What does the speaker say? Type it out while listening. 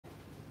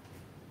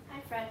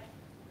Fred.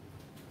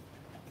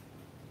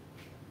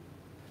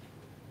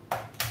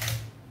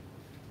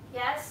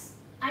 Yes,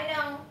 I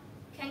know.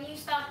 Can you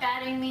stop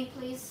batting me,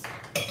 please?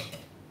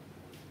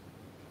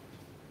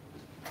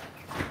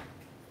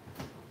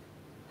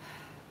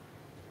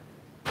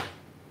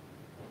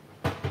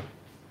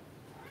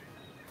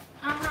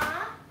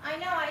 Uh-huh. I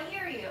know, I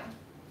hear you.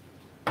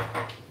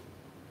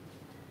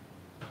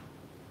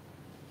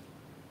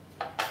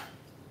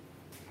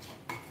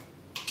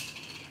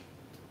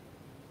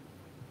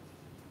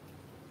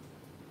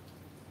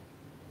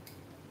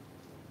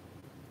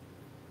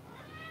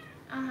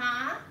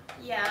 Uh-huh.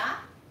 Yeah.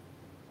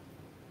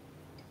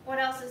 What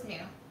else is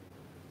new?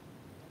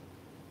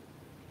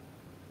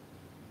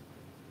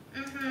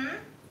 Mm-hmm.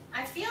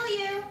 I feel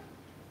you.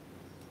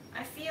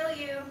 I feel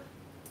you.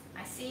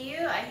 I see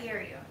you. I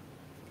hear you.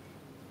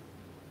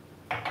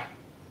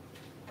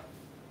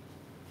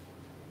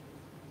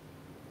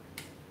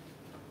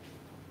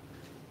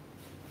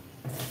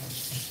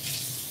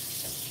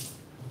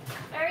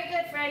 Very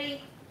good,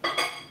 Freddie.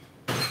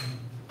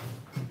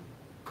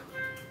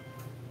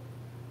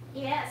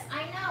 Yes,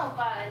 I know,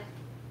 bud.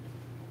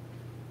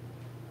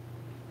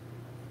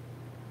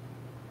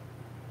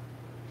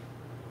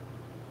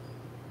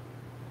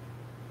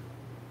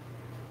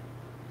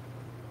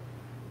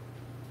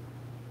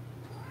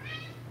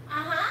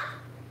 Uh-huh.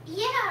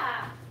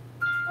 Yeah.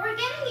 We're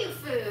getting you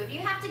food.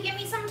 You have to give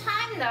me some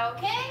time, though,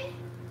 okay?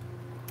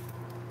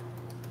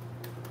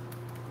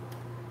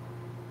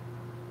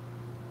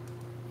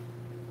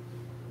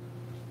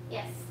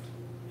 Yes.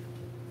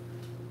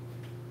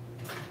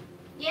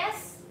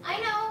 Yes, I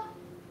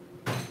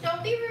know.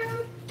 Don't be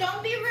rude.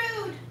 Don't be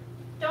rude.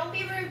 Don't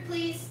be rude,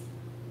 please.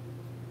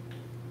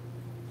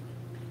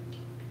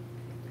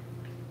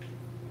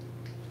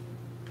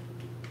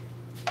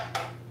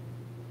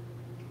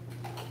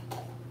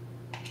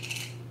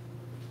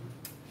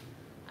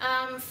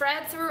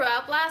 Fred threw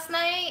up last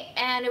night,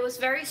 and it was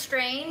very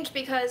strange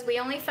because we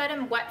only fed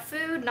him wet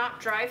food, not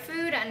dry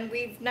food, and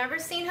we've never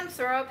seen him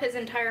throw up his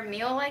entire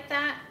meal like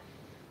that.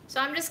 So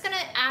I'm just gonna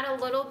add a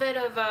little bit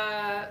of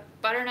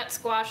butternut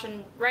squash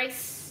and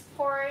rice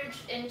porridge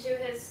into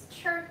his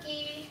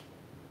turkey.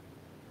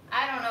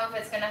 I don't know if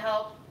it's gonna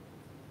help.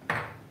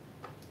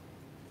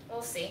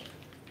 We'll see.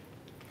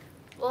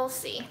 We'll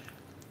see.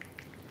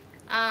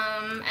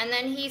 And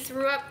then he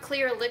threw up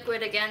clear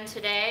liquid again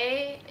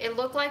today. It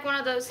looked like one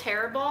of those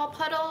hairball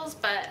puddles,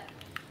 but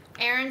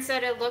Aaron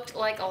said it looked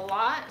like a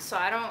lot, so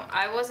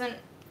I wasn't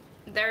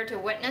there to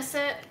witness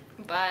it,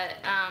 but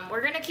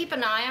we're gonna keep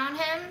an eye on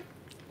him.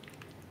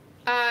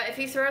 If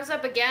he throws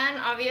up again,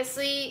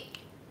 obviously,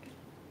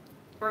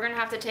 we're gonna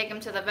have to take him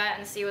to the vet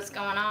and see what's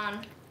going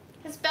on.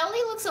 His belly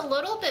looks a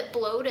little bit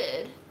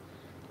bloated.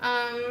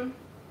 So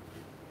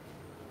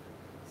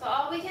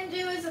all we can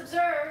do is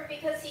observe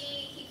because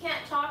he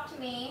can't talk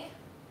to me.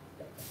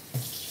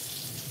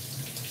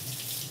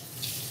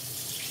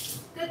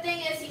 Good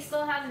thing is he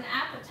still has an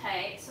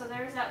appetite, so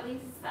there's at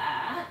least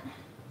that.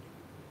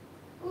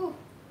 Ooh,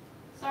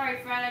 sorry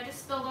Fred, I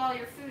just spilled all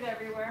your food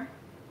everywhere.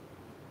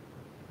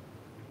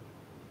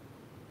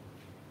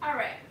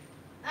 Alright,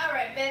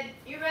 babe,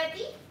 you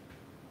ready?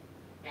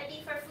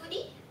 Ready for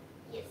foodie?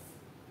 Yes.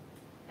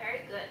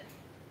 Very good.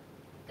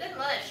 Good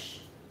mush.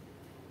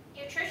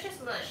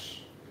 Nutritious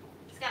mush.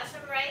 It's got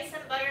some rice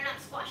and butternut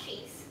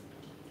squashies.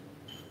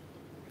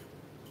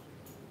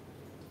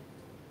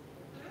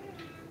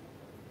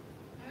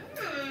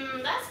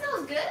 That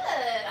smells good.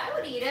 I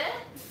would eat it.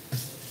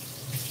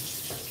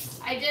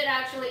 I did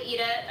actually eat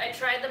it. I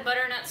tried the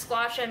butternut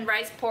squash and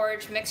rice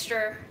porridge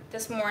mixture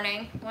this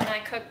morning when I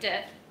cooked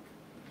it.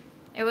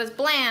 It was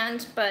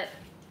bland, but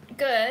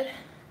good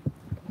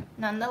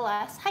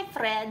nonetheless. Hi,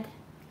 Fred.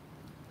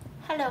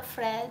 Hello,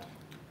 Fred.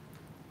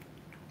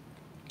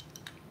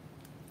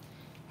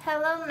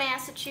 Hello,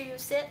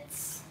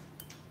 Massachusetts.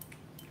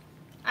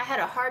 I had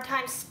a hard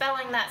time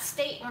spelling that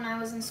state when I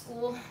was in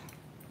school.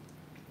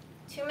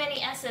 Too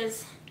many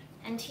S's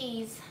and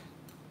T's.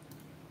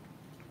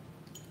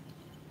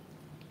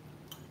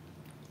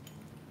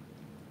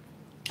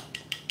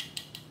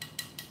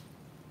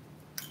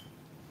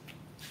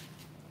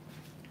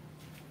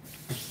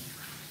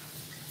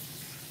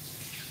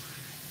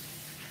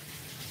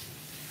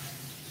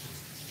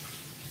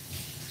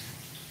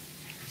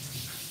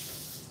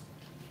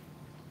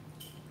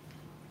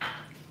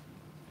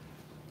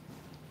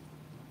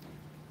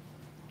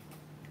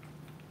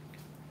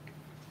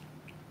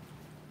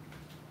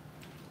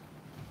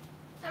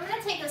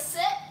 Take a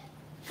sit,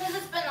 because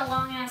it's been a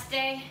long-ass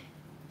day.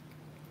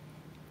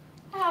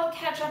 I'll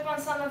catch up on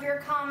some of your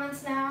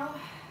comments now.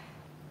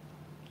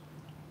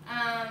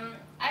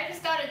 I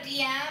just got a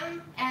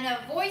DM and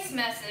a voice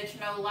message,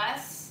 no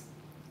less,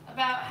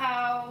 about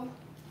how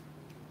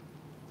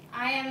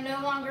I am no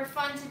longer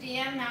fun to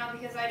DM now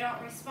because I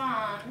don't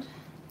respond.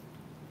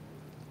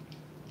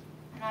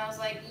 And I was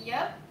like,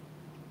 yep,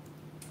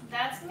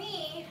 that's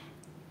me.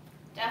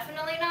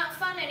 Definitely not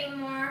fun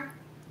anymore.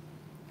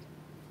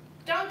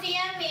 Don't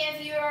DM me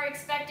if you are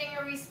expecting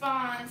a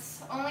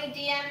response. Only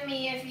DM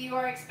me if you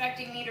are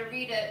expecting me to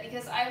read it,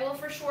 because I will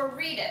for sure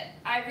read it.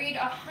 I read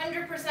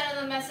 100%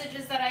 of the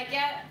messages that I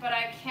get, but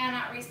I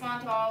cannot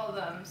respond to all of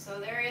them. So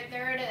there it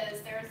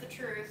is. There's the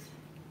truth.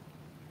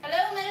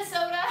 Hello,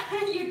 Minnesota.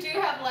 You do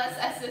have less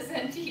S's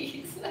and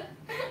T's.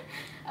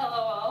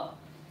 LOL.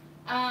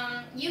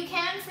 You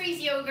can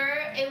freeze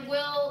yogurt.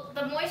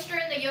 The moisture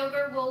in the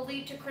yogurt will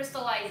lead to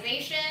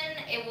crystallization.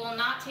 It will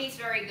not taste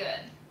very good.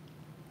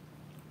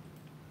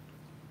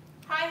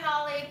 Hi,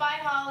 Holly. Bye,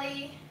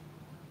 Holly.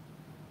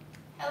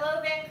 Hello,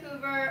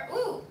 Vancouver.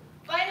 Ooh,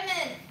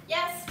 vitamin.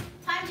 Yes,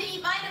 time to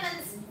eat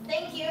vitamins.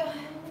 Thank you.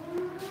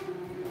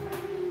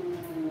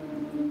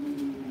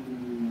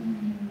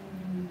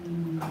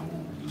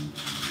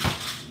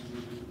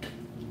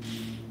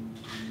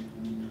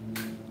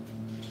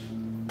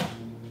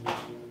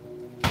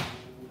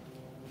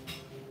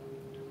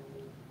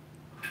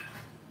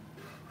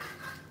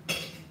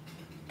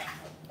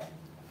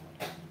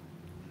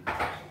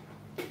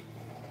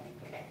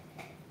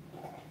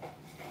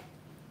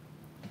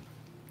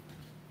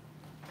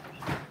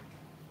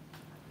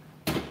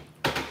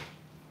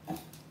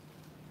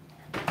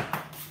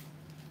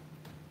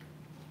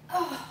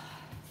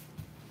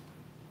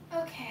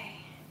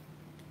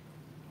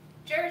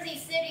 Jersey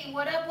City,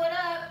 what up, what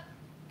up?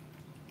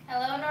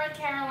 Hello, North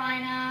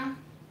Carolina.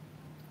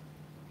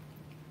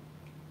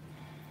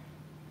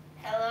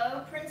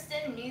 Hello,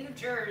 Princeton, New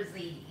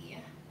Jersey.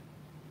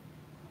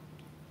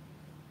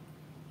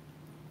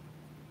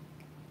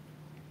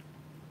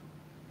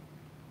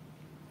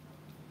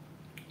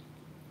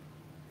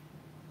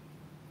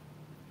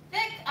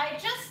 Vic, I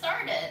just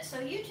started, so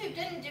YouTube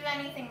didn't do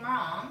anything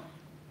wrong.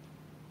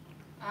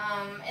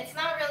 It's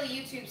not really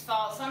YouTube's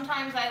fault.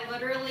 Sometimes I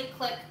literally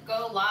click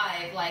go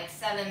live like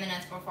 7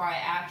 minutes before I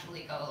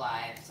actually go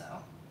live, so.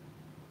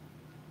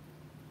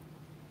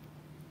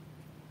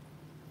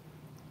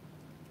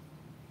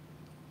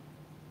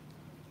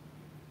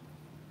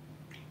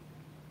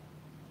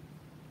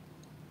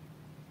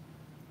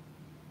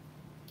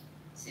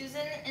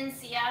 Susan in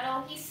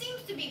Seattle, he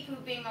seems to be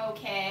pooping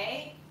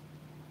okay.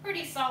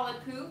 Pretty solid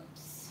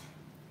poops.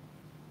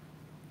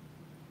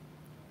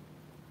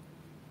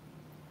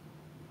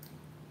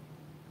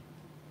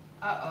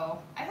 Uh-oh.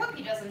 I hope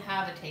he doesn't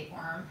have a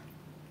tapeworm.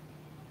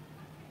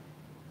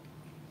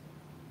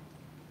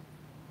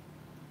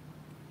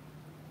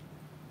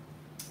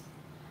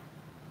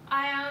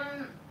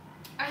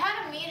 I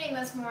had a meeting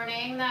this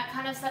morning that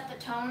kind of set the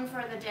tone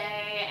for the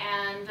day,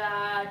 and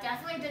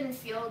definitely didn't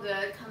feel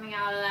good coming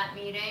out of that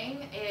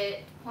meeting.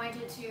 It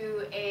pointed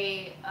to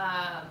it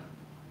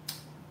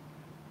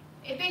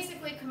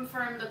basically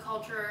confirmed the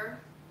culture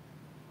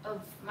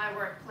of my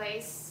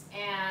workplace,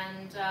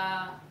 and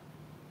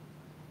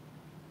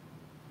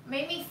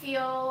made me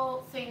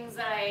feel things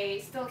that I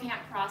still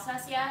can't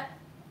process yet.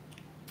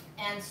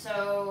 And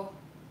so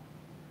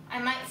I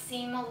might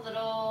seem a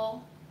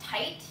little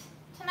tight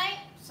tonight,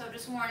 so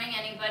just warning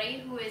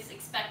anybody who is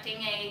expecting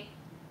a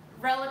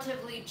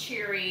relatively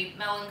cheery,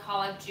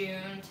 melancholic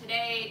June.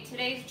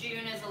 Today's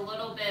June is a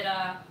little bit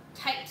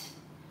tight,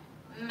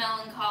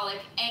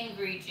 melancholic,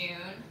 angry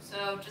June.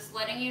 So just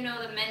letting you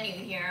know the menu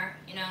here.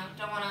 You know,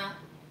 don't want to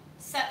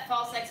set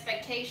false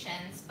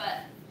expectations, but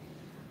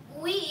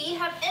we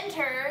have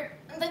entered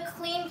the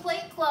Clean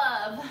Plate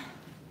Club.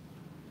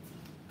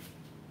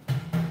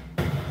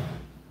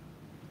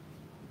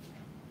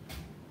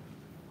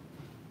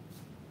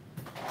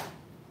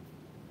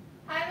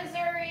 Hi,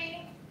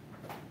 Missouri.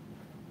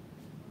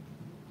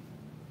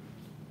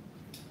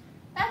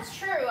 That's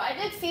true. I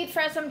did feed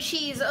Fred some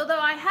cheese, although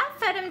I have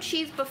fed him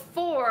cheese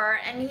before,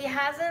 and he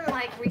hasn't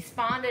like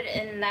responded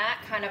in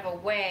that kind of a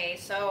way.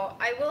 So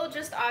I will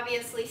just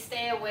obviously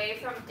stay away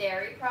from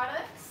dairy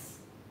products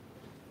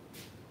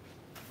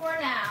for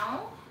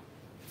now.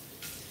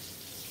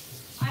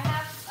 I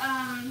have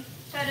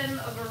fed him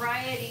a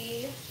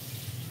variety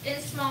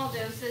in small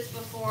doses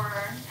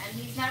before, and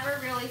he's never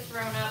really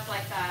thrown up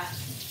like that.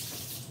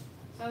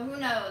 So who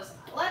knows?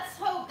 Let's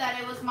hope that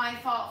it was my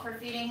fault for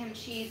feeding him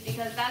cheese,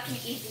 because that's an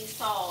easy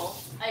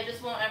solve. I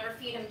just won't ever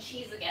feed him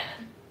cheese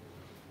again.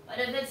 But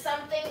if it's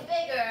something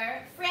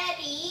bigger,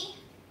 Freddy,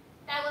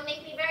 that would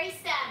make me very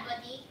sad,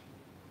 buddy.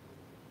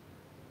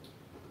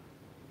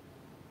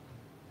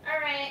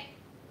 All right.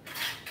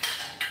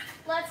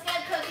 Let's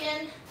get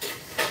cooking.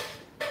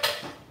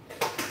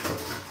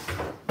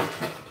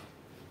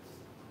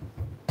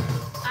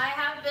 I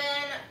have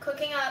been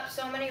cooking up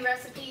so many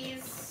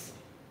recipes,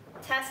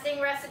 testing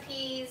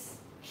recipes,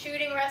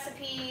 shooting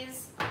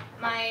recipes.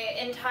 My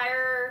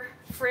entire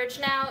fridge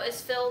now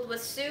is filled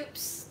with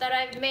soups that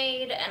I've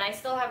made, and I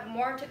still have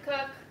more to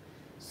cook.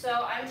 So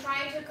I'm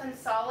trying to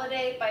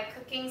consolidate by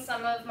cooking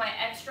some of my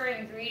extra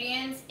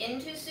ingredients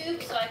into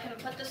soup, so I can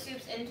put the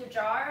soups into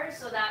jars,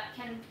 so that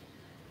can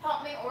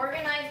help me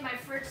organize my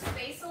fridge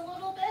space a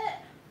little bit.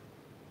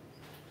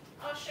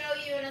 I'll show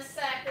you in a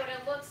sec what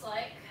it looks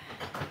like.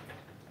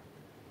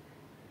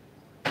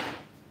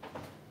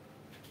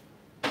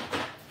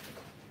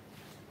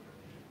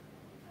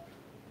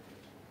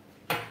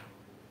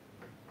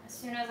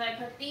 soon as I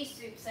put these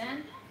soups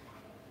in.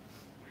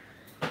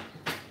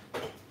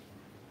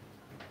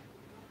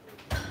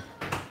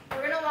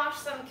 We're gonna wash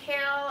some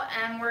kale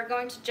and we're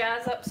going to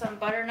jazz up some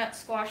butternut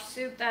squash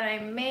soup that I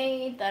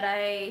made that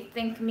I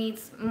think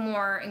needs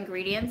more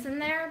ingredients in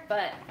there,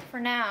 but for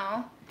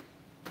now,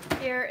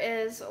 here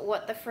is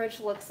what the fridge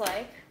looks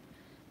like.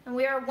 And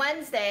we are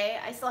Wednesday.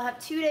 I still have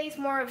 2 days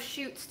more of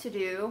shoots to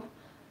do.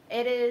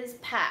 It is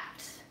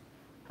packed.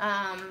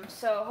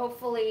 So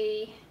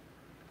hopefully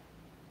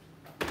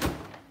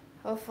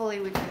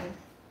we can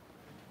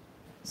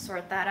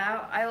sort that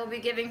out. I will be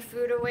giving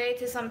food away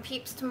to some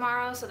peeps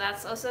tomorrow, so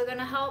that's also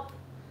gonna help.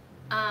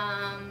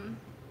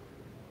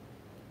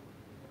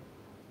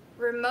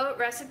 Remote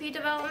recipe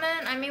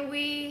development. I mean,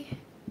 we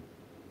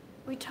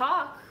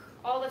talk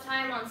all the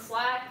time on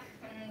Slack,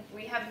 and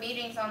we have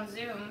meetings on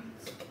Zoom.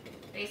 It's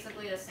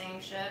basically the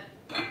same shit.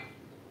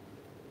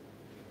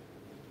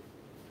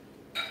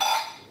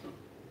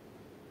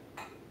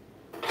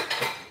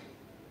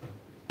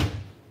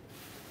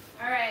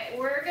 Alright,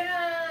 we're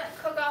gonna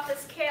cook off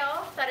this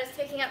kale that is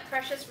taking up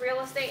precious real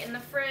estate in the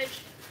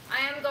fridge. I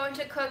am going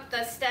to cook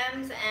the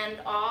stems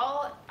and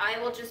all. I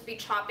will just be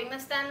chopping the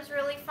stems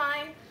really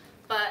fine,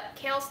 but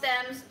kale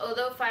stems,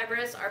 although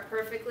fibrous, are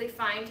perfectly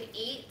fine to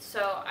eat,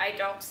 so I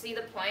don't see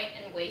the point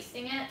in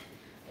wasting it.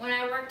 When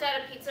I worked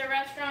at a pizza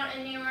restaurant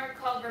in New York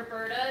called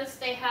Roberta's,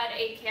 they had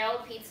a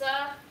kale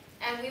pizza,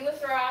 and we would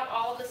throw out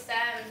all the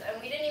stems, and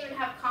we didn't even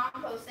have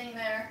composting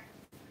there.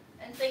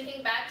 And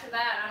thinking back to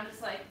that, I'm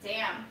just like,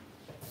 damn.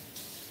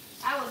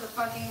 That was a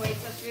fucking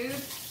waste of food.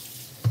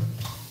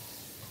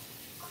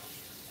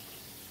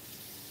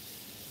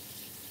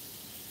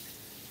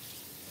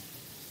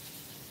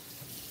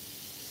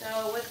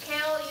 So with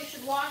kale, you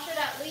should wash it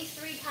at least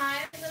 3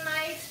 times in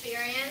my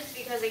experience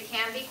because it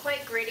can be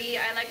quite gritty.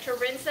 I like to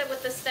rinse it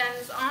with the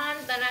stems on,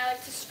 then I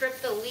like to strip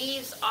the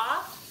leaves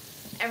off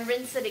and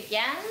rinse it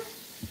again.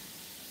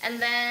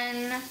 And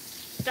then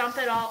dump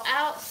it all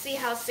out, see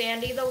how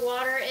sandy the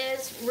water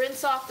is,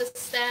 rinse off the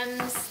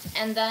stems,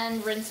 and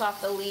then rinse off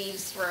the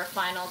leaves for a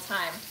final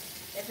time.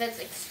 If it's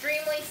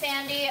extremely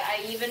sandy,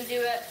 I even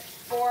do it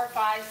 4,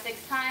 5,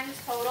 6 times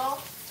total.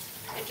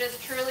 It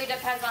just truly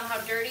depends on how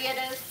dirty it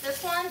is.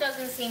 This one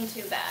doesn't seem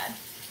too bad.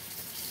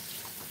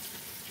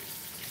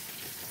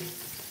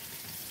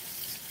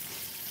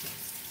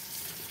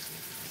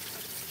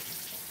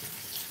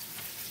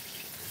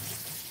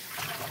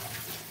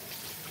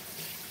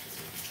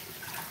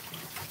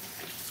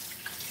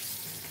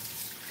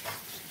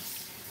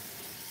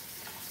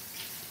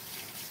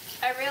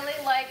 I really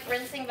like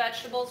rinsing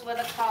vegetables with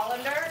a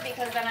colander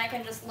because then I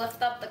can just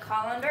lift up the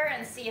colander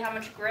and see how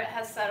much grit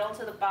has settled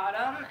to the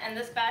bottom. And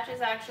this batch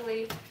is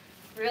actually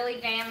really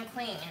damn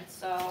clean.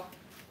 So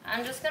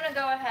I'm just gonna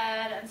go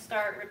ahead and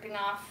start ripping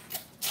off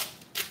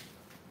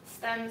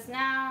stems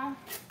now.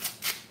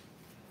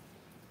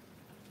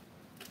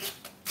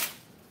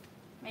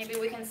 Maybe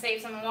we can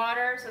save some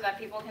water so that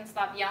people can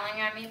stop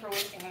yelling at me for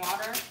wasting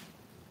water.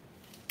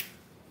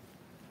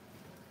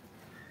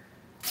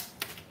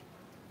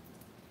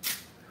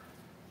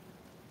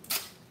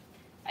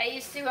 I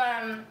used to,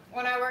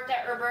 when I worked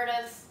at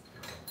Roberta's,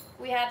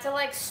 we had to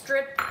like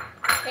strip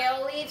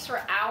kale leaves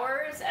for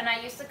hours, and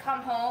I used to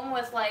come home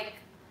with like,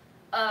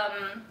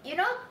 you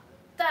know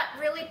that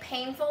really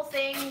painful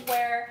thing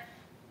where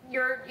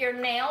your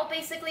nail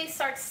basically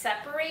starts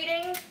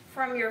separating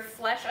from your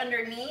flesh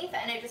underneath,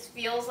 and it just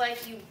feels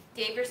like you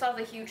gave yourself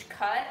a huge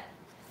cut?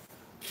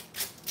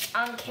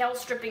 On kale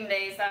stripping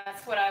days,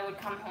 that's what I would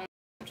come home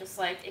with, just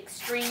like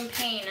extreme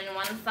pain in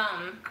one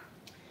thumb.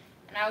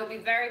 And I would be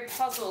very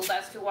puzzled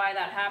as to why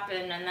that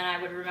happened, and then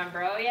I would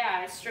remember, oh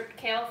yeah, I stripped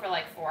kale for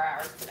like 4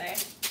 hours today.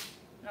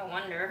 No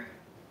wonder.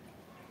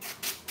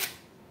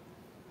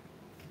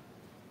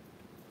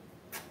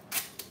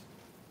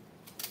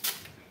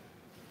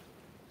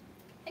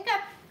 I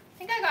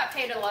think I got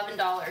paid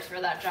 $11 for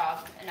that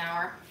job an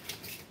hour.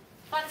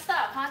 Fun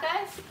stuff, huh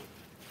guys?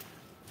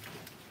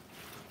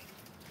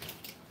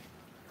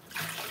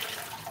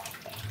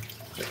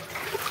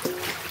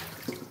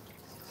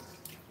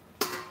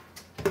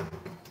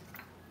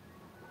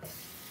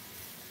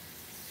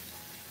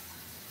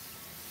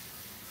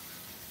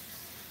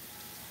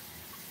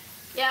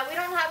 Yeah, we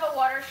don't have a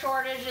water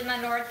shortage in the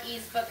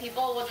Northeast, but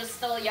people will just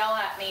still yell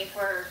at me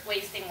for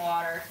wasting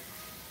water.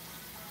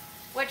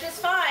 Which is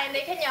fine,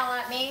 they can yell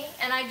at me,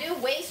 and I do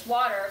waste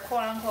water,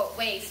 quote unquote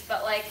waste,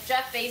 but like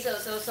Jeff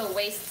Bezos also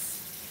wastes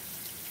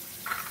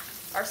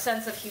our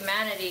sense of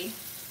humanity,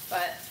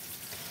 but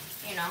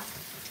you know,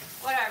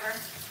 whatever.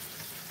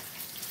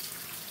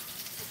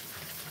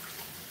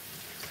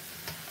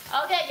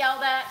 I'll get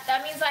yelled at.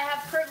 That means I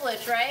have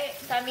privilege, right?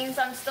 That means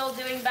I'm still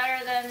doing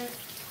better than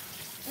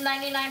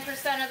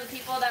 99% of the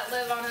people that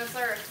live on this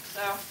earth,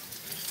 so.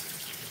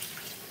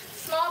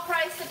 Small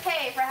price to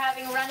pay for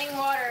having running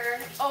water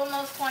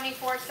almost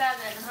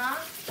 24/7, huh?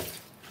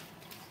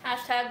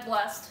 Hashtag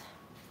blessed.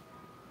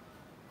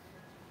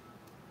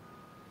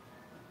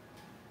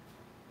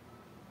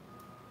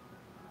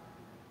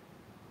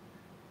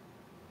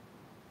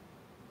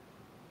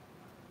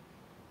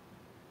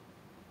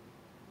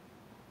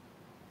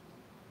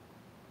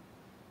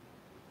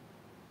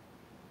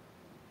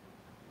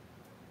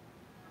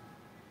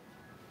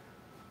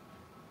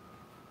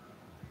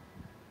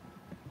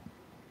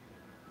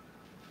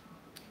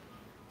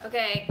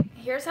 Okay,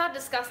 here's how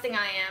disgusting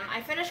I am.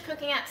 I finished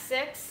cooking at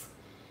 6,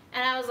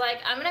 and I was like,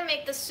 I'm gonna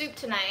make the soup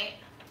tonight.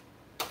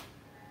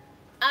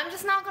 I'm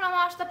just not gonna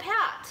wash the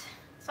pot.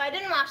 So I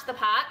didn't wash the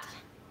pot.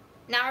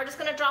 Now we're just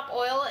gonna drop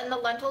oil in the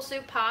lentil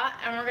soup pot,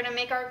 and we're gonna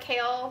make our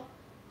kale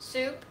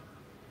soup.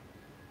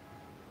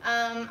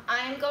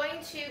 I'm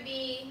going to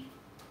be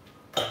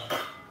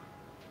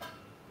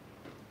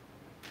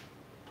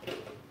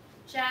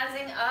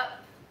jazzing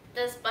up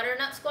this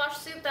butternut squash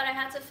soup that I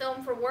had to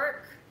film for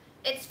work.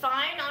 It's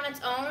fine on its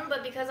own,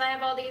 but because I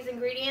have all these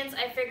ingredients,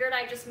 I figured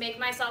I'd just make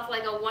myself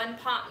like a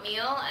one-pot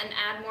meal and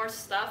add more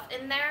stuff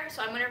in there.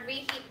 So I'm gonna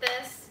reheat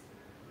this.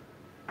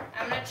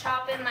 I'm gonna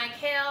chop in my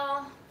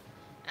kale,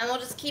 and we'll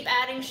just keep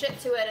adding shit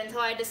to it until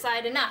I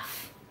decide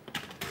enough.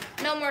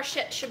 No more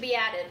shit should be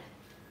added.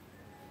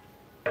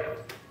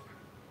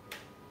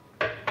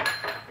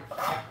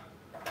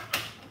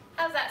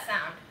 How's that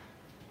sound?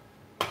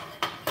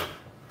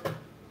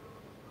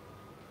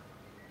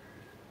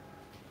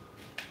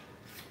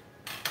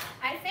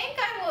 I think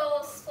I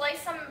will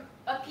slice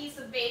a piece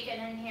of bacon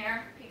in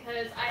here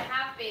because I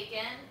have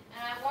bacon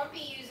and I won't be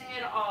using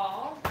it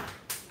all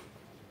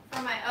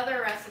for my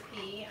other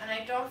recipe, and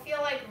I don't feel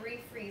like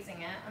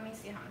refreezing it. Let me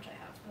see how much I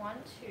have. 1,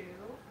 2,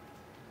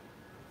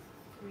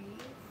 3,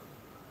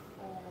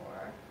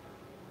 4,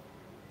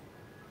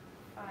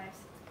 5, 6.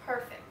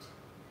 Perfect.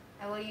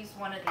 I will use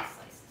one of these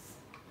slices.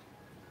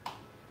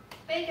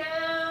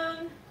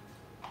 Bacon!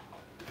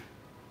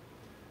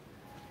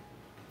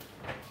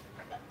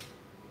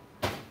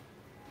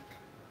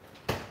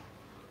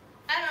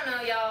 I don't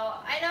know,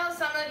 y'all. I know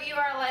some of you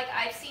are like,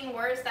 I've seen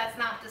worse, that's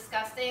not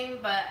disgusting,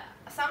 but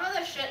some of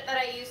the shit that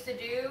I used to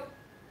do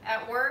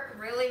at work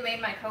really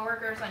made my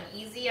coworkers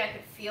uneasy. I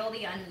could feel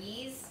the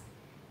unease,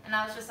 and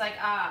I was just like,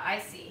 ah, I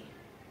see.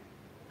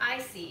 I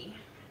see.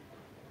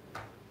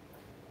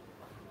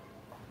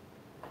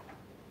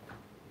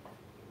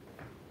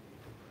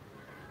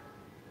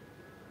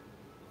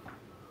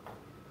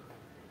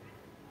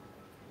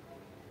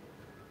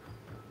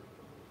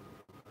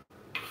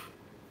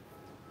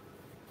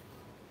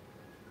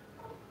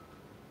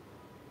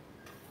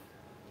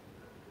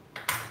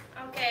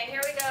 Okay,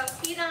 here we go.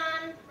 Heat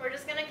on. We're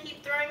just gonna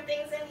keep throwing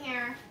things in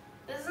here.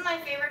 This is my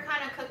favorite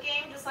kind of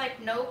cooking, just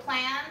like no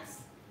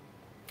plans.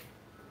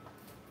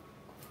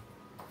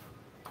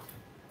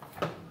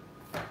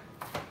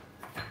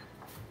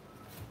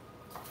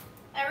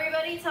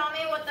 Everybody tell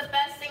me what the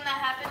best thing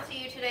that happened to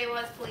you today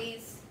was,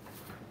 please.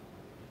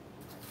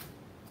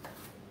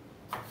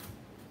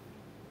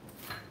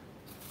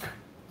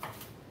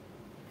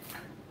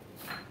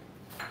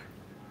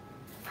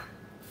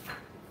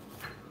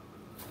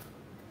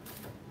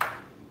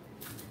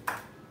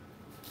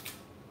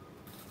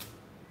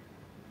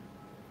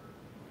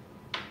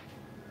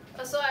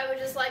 Also, I would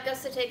just like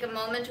us to take a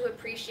moment to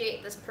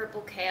appreciate this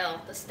purple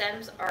kale. The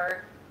stems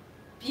are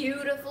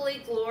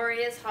beautifully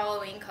glorious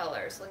Halloween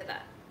colors. Look at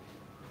that.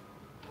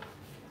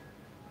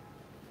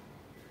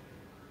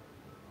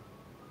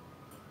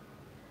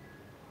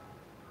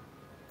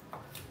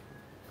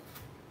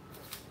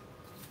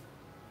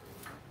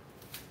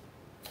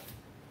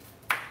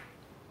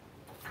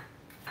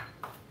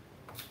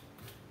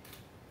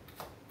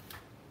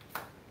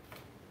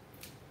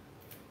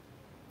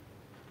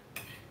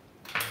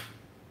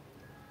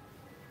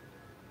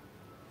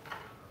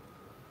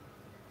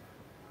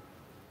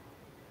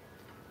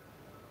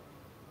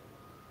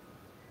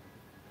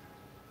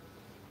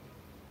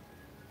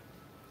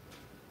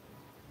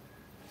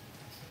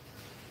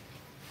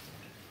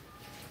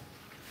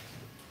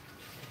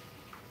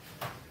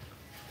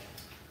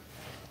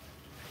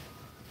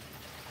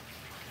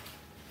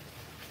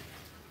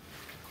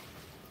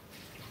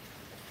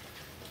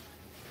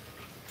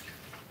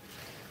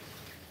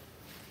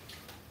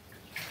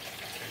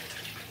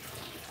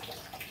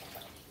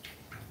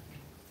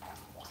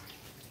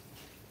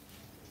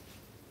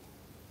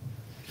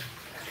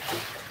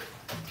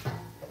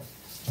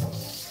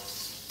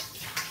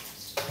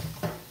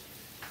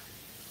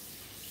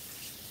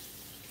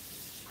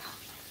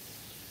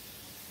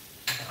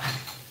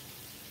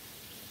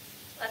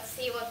 Let's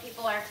see what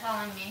people are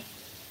telling me.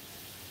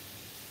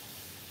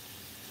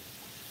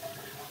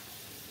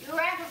 You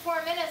ran for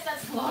 4 minutes,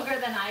 that's longer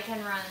than I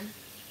can run.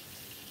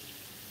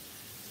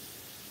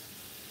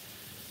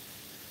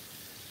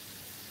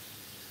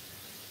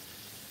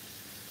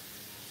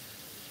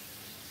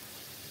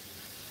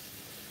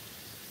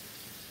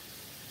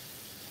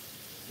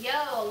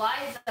 Yo,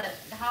 Eliza,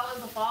 how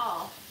was the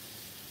fall?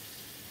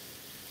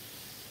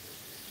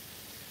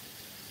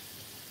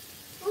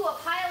 Ooh, a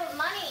pile of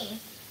money.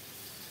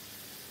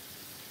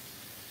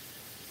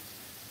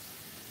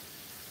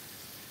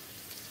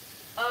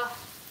 Ugh,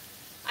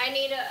 I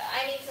need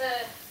to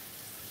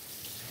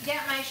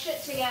get my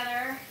shit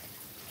together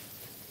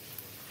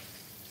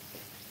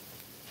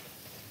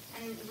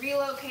and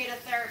relocate a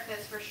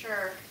therapist for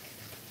sure.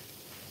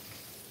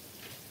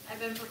 I've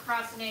been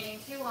procrastinating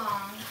too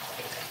long.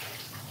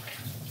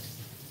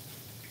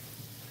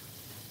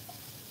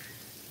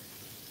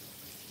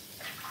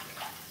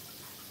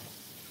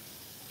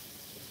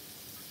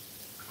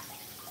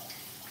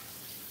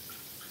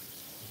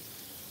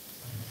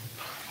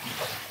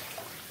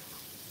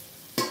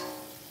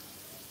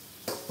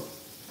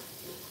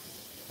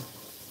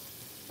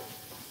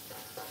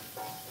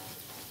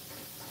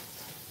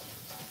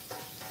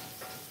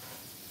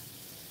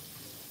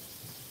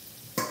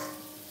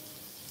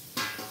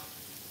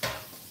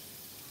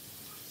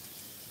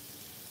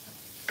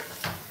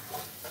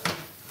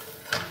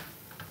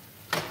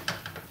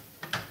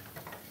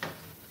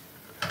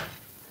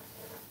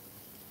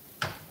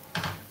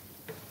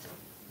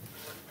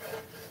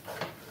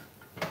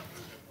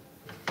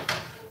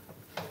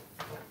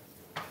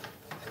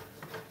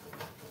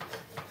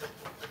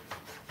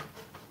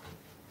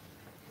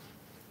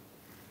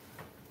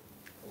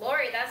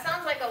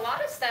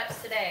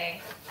 steps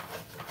today.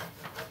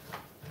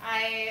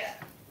 I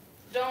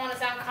don't want to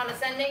sound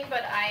condescending,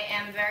 but I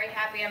am very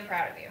happy and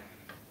proud of you.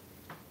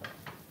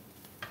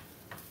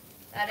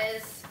 That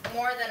is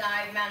more than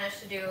I've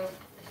managed to do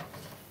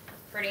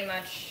pretty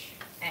much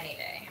any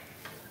day.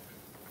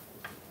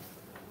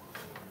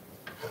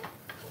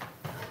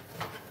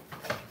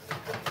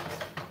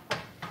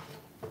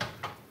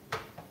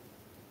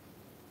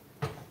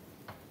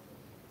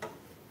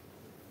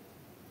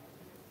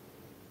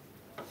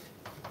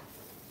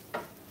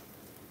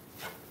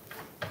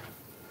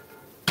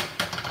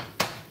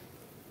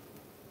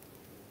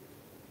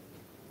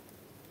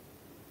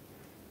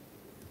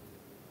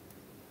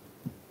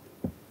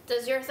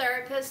 Does your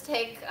therapist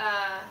take,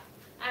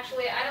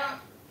 actually I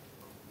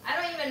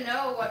don't even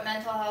know what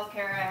mental health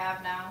care I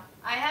have now.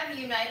 I have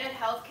United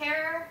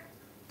Healthcare,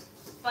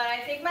 but I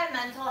think my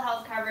mental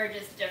health coverage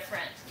is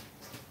different.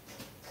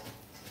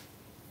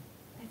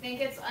 I think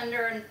it's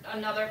under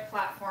another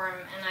platform,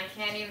 and I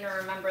can't even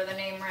remember the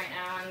name right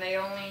now, and they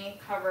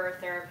only cover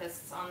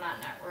therapists on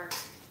that network.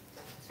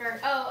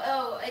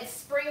 Oh, it's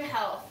Spring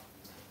Health.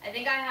 I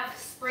think I have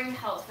Spring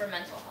Health for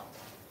mental health.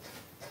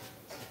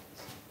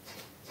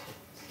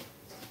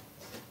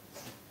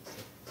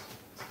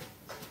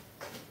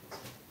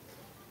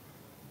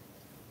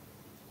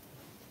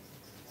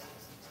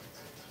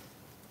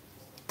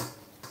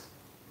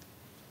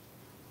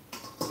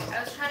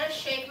 I was trying to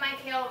shake my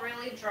kale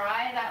really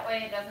dry, that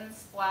way it doesn't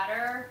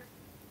splatter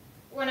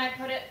when I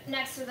put it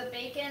next to the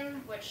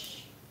bacon,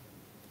 which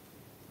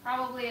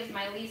probably is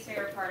my least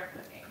favorite part of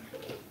cooking.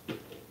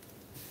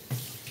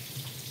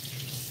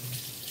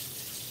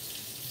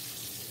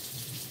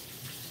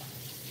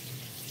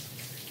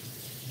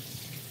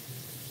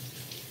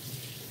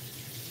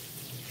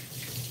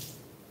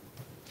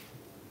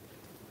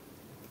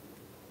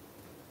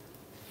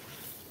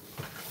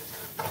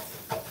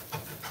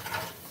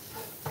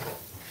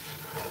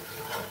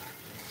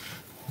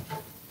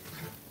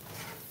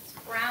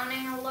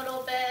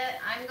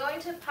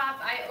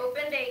 I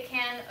opened a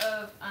can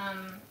of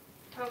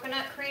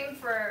coconut cream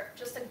for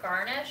just a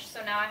garnish,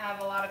 so now I have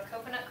a lot of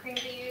coconut cream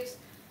to use.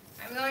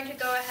 I'm going to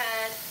go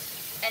ahead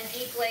and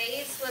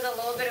deglaze with a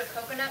little bit of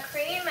coconut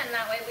cream, and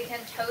that way we can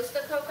toast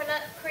the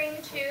coconut cream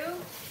too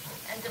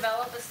and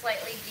develop a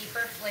slightly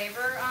deeper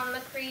flavor on the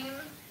cream.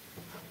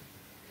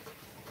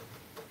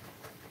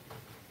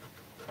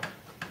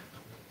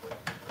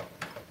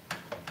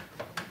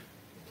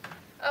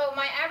 Oh,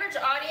 my average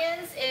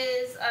audience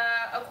is,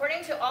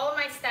 according to all of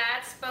my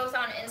stats, both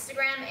on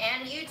Instagram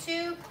and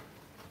YouTube,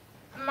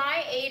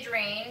 my age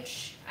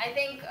range, I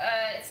think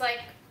it's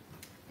like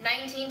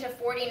 19 to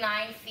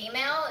 49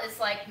 female is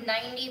like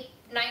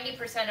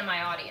 90% of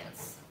my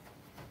audience.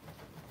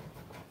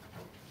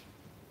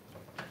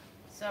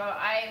 So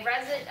I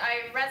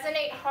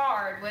resonate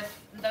hard with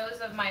those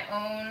of my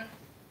own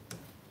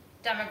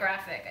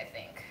demographic, I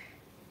think.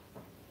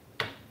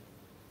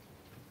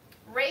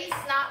 Race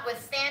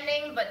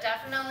notwithstanding, but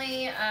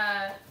definitely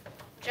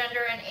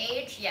gender and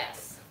age,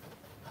 yes.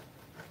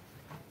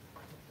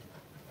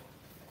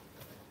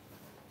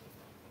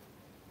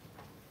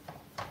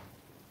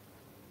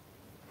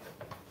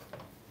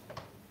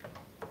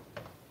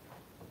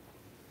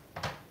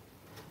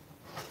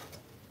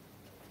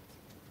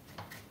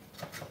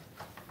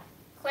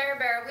 Claire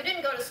Bear, we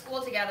didn't go to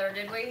school together,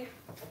 did we?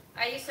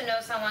 I used to know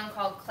someone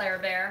called Claire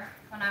Bear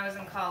when I was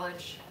in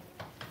college.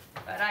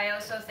 But I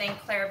also think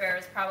Claire Bear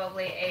is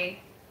probably a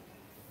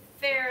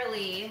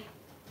fairly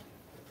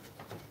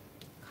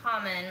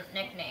common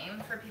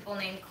nickname for people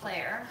named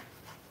Claire.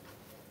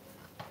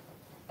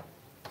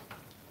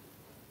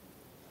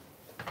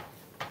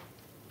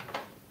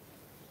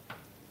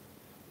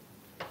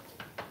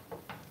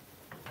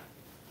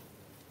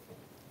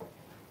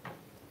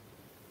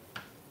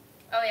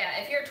 Oh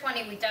yeah, if you're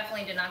 20, we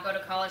definitely did not go to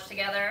college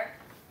together.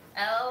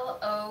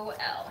 LOL.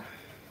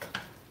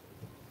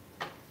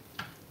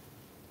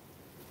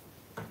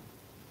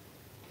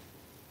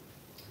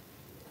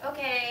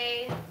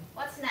 Okay,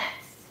 what's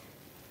next?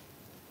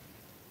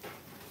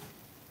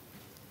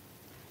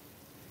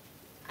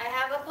 I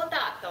have a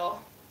potato.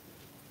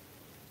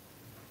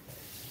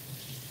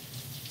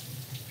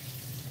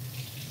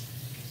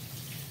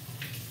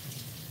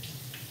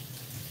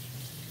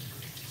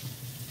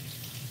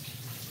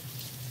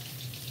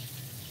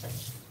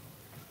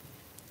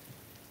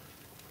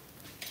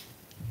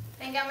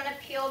 I think I'm gonna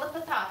peel the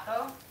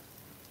potato.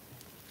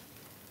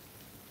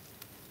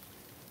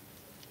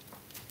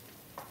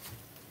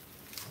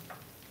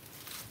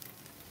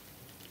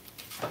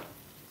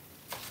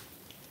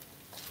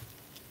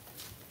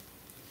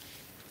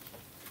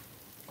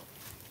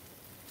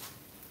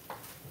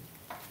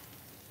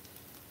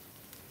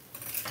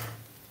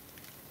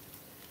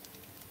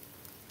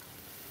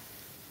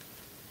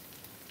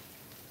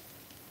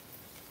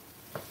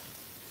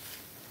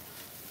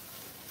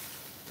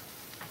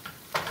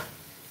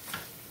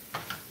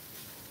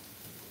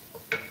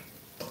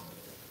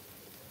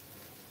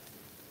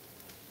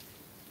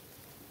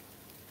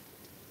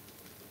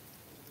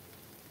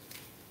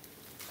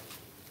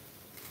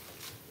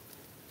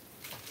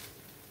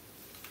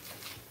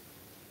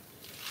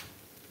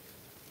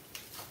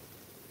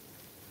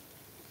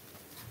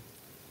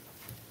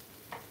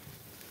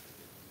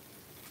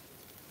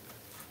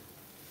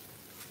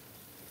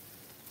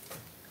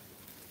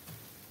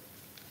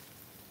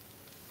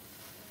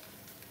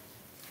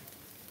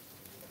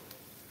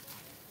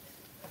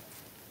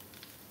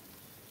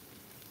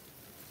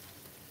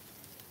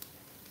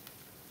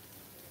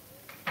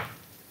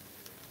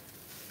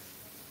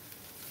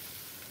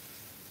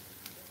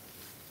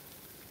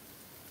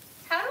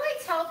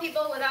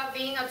 people without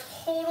being a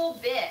total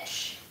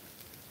bitch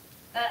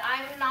that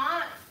I'm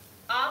not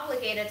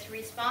obligated to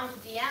respond to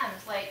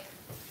DMs. Like,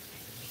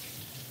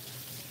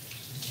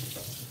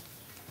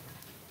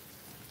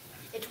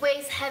 it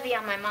weighs heavy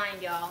on my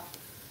mind, y'all.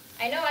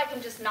 I know I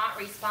can just not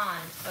respond,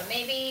 but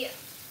maybe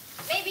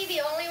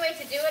the only way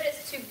to do it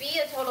is to be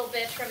a total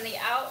bitch from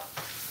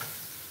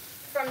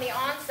the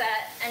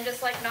onset and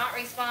just like not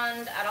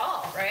respond at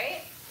all,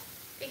 right?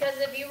 Because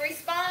if you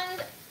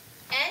respond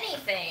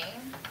anything,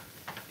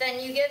 then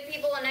you give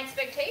people an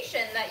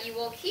expectation that you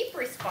will keep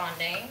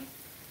responding.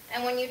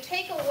 And when you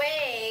take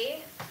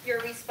away your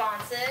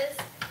responses,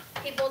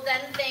 people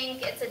then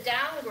think it's a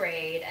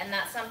downgrade and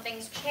that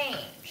something's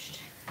changed.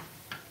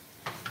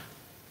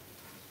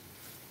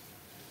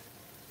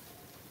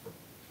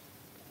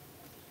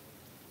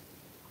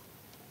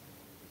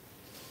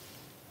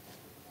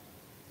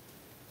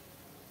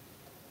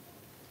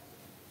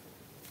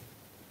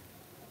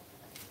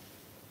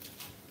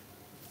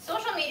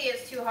 Social media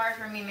is too hard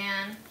for me,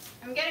 man.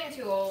 I'm getting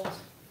too old.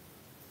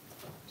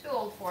 Too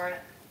old for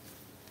it.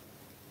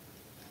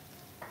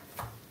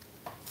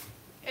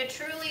 It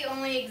truly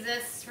only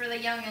exists for the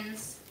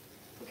youngins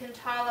who can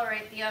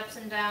tolerate the ups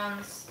and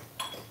downs.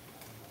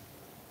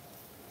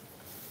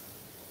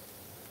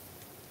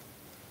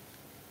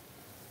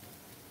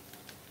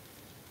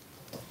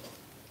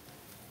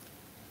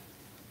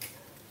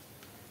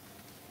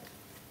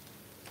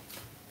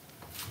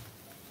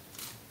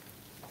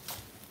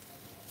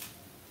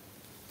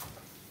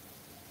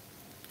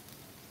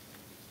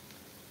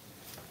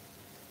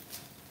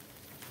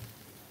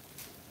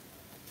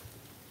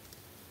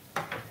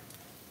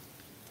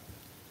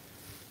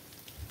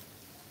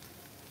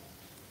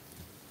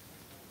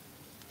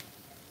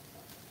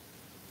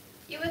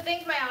 You would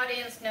think my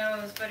audience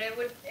knows, but it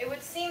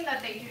would seem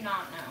that they do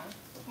not know.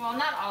 Well,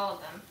 not all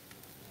of them.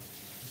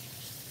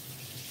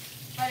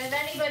 But if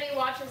anybody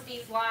watches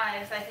these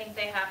lives, I think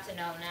they have to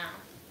know now.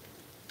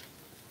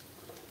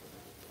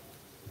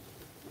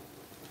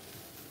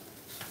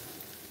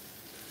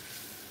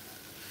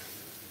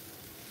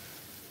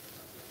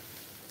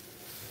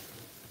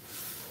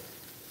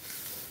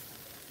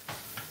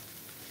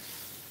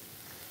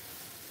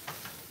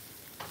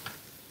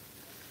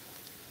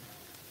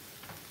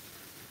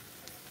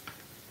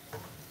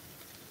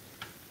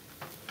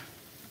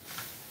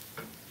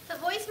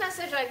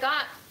 Message I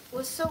got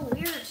was so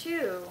weird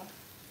too.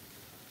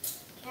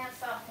 Can't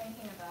stop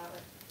thinking about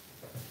it.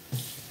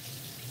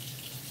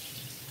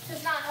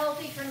 It's not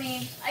healthy for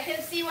me. I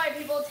can see why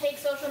people take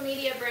social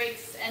media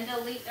breaks and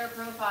delete their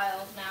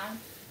profiles now.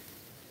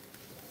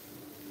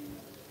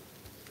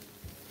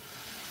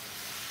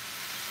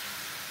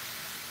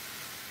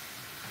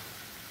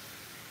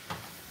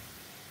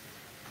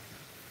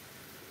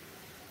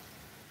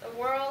 The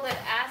world, it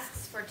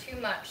asks for too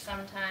much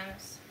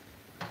sometimes.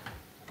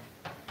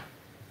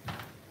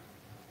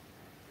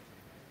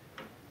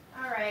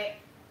 Alright,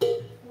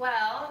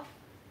 well,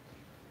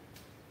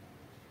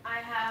 I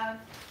have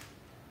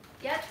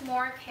yet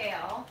more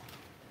kale,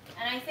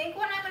 and I think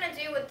what I'm going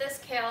to do with this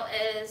kale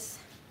is,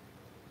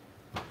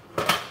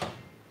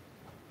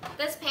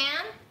 this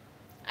pan,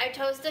 I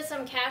toasted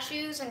some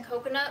cashews and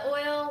coconut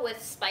oil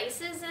with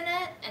spices in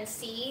it, and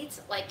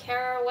seeds, like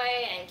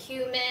caraway and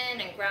cumin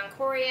and ground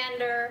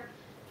coriander.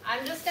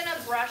 I'm just going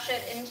to brush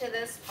it into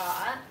this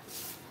pot,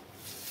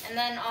 and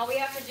then all we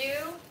have to do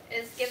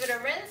is give it a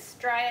rinse,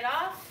 dry it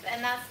off,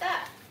 and that's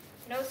that.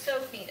 No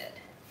soap needed.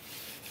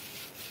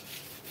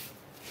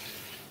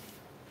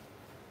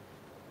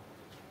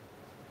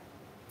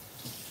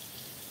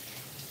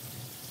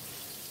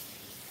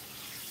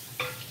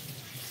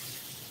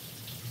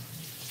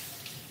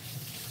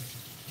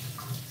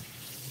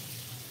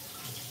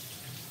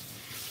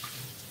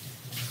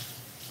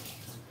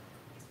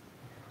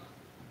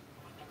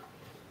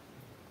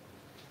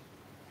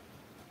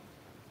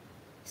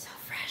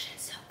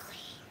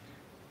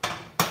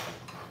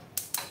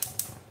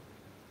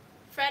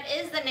 Fred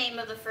is the name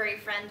of the furry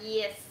friend,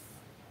 yes.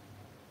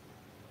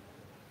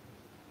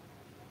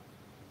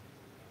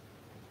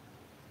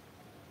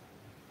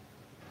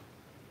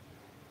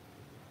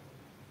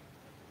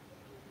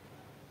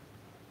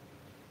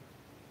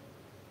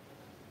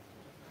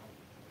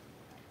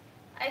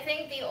 I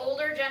think the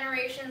older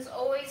generations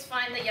always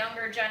find the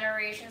younger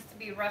generations to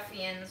be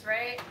ruffians,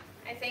 right?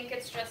 I think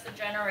it's just a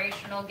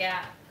generational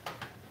gap.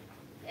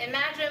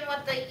 Imagine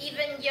what the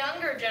even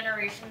younger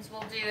generations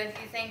will do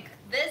if you think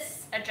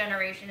this a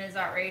generation is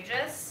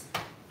outrageous.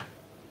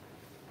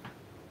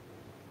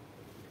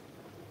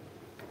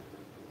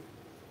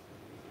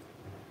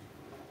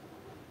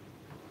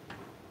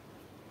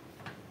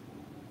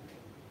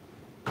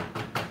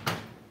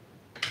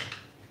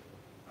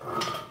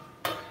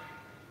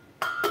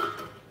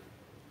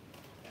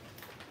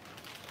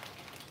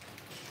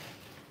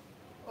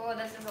 Oh,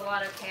 this is a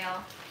lot of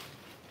kale.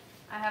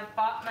 I have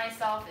bought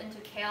myself into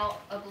kale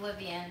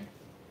oblivion.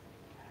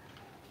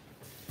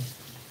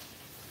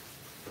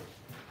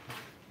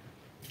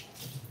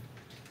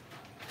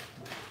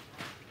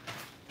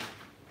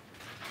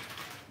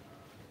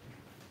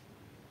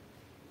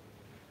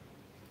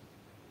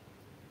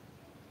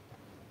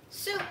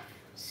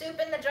 Soup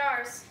in the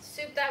jars.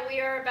 Soup that we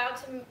are about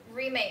to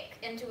remake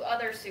into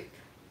other soup.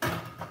 Nah,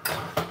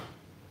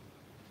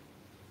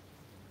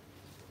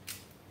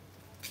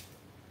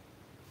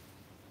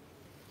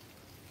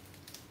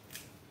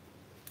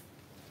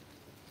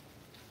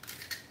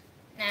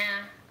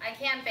 I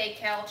can't bake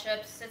kale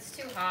chips. It's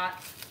too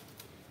hot.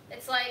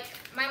 It's like,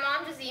 my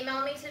mom just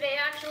emailed me today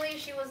actually.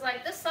 She was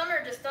like, this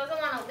summer just doesn't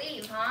want to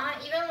leave, huh?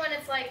 Even when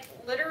it's like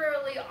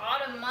literally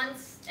autumn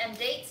months and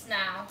dates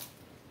now.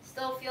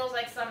 Still feels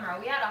like summer.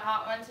 We had a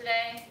hot one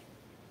today.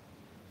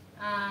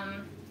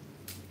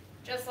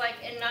 Just like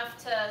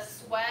enough to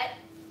sweat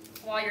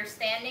while you're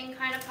standing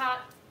kind of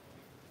hot.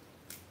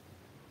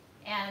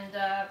 And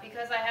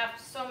because I have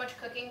so much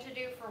cooking to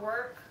do for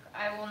work,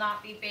 I will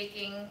not be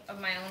baking of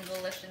my own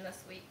volition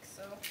this week,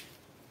 so.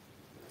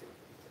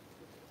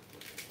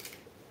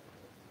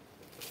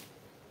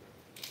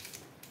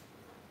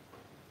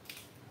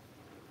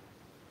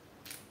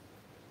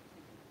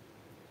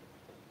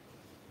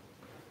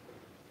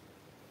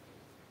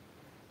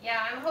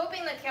 Yeah, I'm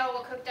hoping the kale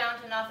will cook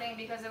down to nothing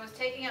because it was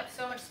taking up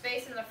so much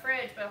space in the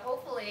fridge, but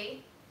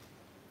hopefully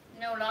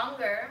no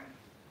longer.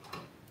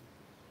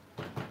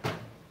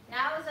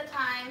 Now is the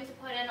time to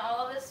put in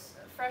all of this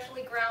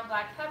freshly ground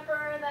black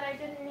pepper that I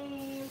didn't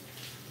need.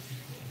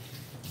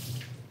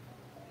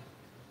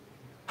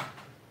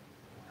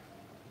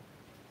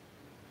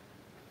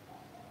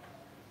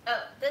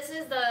 Oh, this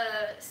is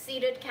the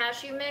seeded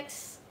cashew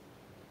mix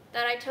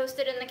that I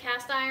toasted in the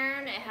cast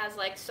iron. It has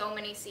like so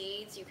many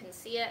seeds, you can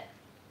see it.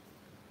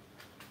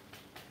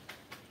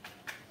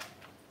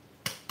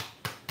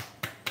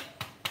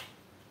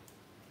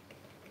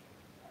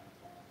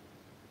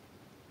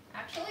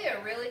 Actually,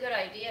 a really good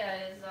idea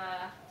is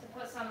to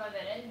put some of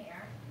it in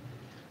here.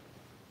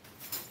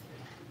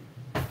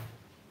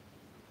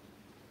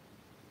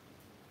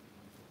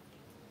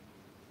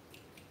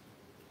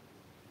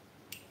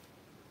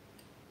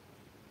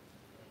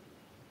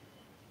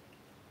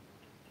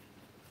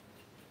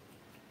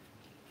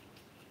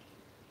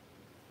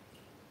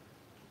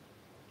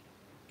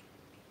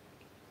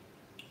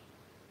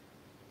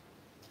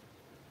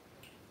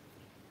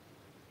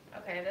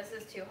 Okay, this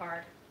is too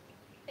hard.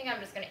 I think I'm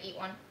just gonna eat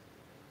one.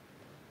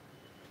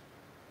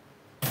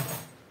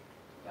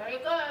 Very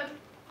good.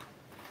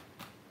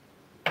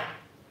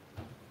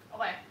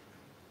 Okay.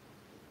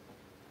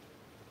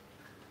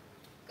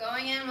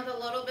 Going in with a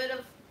little bit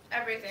of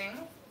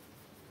everything.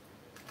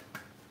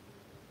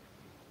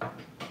 A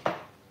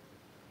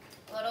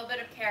little bit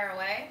of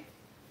caraway.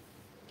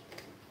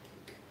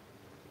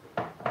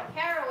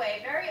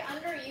 Caraway, very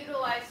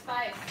underutilized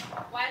spice.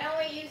 Why don't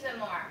we use it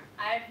more?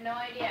 I have no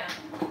idea.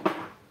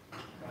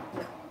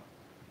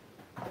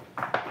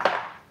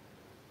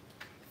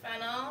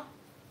 Fennel.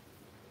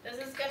 This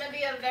is going to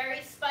be a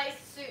very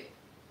spiced soup.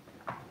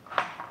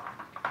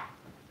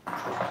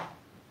 I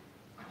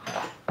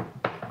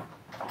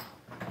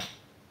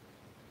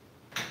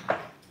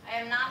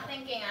am not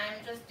thinking,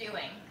 I'm just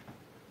doing.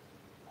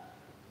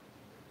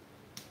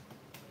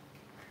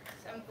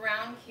 Some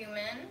ground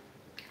cumin.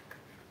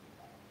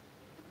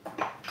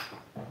 A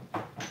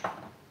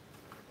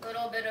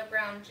little bit of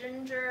ground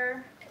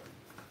ginger.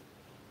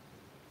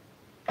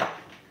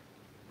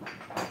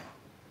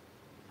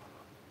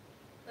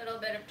 Little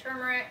bit of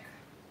turmeric.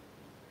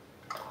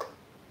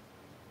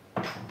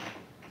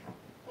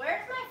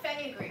 Where's my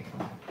fenugreek?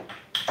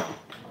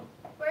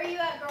 Where are you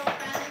at,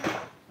 girlfriend?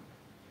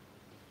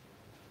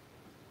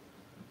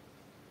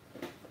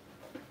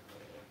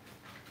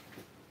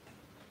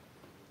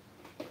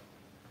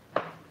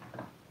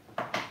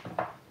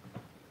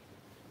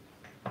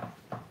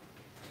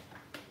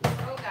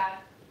 Oh God.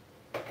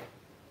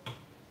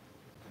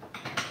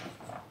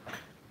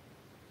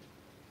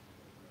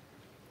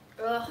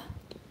 Ugh.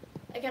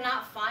 I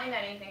cannot find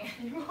anything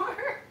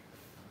anymore.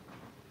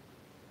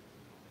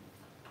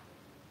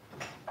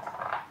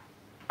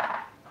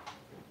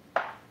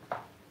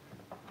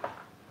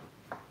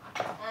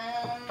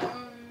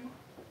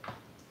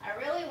 I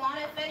really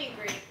wanted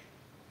fenugreek,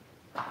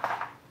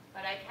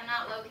 but I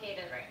cannot locate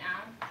it right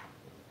now.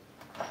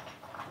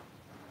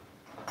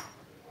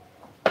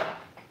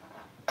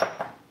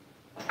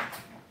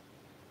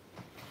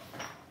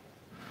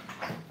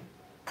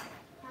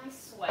 I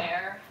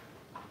swear.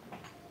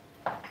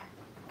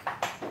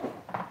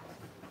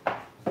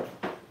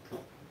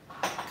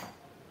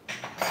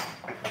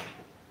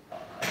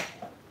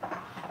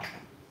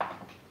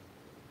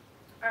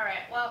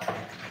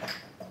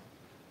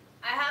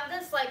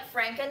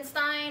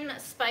 Frankenstein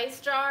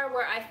spice jar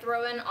where I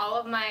throw in all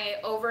of my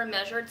over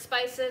measured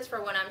spices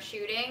for when I'm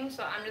shooting,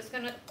 so I'm just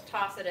gonna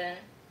toss it in,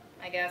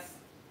 I guess.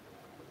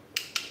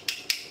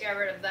 Get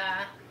rid of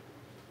that.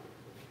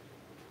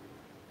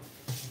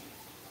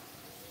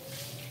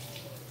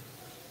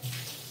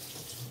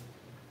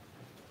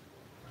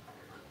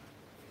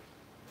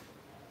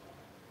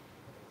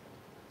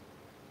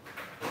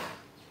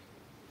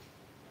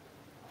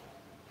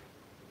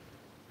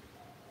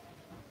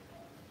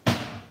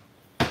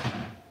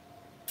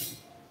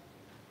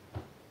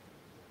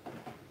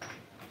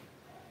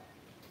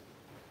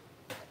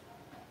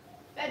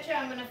 Bet you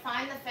I'm going to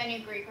find the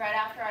fenugreek right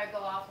after I go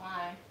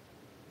offline.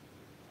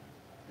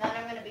 Then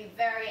I'm going to be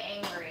very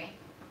angry.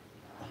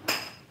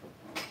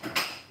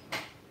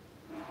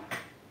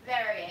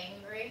 Very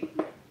angry.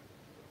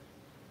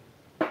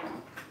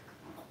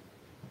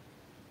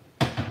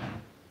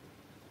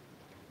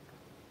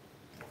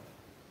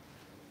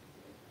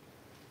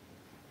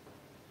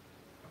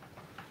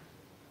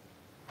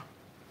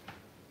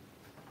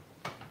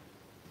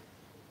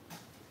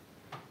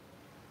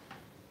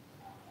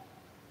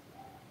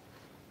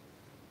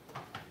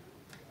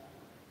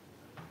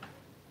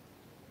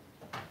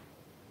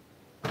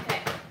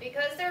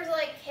 Because there's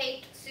like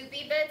caked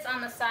soupy bits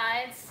on the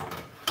sides,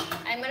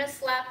 I'm going to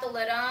slap the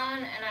lid on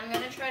and I'm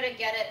going to try to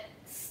get it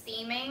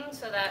steaming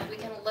so that we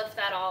can lift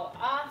that all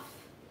off.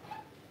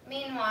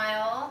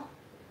 Meanwhile,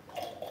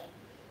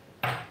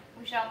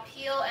 we shall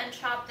peel and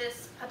chop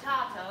this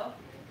potato.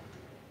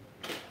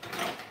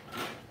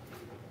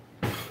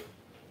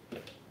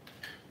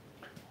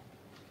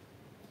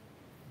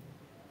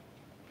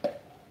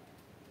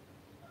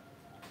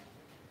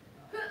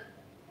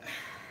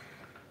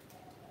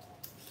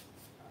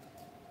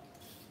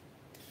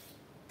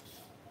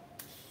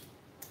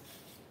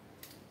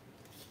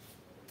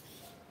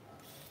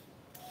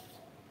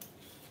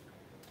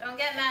 Don't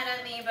get mad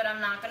at me, but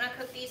I'm not going to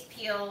cook these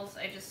peels.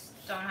 I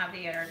just don't have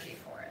the energy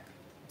for it.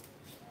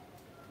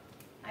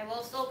 I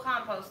will still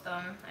compost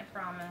them, I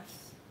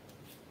promise.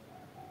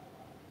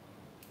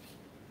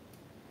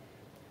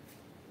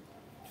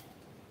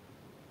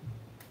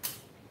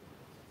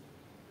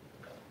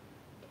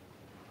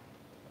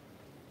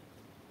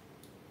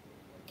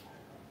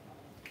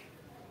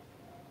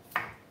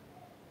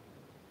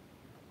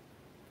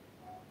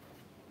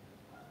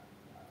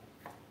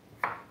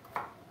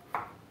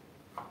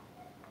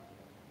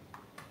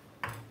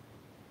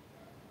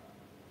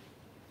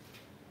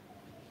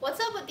 What's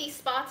up with these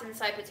spots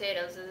inside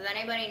potatoes? Does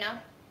anybody know?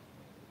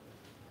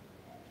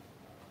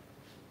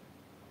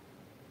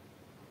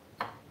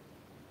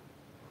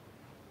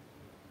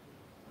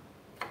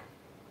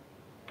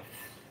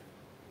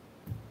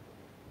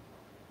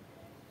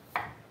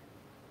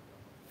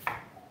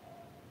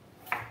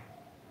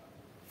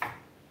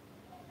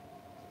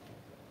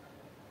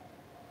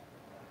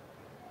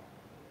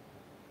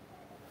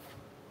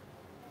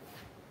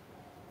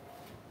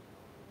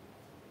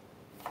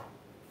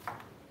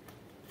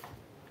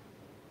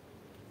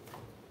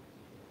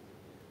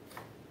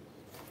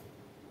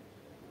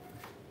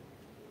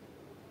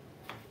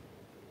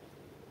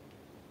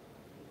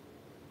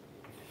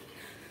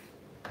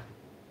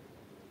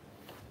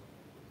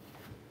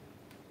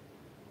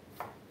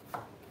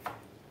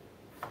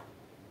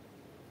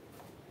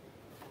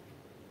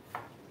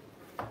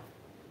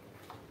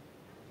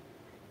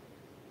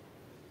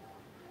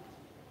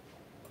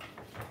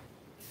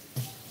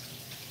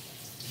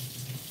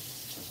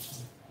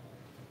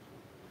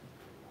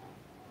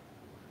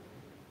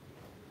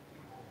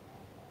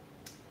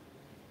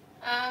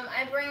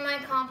 I bring my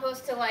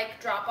compost to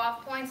like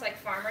drop-off points like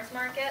farmers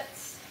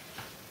markets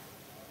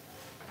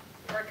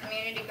or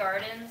community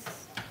gardens.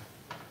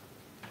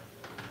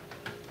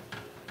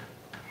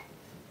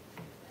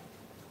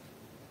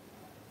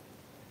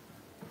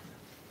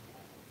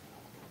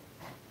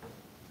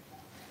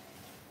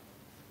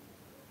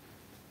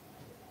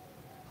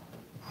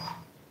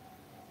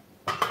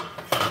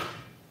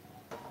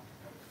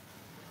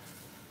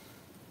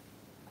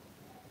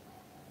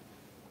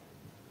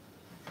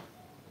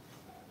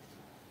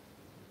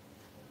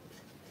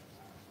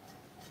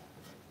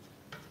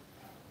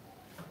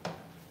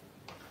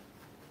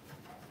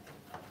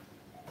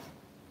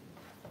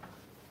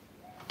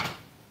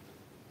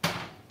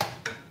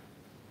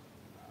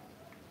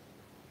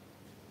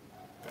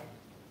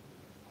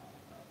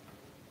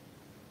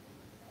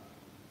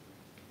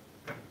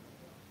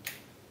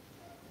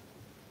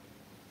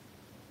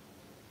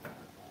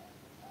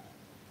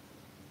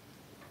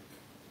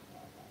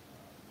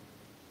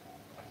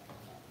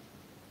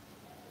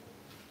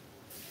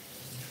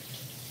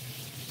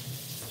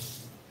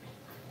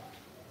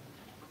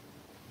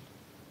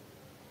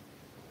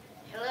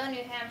 Hello,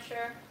 New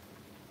Hampshire.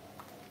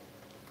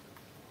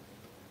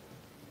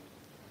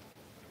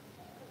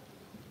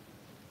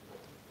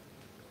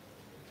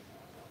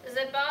 Does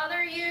it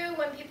bother you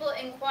when people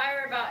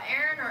inquire about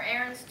Aaron or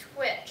Aaron's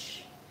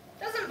Twitch?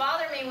 It doesn't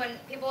bother me when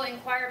people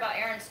inquire about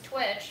Aaron's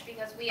Twitch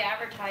because we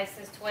advertise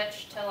his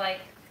Twitch to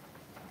like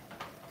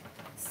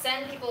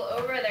send people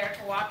over there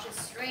to watch his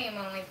stream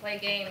when we play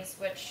games,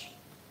 which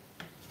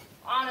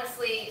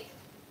honestly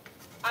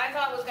I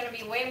thought was going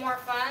to be way more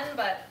fun,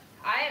 but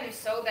I am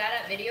so bad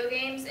at video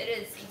games, it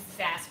is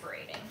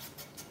exasperating.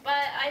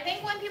 But I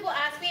think when people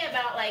ask me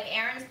about like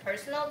Aaron's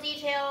personal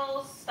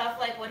details, stuff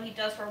like what he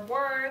does for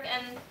work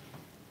and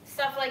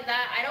stuff like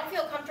that, I don't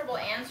feel comfortable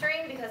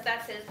answering because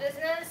that's his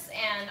business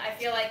and I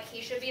feel like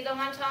he should be the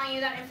one telling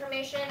you that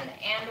information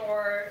and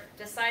or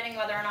deciding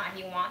whether or not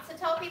he wants to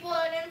tell people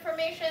that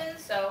information.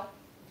 So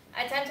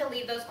I tend to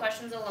leave those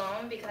questions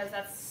alone because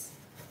that's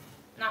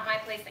not my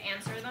place to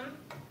answer them.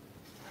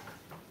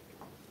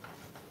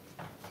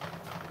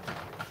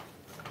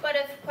 But But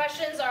if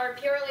questions are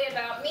purely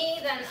about me,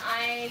 then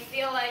I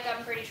feel like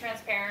I'm pretty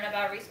transparent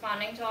about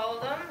responding to all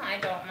of them. I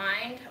don't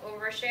mind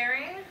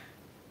oversharing.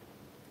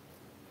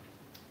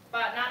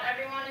 But not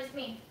everyone is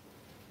me.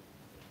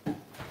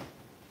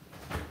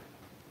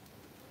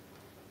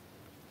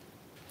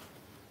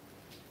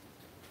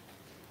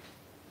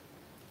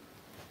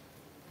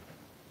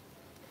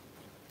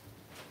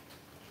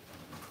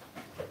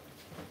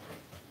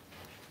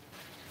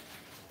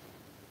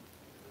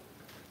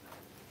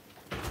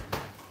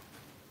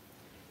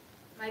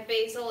 My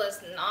basil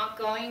is not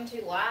going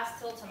to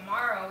last till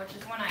tomorrow, which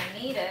is when I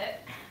need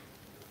it.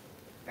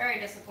 Very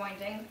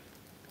disappointing.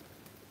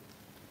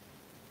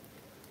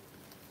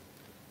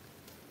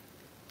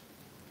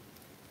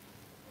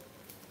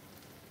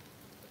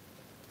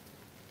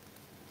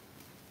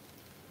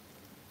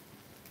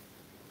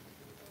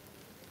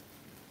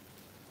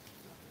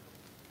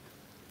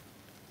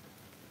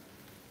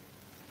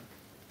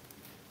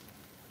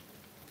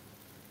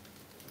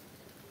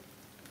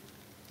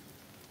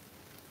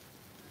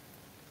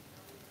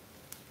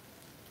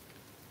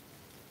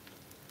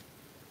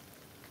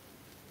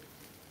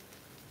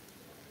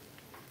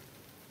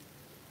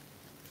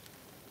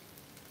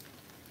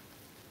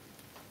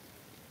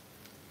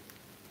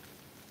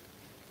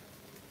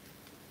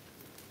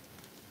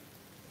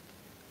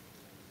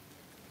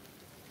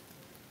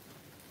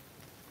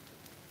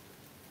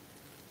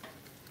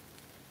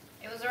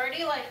 It was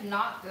already like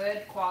not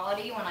good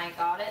quality when I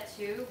got it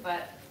too,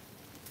 but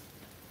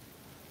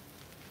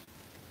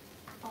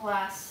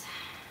alas.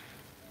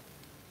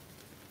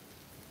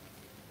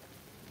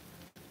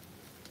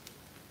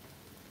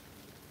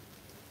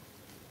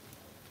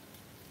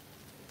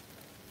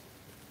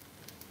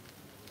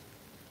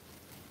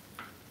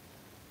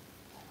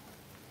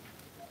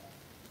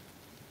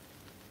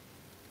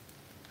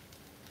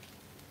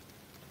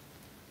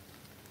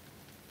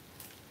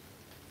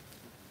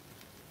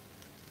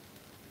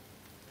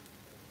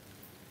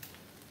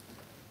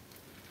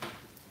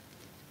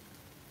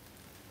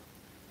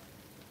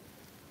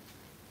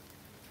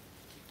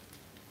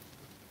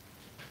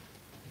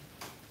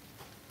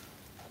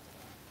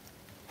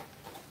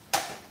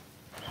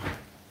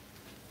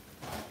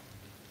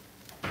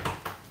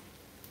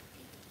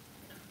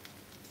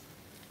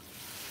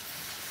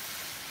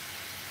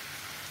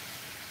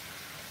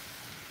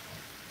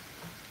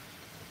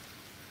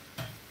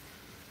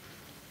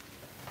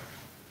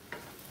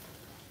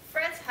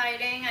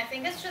 Hiding. I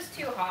think it's just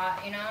too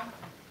hot, you know?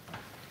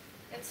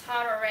 It's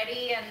hot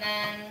already, and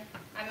then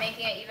I'm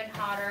making it even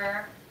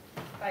hotter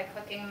by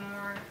cooking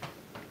more.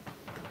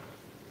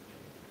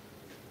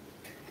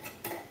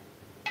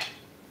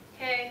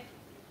 Okay.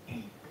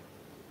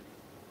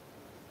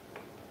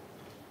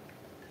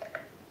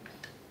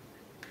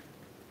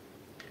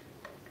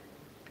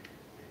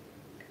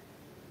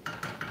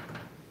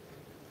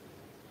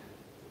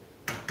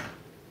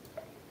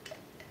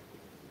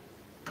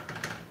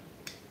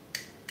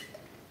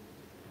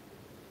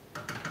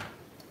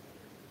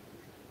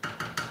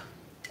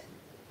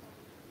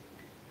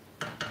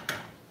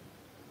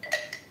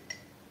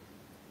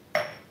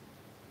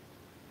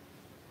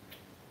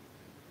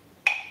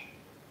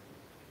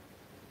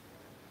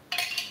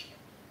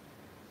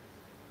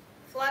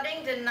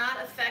 Flooding did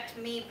not affect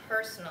me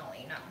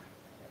personally, no.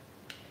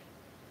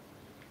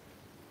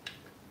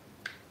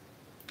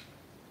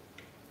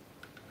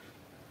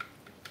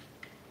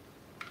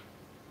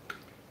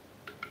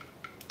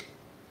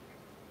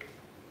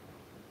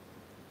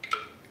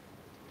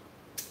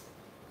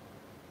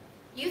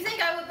 You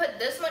think I would put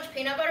this much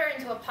peanut butter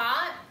into a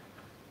pot?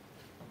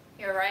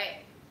 You're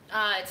right.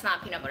 It's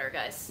not peanut butter,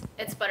 guys.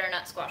 It's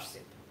butternut squash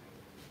soup.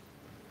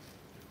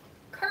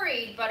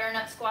 Curried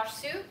butternut squash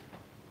soup.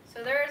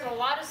 So there's a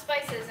lot of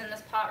spices in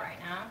this pot right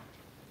now.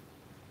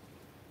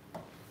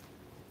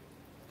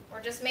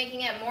 We're just making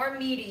it more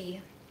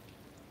meaty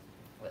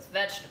with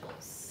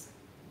vegetables.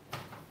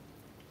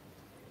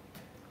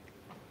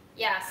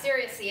 Yeah,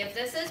 seriously, if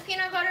this is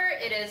peanut butter,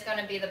 it is going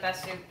to be the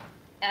best soup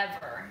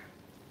ever.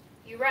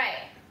 You're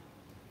right.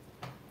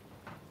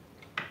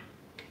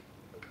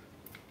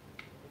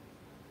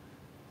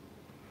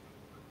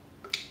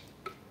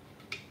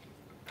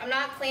 I'm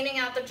not cleaning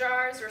out the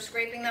jars or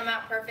scraping them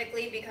out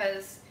perfectly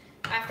because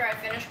after I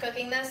finish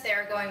cooking this, they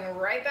are going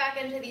right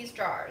back into these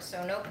jars,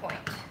 so no point.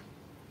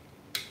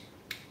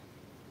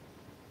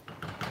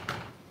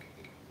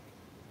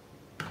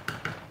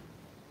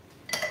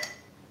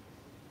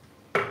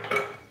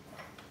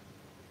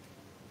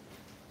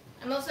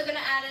 I'm also going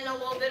to add in a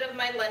little bit of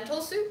my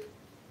lentil soup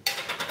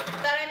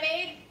that I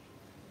made.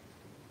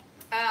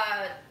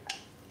 I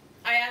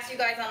asked you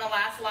guys on the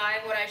last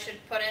live what I should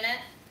put in it.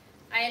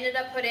 I ended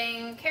up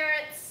putting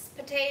carrots,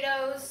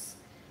 potatoes,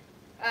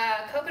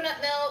 coconut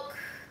milk,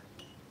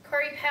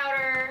 curry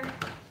powder,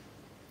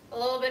 a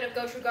little bit of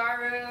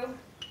gochugaru,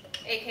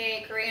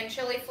 aka Korean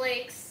chili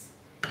flakes,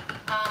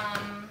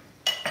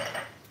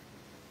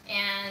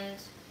 and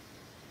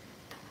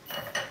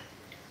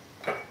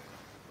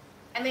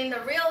I mean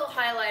the real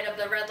highlight of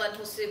the red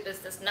lentil soup is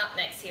this nut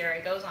mix here.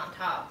 It goes on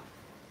top.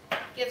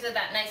 Gives it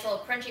that nice little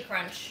crunchy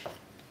crunch.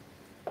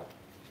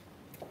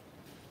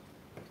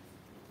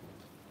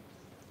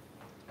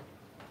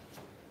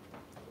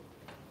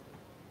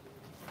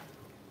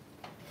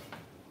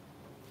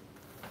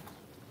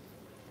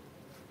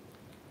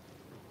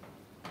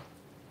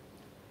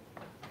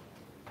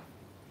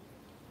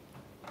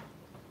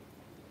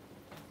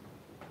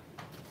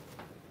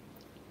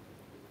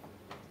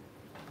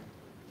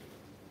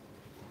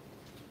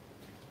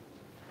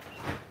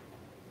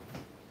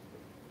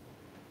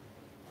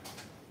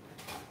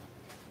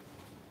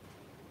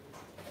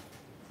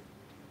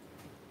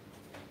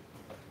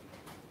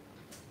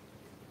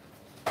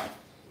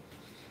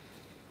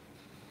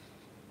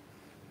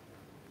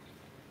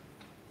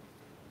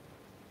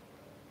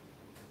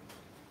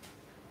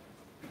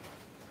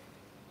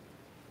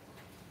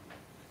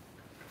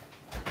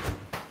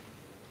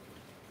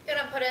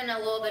 put in a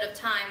little bit of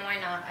thyme. Why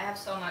not? I have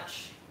so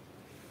much.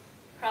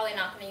 Probably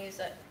not going to use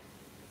it.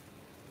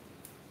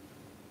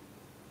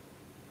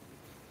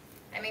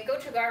 I mean,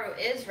 gochugaru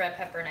is red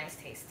pepper nice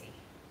tasty.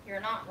 You're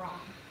not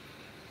wrong.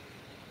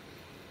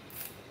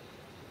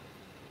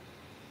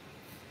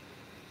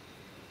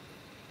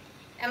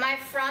 Am I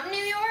from New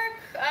York?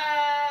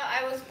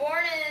 I was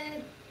born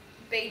in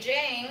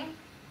Beijing,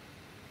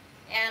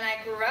 and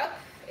I grew up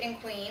in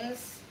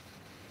Queens.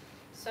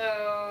 So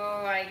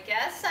I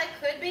guess I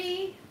could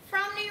be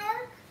from New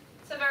York.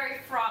 It's a very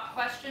fraught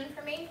question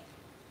for me.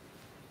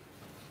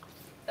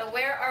 The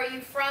where are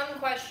you from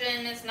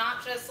question is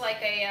not just like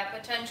a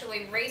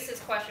potentially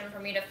racist question for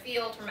me to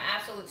field from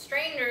absolute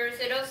strangers.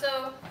 It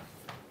also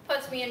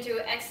puts me into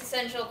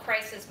existential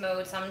crisis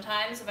mode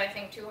sometimes if I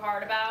think too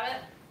hard about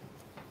it.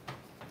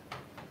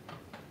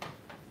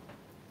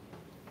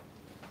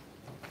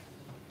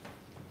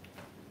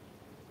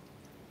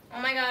 Oh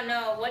my god,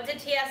 no. What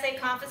did TSA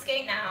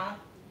confiscate now?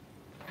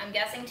 I'm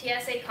guessing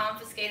TSA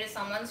confiscated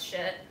someone's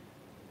shit.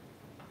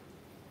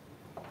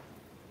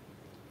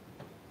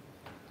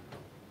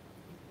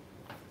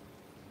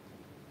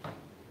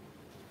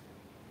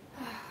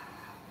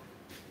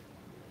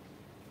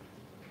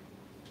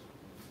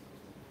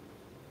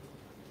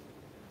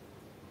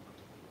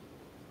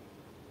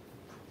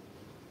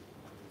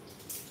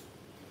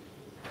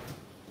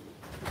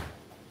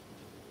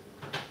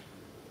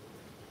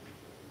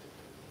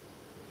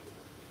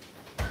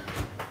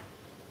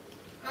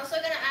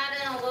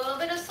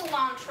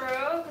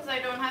 Because I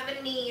don't have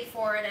a need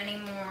for it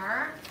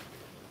anymore.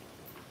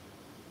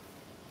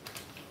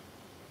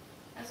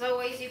 As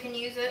always, you can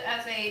use it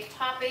as a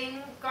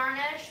topping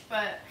garnish,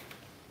 but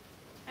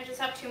I just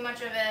have too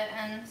much of it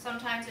and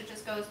sometimes it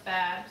just goes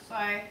bad. So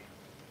I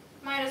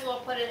might as well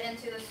put it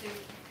into the soup.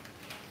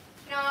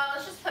 You know what,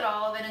 let's just put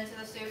all of it into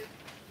the soup.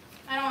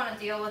 I don't want to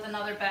deal with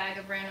another bag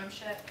of random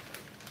shit.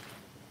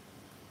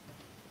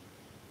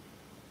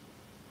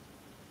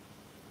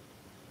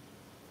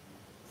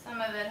 Some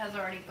of it has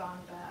already gone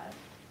bad.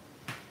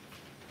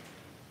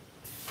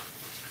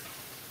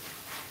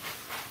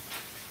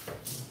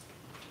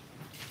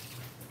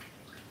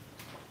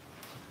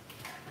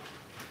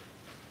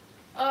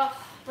 Ugh,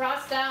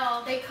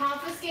 Rostel, they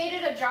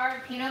confiscated a jar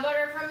of peanut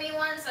butter from me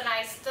once and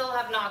I still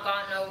have not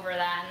gotten over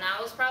that, and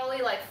that was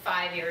probably like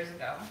 5 years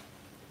ago.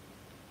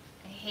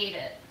 I hate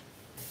it.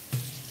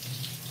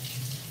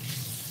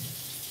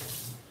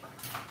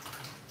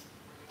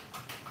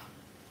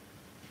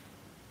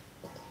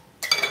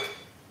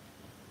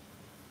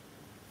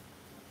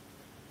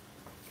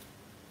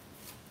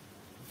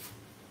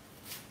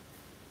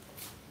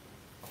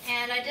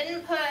 And I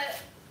didn't put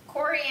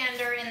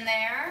coriander in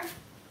there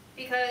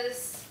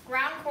because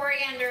ground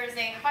coriander is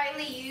a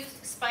highly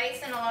used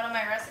spice in a lot of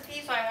my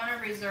recipes, so I want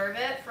to reserve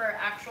it for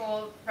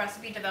actual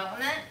recipe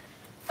development.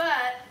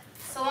 But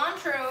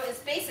cilantro is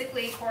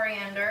basically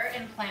coriander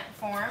in plant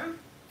form,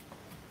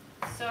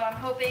 so I'm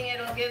hoping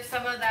it'll give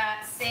some of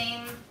that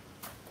same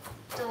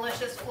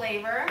delicious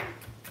flavor.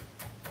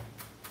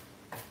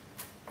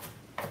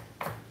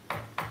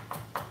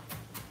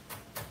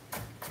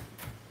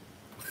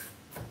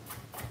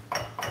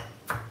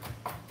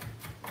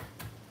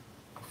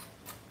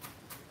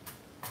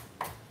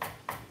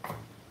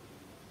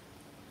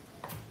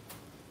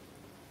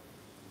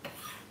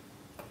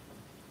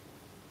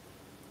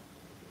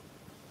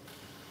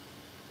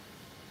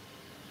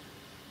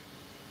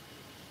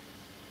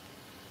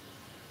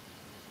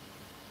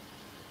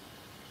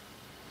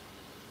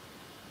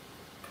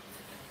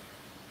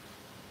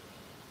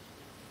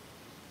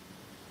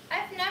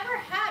 I've never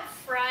had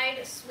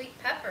fried sweet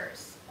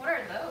peppers. What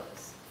are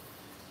those?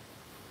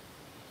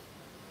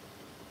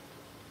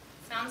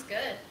 Sounds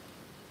good.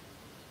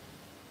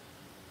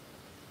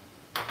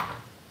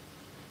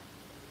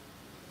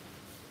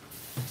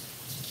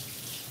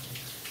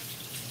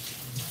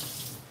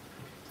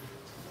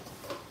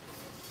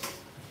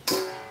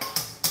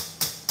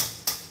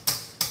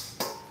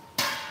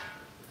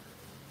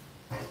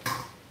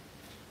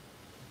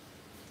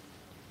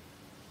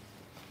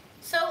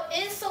 So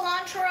is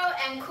cilantro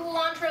and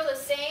culantro the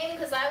same?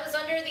 Because I was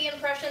under the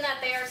impression that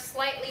they are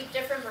slightly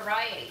different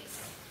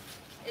varieties.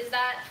 Is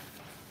that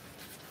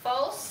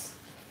false?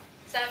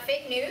 Is that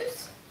fake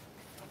news?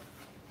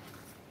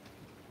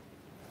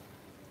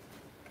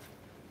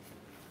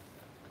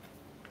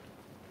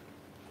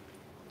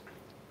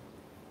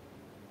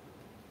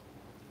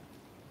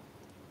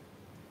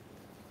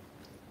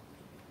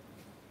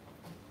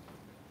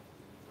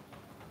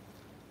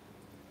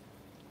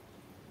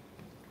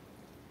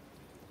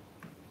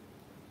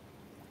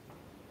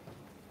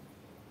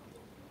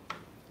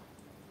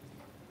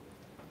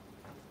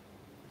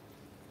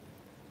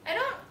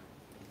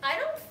 I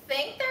don't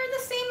think they're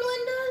the same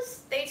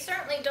Lindas. They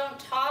certainly don't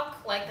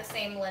talk like the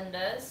same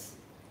Lindas.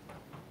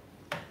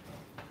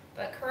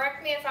 But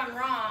correct me if I'm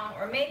wrong,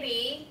 or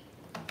maybe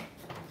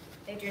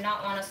they do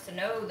not want us to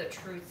know the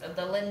truth of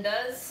the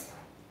Lindas.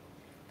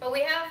 But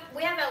we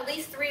have at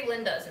least 3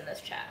 Lindas in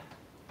this chat.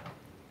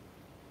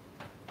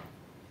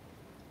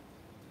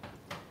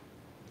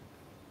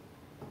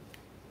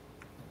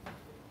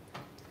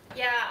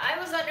 Yeah, I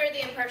was under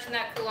the impression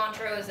that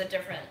cilantro is a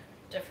different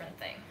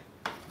thing.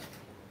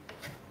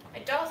 I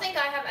don't think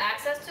I have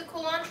access to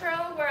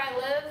cilantro where I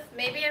live.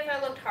 Maybe if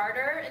I looked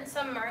harder in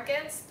some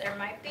markets, there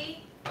might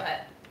be,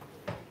 but.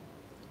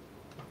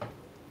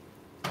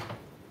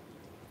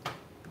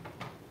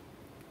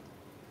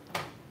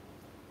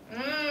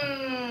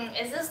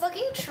 Is this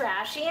looking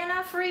trashy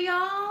enough for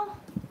y'all?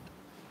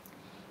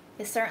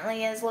 It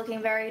certainly is looking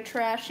very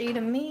trashy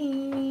to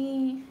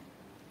me.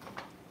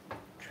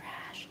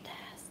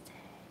 Trash-tastic.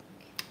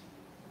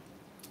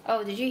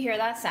 Oh, did you hear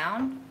that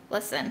sound?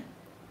 Listen.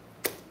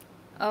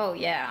 Oh,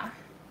 yeah.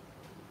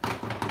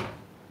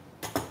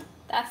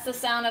 That's the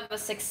sound of a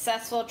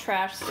successful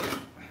trash soup.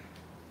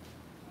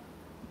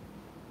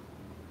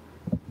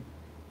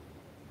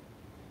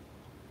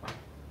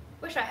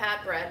 Wish I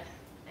had bread.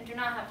 I do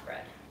not have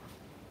bread.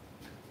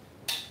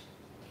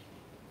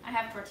 I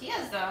have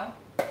tortillas though.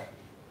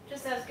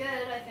 Just as good,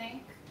 I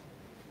think.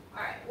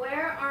 Alright,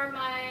 where are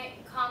my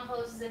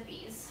compost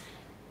zippies?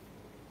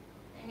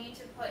 I need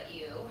to put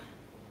you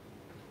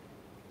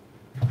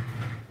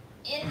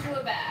into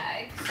a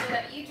bag so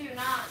that you do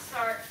not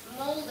start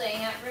molding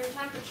at room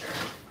temperature.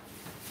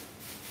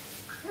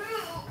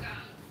 Oh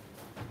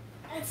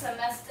God. It's a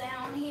mess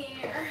down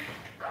here.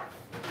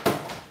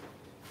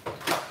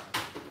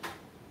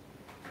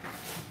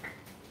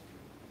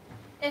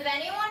 If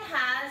anyone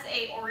has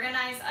a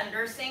organized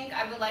undersink,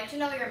 I would like to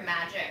know your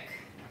magic.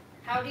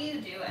 How do you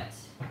do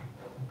it?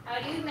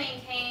 How do you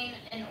maintain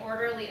an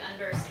orderly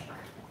undersink?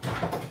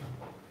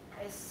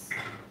 It's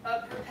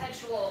a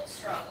perpetual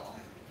struggle.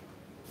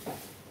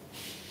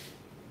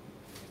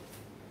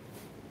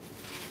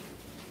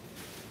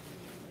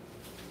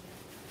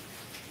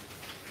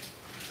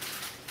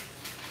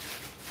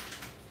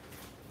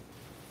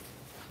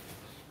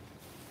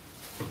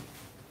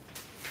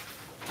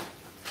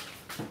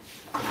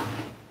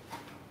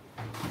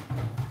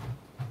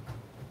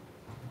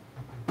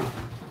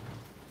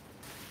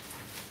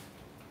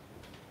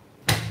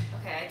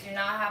 Do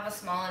not have a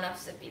small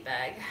enough sippy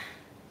bag.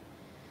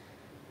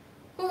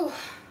 Ooh,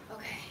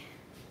 okay.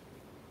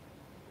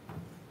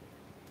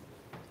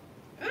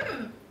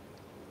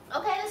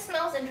 Okay, this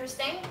smells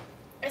interesting.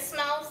 It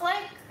smells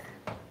like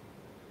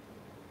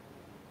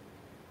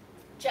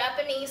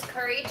Japanese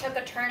curry took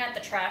a turn at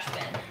the trash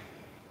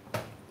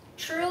bin.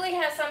 Truly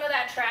has some of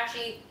that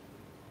trashy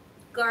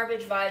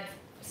garbage vibe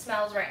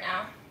smells right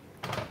now.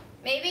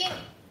 Maybe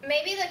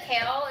the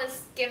kale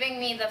is giving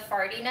me the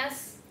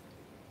fartiness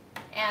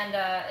and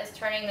is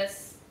turning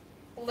this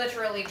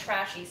literally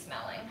trashy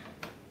smelling.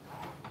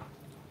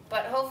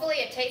 But hopefully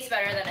it tastes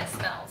better than it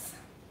smells.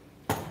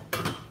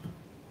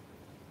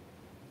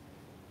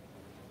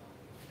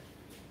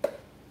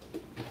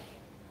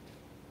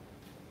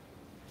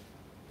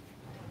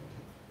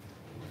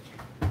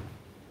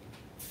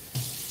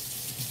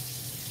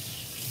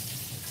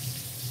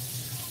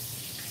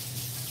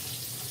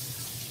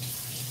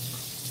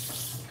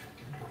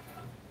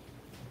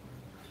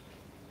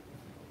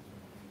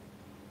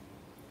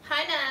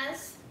 Hi,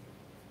 Naz.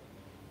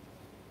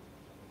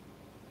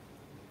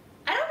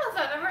 I don't know if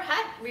I've ever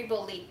had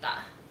ribolita.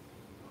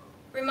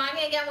 Remind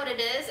me again what it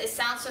is. It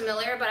sounds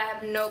familiar, but I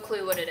have no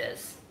clue what it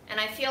is. And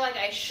I feel like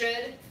I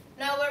should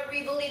know what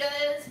ribolita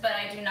is, but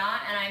I do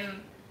not, and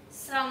I'm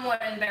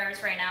somewhat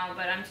embarrassed right now,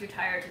 but I'm too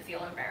tired to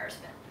feel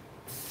embarrassment.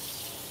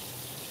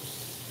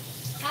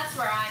 That's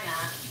where I'm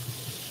at.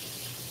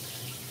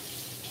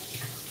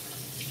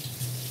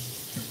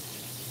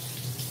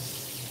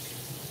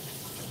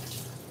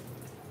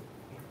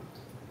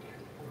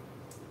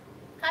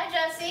 Hi,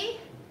 Jesse.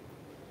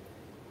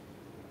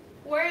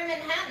 Where in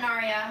Manhattan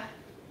are ya?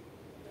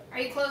 Are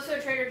you close to a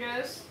Trader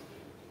Joe's?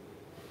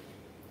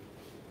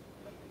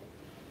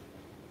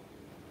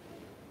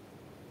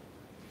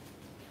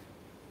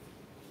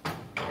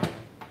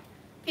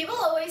 People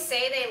always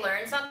say they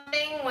learn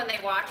something when they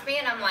watch me,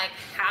 and I'm like,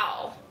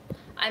 how?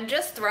 I'm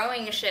just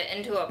throwing shit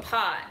into a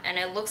pot, and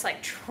it looks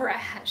like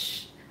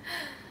trash.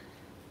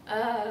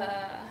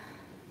 Oh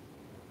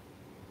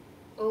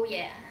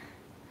yeah.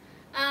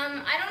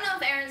 I don't know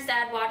if Aaron's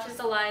dad watches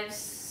the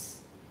lives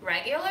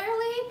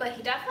regularly, but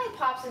he definitely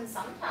pops in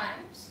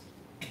sometimes.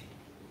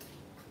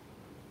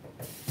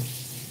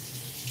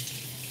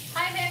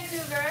 Hi,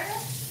 Vancouver.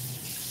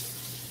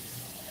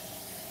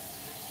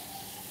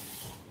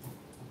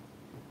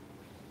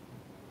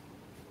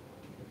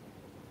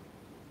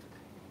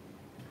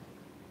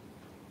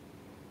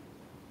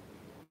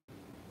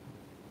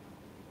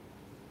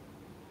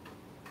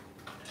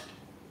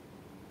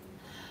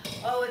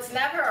 Oh, it's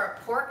never a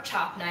pork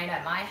chop night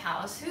at my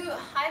house.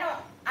 I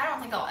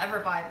don't think I'll ever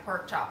buy a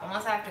pork chop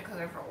unless I have to cook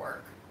it for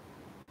work.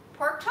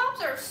 Pork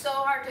chops are so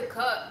hard to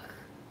cook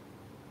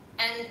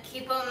and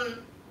keep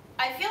them.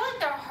 I feel like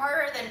they're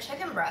harder than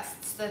chicken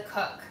breasts to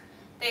cook.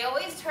 They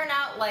always turn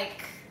out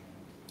like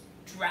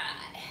dry,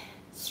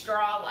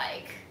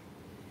 straw-like.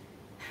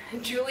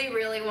 Julie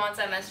really wants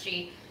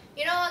MSG.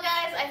 You know what,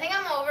 guys? I think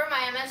I'm over my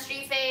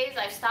MSG phase.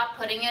 I've stopped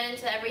putting it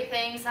into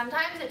everything.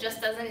 Sometimes it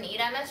just doesn't need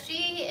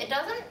MSG. It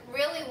doesn't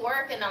really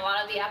work in a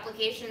lot of the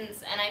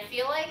applications, and I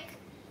feel like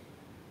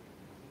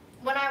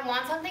when I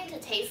want something to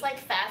taste like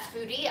fast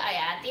foody, I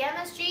add the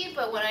MSG,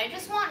 but when I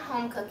just want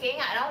home cooking,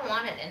 I don't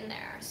want it in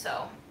there,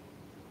 so.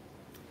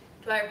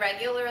 Do I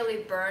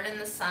regularly burn in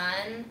the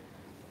sun?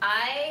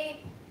 I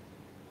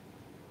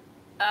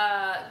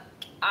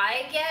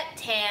get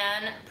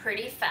tan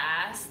pretty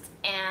fast,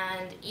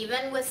 and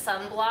even with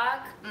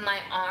sunblock, my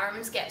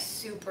arms get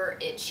super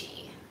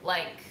itchy.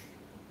 Like,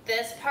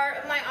 this part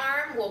of my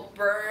arm will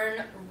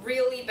burn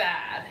really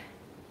bad.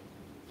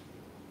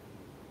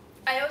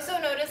 I also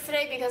noticed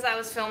today, because I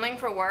was filming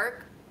for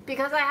work,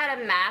 because I had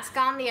a mask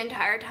on the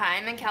entire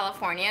time in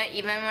California,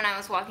 even when I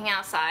was walking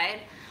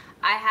outside,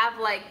 I have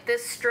like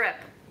this strip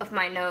of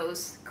my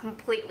nose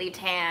completely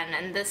tan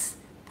and this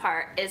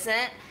part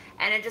isn't,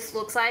 and it just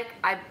looks like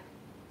I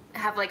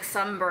have like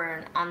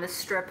sunburn on this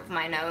strip of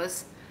my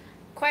nose.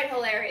 Quite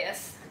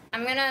hilarious.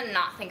 I'm gonna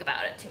not think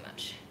about it too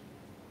much.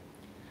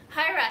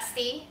 Hi,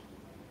 Rusty.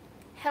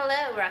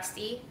 Hello,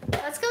 Rusty.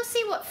 Let's go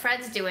see what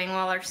Fred's doing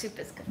while our soup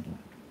is cooking.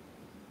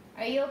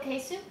 Are you okay,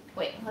 Soup?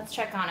 Wait, let's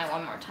check on it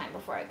one more time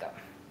before I go.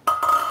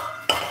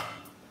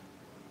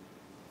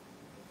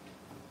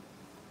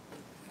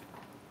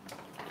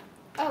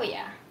 Oh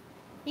yeah.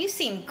 You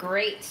seem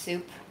great,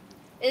 Soup.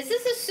 Is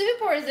this a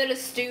soup or is it a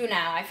stew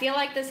now? I feel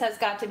like this has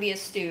got to be a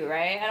stew,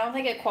 right? I don't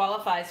think it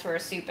qualifies for a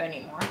soup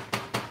anymore.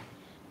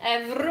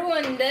 I've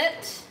ruined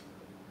it.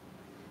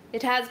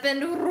 It has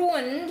been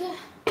ruined.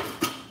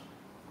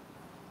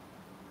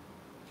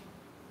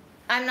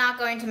 I'm not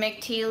going to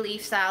make tea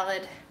leaf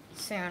salad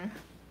soon.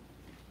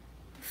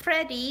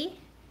 Freddie,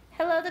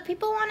 hello, the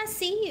people want to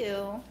see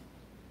you.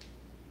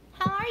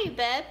 How are you,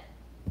 babe?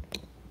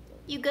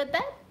 You good,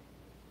 babe?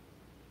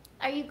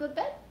 Are you good,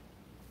 babe?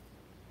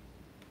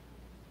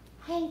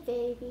 Hey,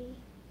 baby.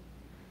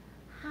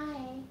 Hi.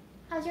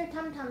 How's your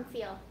tum-tum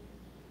feel?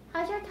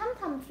 How's your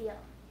tum-tum feel?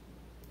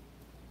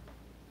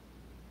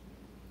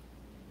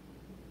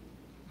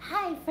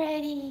 Hi,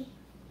 Freddie.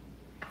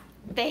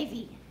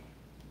 Baby.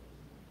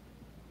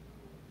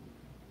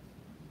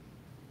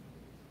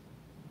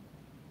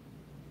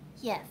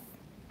 Yes.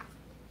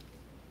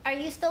 Are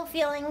you still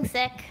feeling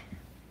sick?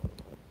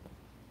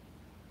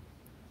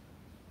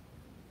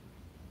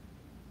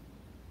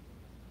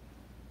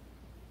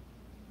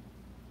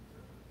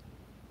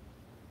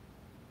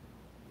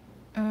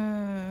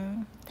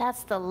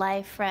 That's the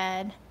life,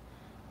 Fred.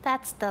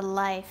 That's the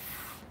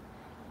life.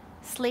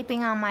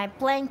 Sleeping on my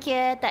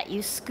blanket that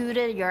you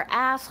scooted your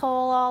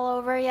asshole all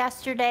over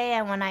yesterday,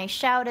 and when I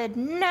shouted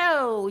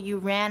no, you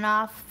ran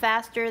off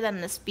faster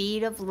than the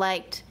speed of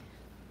light.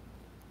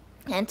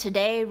 And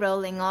today,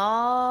 rolling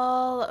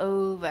all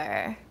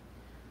over.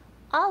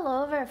 All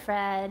over,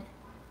 Fred.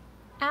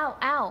 Ow,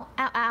 ow,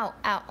 ow, ow,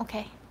 ow.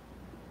 Okay.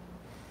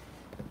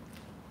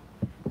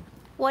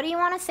 What do you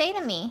want to say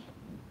to me?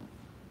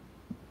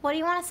 What do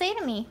you want to say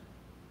to me?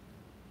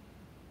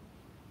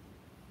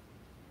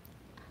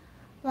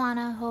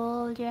 Wanna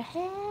hold your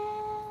hand.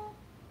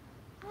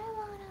 I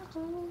wanna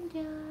hold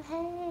your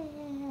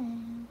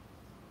hand.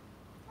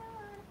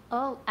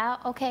 Oh, ow,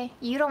 okay.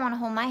 You don't want to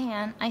hold my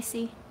hand. I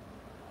see.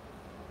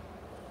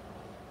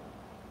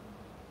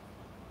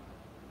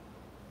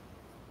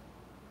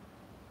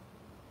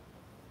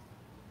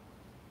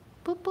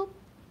 Boop, boop.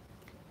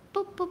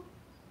 Boop, boop.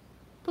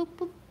 Boop,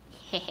 boop.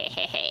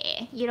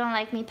 You don't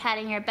like me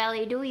patting your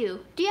belly, do you?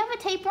 Do you have a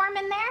tapeworm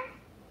in there?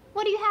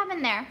 What do you have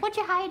in there? What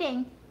you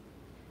hiding?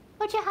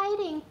 What you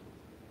hiding?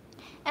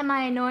 Am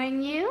I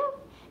annoying you?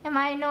 Am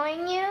I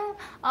annoying you?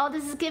 Oh,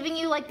 this is giving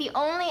you like the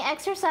only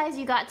exercise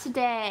you got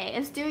today.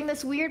 Is doing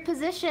this weird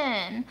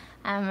position.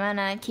 I'm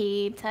gonna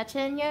keep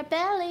touching your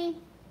belly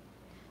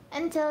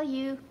until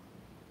you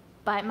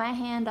bite my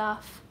hand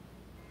off.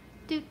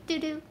 Doop, doo,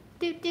 doo,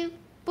 doop, doop,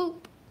 boop.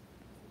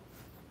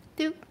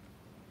 Doop.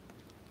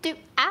 Dude,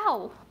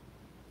 ow!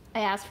 I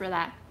asked for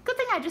that. Good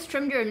thing I just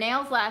trimmed your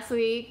nails last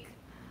week.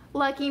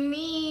 Lucky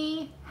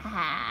me.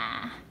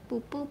 Ha.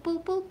 Boop, boop,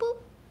 boop, boop, boop.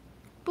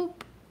 Boop.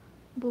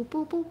 Boop,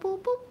 boop, boop,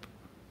 boop, boop.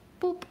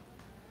 Boop.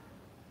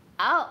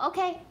 Oh,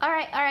 okay.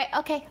 Alright, alright,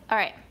 okay,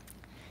 alright.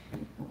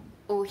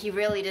 Oh, he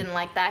really didn't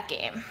like that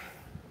game.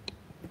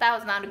 That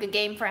was not a good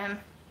game for him.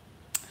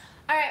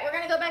 Alright, we're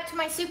gonna go back to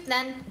my soup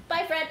then.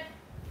 Bye, Fred.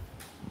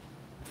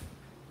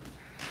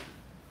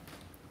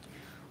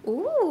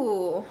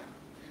 Ooh.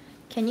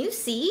 Can you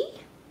see?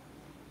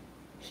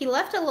 He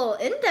left a little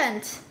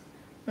indent.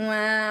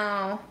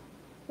 Wow.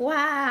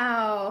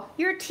 Wow.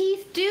 Your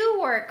teeth do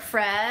work,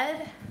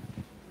 Fred.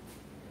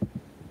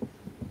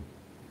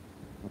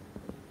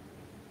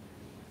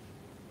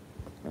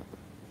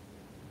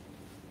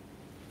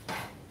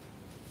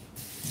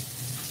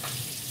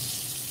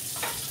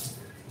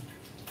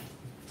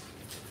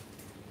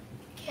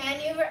 Can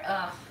you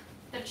ugh,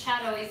 the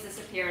chat always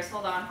disappears.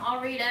 Hold on,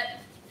 I'll read it.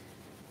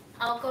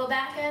 I'll go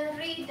back and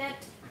read it.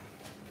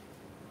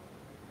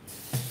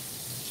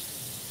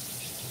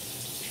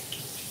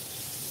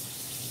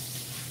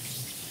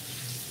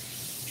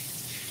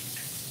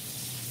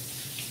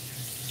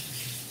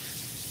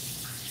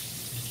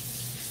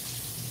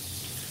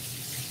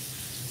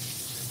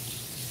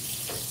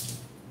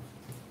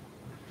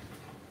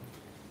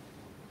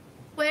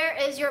 Where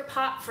is your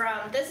pot from?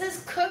 This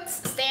is Cook's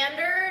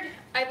Standard.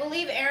 I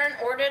believe Aaron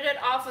ordered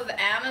it off of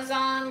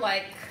Amazon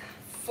like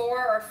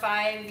 4 or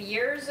 5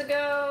 years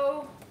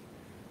ago.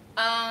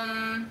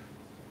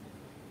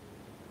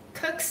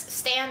 Cook's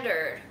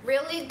Standard.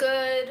 Really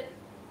good,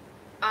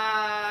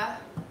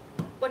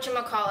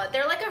 whatchamacallit.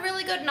 They're like a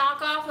really good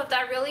knockoff of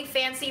that really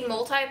fancy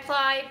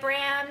Multiply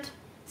brand.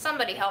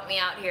 Somebody help me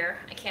out here.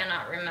 I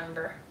cannot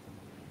remember.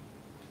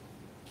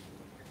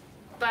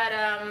 But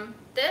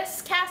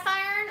this cast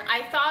iron,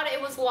 I thought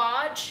it was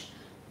Lodge,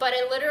 but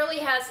it literally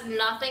has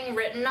nothing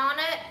written on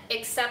it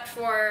except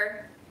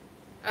for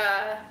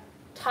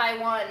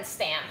Taiwan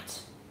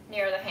stamped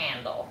near the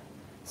handle.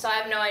 So I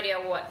have no idea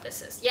what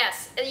this is.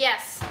 Yes,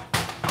 yes.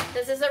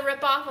 This is a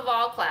ripoff of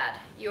All Clad.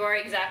 You are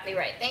exactly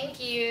right.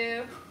 Thank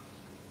you.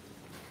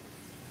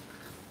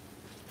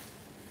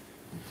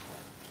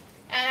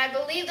 And I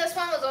believe this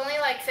one was only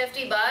like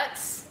 50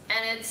 bucks,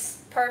 and it's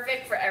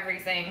perfect for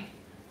everything.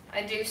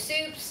 I do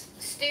soups,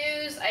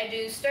 stews, I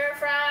do stir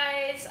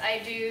fries,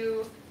 I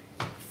do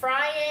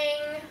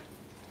frying.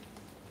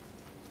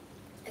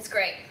 It's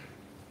great.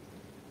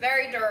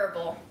 Very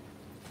durable.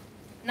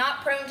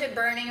 Not prone to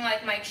burning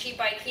like my cheap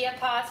IKEA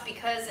pots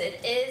because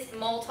it is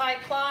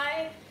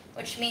multi-ply,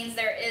 which means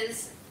there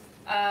is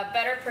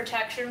better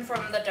protection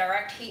from the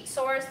direct heat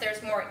source.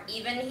 There's more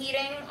even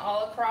heating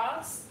all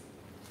across.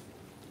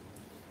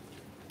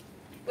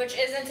 Which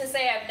isn't to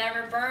say I've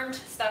never burned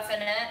stuff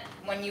in it.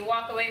 When you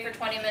walk away for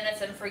 20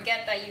 minutes and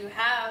forget that you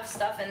have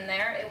stuff in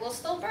there, it will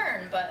still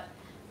burn, but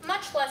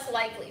much less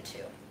likely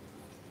to.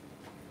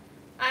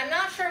 I'm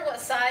not sure what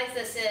size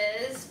this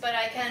is, but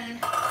I can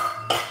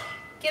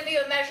give you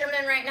a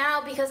measurement right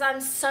now because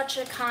I'm such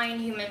a kind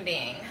human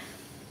being.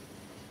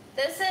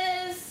 This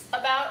is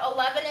about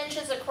 11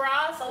 inches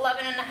across,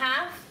 11 and a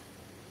half.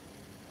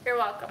 You're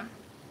welcome.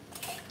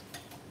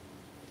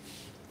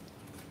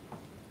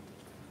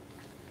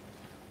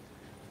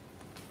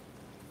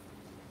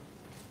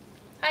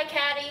 Hi,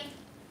 Caddy.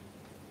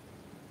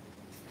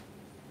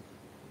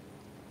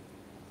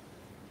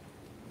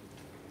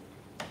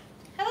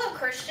 Hello,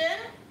 Christian.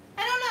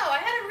 I don't know, I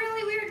had a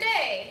really weird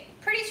day.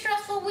 Pretty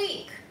stressful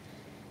week.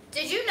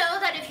 Did you know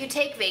that if you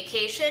take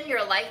vacation,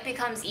 your life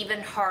becomes even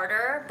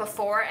harder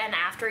before and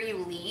after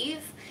you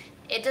leave?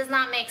 It does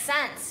not make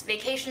sense.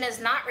 Vacation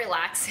is not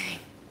relaxing.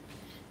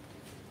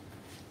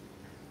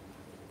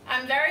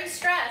 I'm very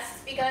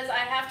stressed because I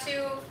have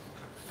to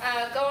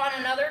go on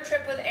another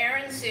trip with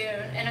Aaron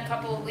soon in a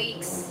couple of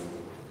weeks.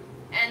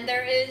 And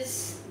there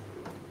is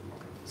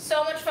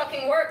so much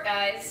fucking work,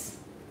 guys.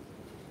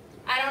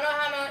 I don't know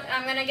how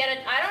I'm gonna get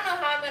it. I don't know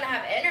how I'm gonna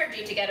have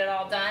energy to get it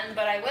all done,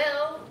 but I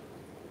will.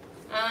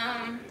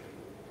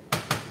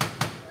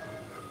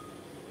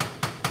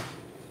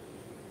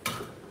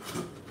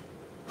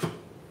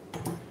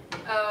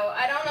 Oh,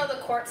 I don't know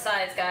the quart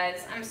size,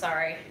 guys. I'm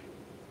sorry.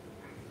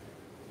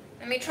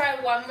 Let me try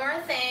one more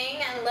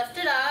thing and lift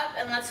it up,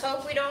 and let's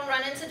hope we don't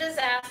run into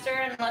disaster,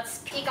 and let's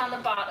peek on the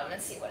bottom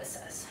and see what it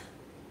says.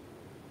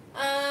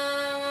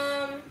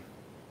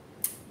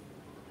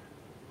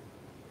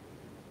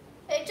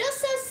 It just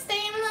says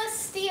stainless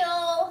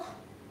steel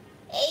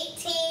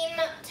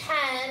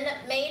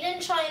 1810 made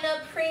in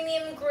China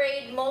premium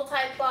grade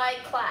multiply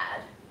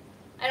clad.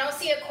 I don't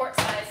see a quart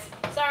size.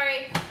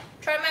 Sorry.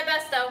 Try my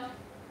best though.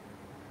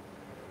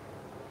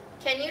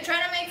 Can you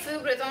try to make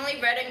food with only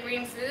red and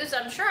green foods?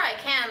 I'm sure I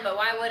can, but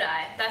why would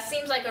I? That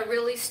seems like a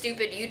really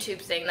stupid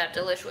YouTube thing that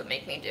Delish would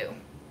make me do.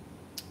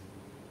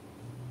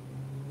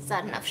 Is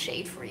that enough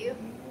shade for you?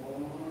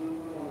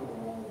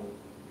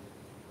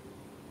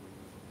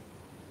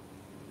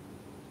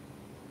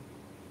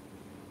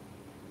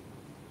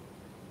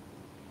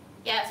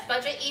 Yes,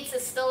 Budget Eats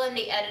is still in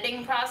the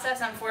editing process.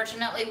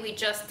 Unfortunately, we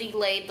just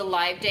delayed the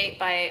live date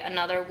by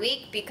another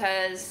week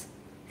because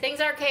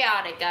things are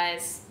chaotic,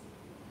 guys.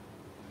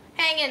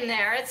 Hang in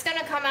there, it's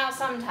gonna come out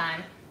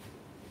sometime.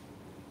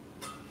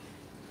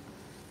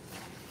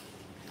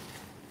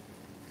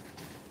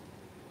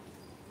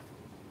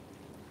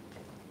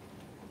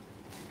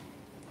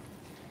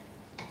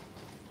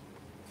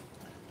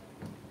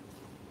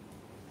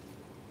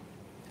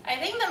 I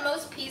think the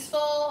most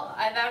peaceful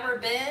I've ever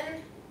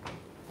been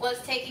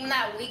was taking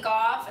that week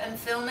off and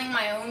filming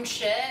my own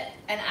shit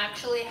and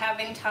actually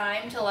having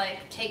time to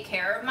like take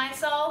care of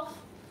myself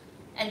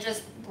and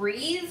just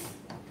breathe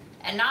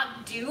and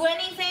not do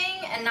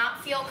anything and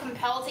not feel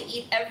compelled to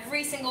eat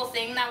every single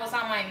thing that was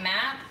on my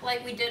map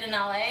like we did in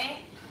LA.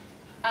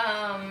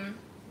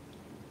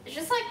 It's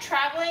just like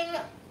traveling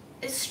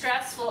is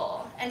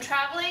stressful, and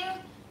traveling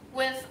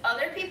with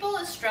other people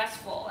is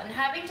stressful, and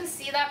having to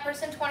see that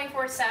person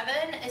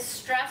 24/7 is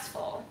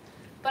stressful.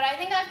 But I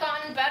think I've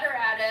gotten better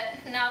at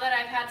it now that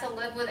I've had to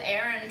live with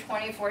Aaron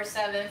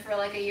 24/7 for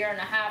like a year and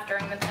a half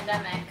during the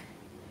pandemic.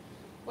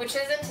 Which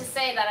isn't to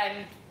say that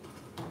I'm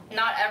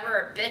not ever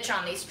a bitch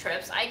on these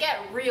trips. I get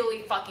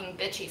really fucking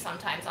bitchy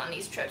sometimes on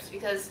these trips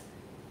because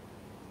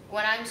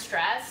when I'm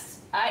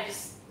stressed, I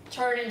just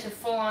turn into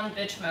full-on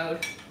bitch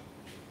mode.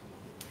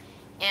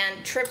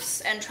 And trips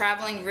and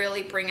traveling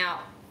really bring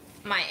out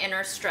my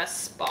inner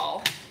stress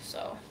ball,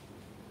 so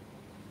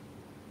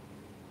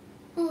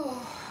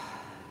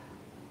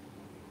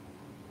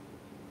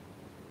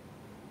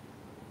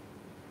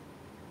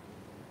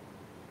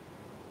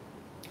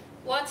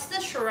What's the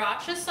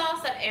sriracha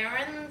sauce that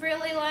Aaron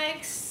really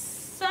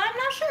likes? I'm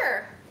not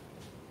sure.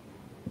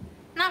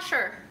 Not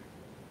sure.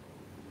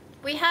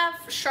 We have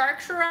shark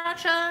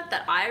sriracha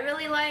that I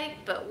really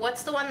like, but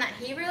what's the one that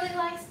he really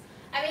likes?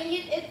 I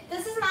mean,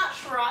 this is not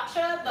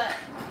sriracha, but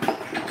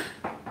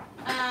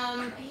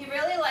he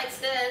really likes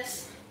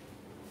this.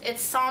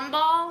 It's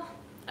sambal.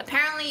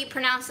 Apparently you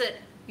pronounce it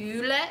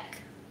yulek.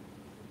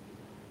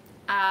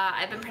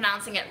 I've been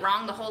pronouncing it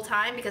wrong the whole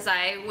time because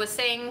I was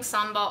saying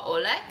sambal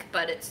olek,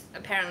 but it's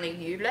apparently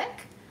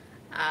yulek.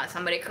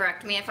 Somebody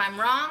correct me if I'm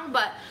wrong,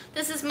 but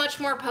this is much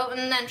more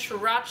potent than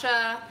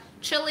sriracha.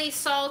 Chili,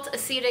 salt,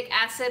 acetic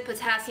acid,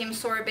 potassium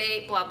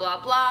sorbate, blah,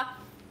 blah, blah.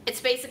 It's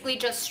basically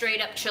just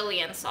straight up chili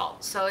and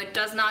salt, so it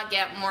does not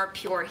get more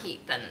pure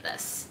heat than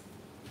this.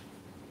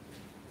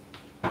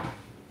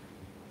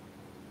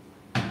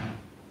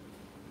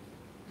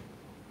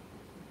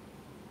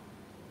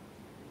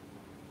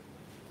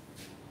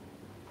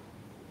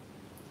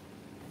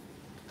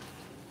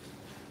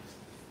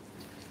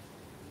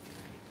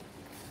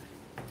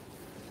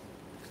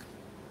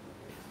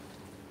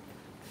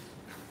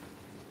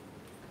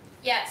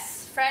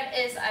 Yes, Fred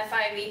is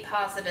FIV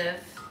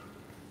positive.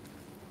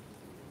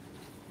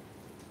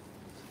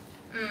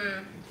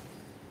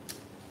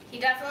 He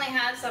definitely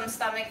has some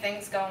stomach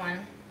things going,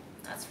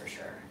 that's for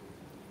sure.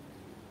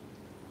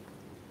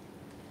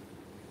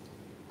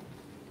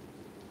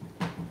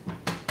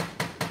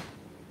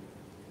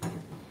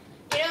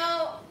 You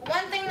know,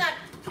 one thing that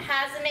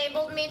has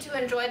enabled me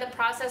to enjoy the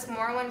process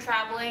more when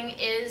traveling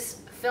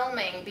is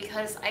filming,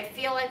 because I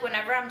feel like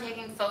whenever I'm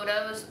taking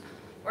photos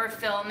or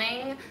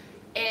filming,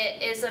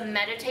 it is a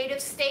meditative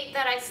state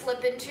that I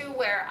slip into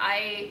where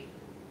I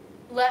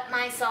let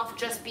myself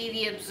just be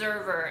the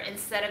observer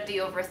instead of the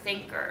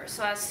overthinker.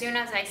 So as soon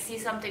as I see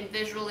something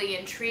visually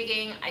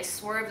intriguing, I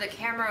swerve the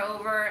camera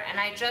over and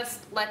I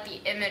just let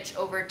the image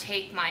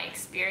overtake my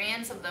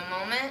experience of the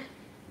moment.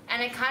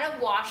 And it kind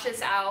of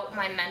washes out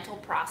my mental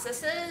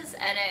processes,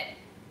 and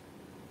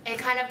it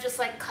kind of just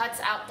like cuts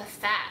out the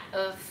fat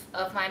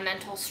of my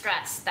mental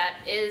stress that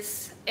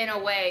is, in a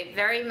way,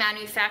 very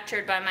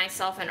manufactured by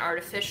myself and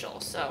artificial.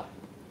 So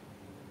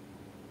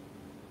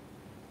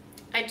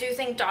I do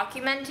think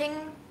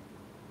documenting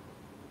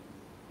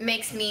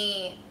makes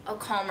me a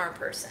calmer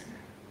person.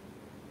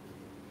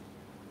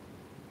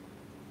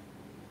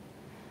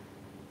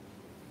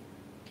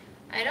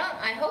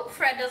 I hope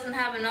Fred doesn't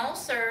have an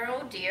ulcer.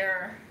 Oh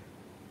dear.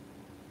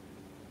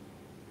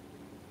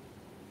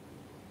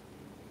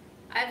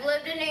 I've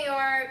lived in New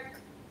York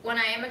when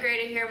I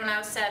immigrated here when I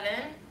was 7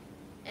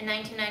 in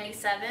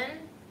 1997,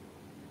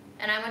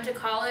 and I went to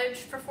college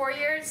for 4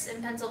 years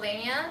in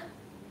Pennsylvania,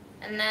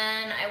 and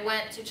then I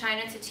went to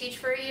China to teach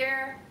for a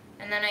year,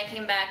 and then I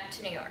came back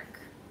to New York.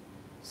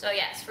 So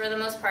yes, for the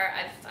most part,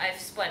 I've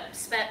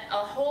spent a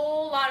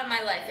whole lot of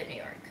my life in New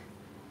York.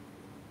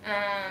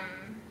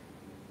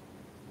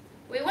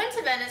 We went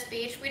to Venice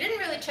Beach. We didn't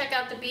really check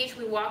out the beach.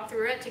 We walked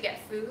through it to get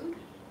food.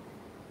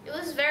 It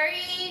was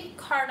very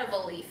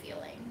carnival-y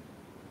feeling.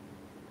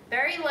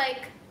 Very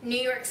like New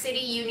York City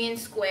Union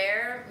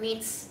Square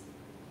meets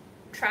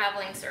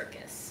traveling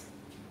circus.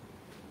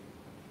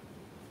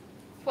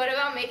 What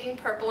about making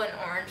purple and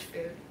orange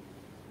food?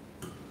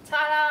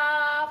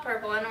 Ta-da!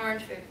 Purple and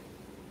orange food.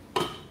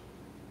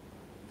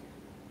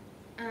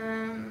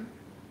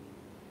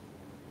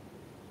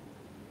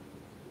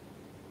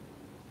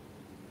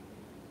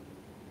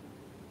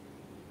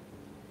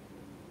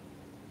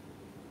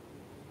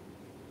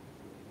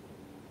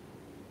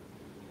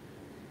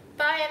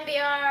 Bye,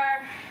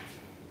 NBR.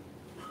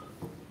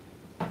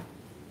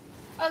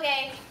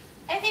 Okay,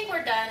 I think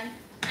we're done.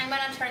 I'm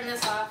gonna turn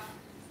this off.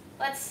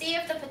 Let's see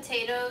if the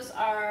potatoes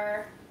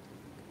are...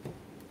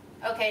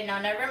 Okay,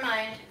 no, never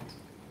mind.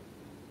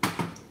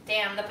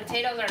 Damn, the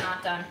potatoes are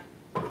not done.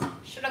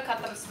 Should have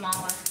cut them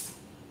smaller.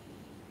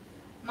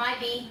 My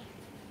bee.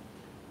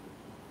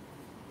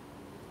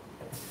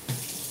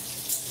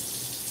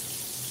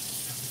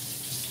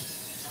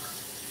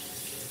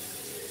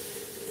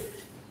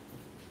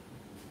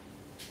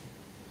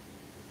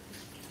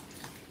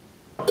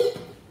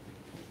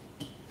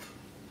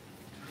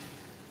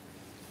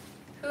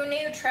 Who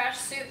knew trash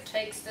soup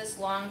takes this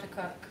long to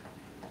cook?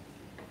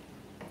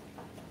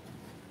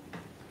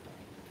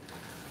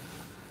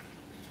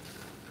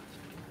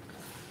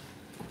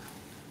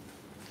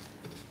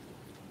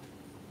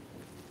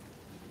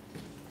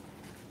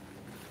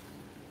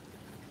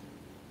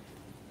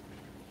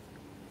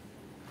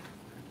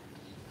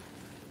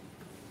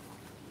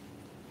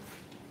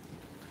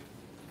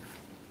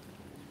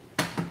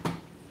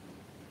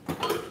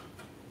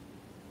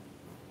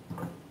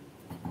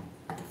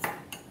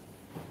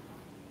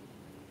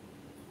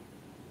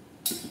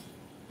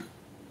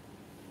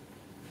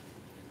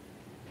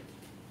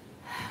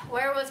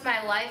 Where was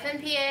my life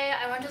in PA?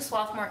 I went to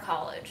Swarthmore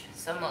College,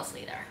 so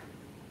mostly there.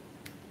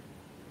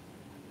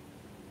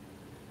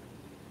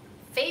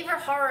 Favorite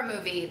horror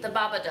movie? The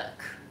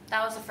Babadook.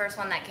 That was the first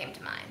one that came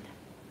to mind.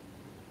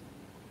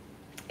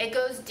 it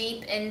goes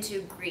deep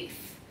into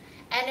grief.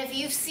 And if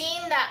you've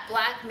seen that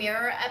Black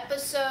Mirror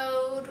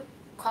episode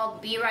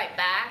called Be Right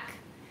Back,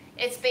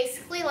 it's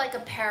basically like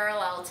a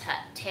parallel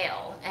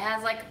tale. It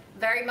has like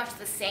very much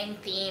the same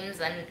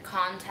themes and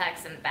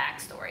context and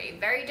backstory.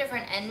 Very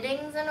different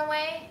endings in a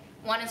way.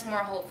 One is more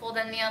hopeful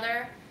than the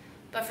other,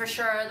 but for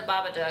sure The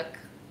Babadook.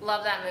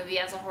 Love that movie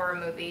as a horror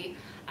movie.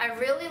 I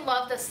really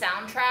love the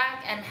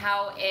soundtrack and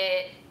how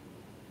it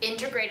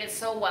integrated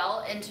so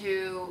well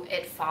into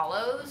It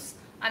Follows.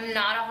 I'm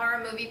not a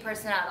horror movie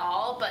person at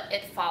all, but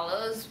It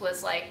Follows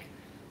was like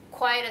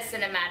quite a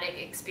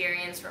cinematic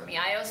experience for me.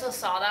 I also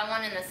saw that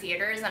one in the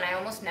theaters, and I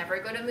almost never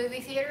go to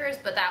movie theaters,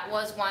 but that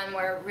was one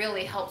where it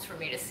really helps for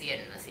me to see it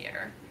in the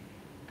theater.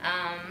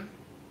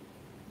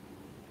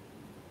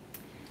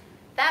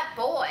 That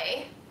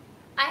boy,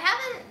 I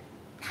haven't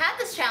had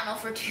this channel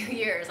for 2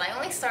 years. I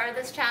only started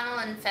this channel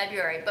in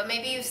February, but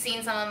maybe you've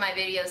seen some of my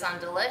videos on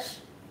Delish.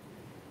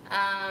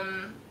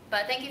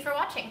 But thank you for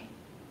watching.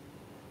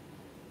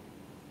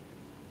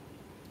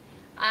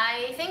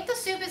 I think the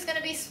soup is going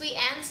to be sweet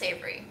and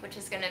savory, which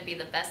is going to be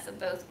the best of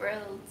both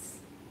worlds.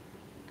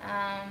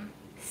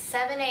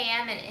 7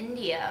 a.m. in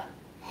India.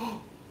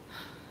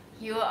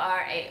 You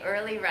are an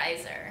early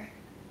riser.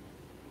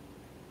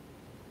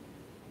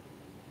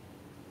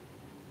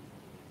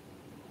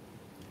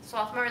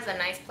 Swarthmore is a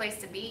nice place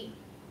to be.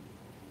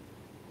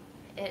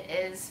 It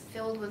is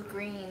filled with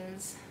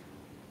greens.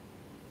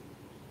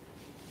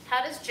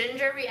 How does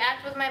ginger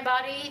react with my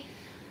body?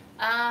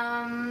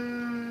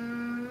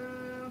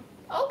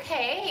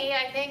 Okay,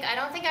 I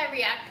don't think I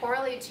react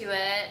poorly to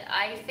it.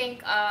 I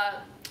think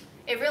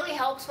it really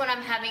helps when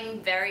I'm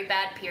having very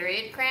bad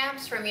period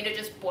cramps for me to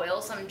just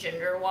boil some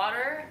ginger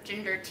water,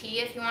 ginger tea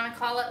if you want to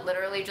call it,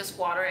 literally just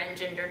water and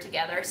ginger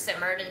together,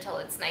 simmered until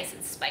it's nice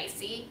and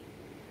spicy.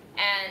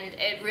 And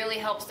it really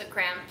helps the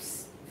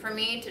cramps for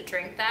me to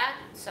drink that.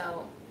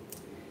 So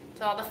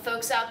to all the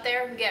folks out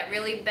there who get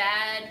really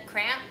bad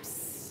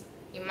cramps,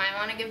 you might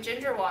want to give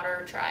ginger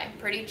water a try.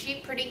 Pretty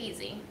cheap, pretty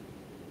easy.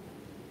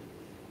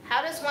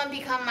 How does one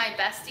become my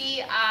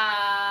bestie?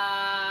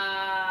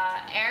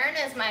 Erin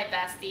is my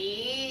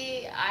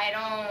bestie.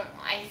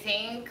 I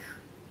think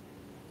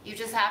you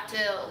just have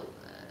to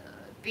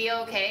be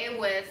okay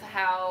with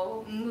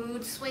how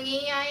mood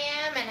swingy I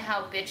am and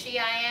how bitchy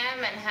I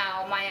am and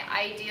how my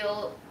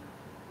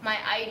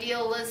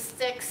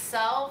idealistic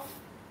self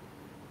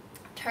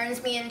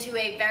turns me into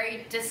a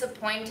very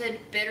disappointed,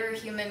 bitter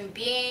human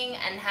being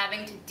and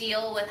having to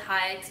deal with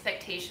high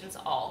expectations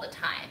all the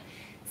time.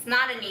 It's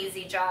not an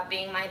easy job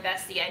being my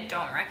bestie. I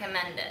don't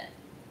recommend it.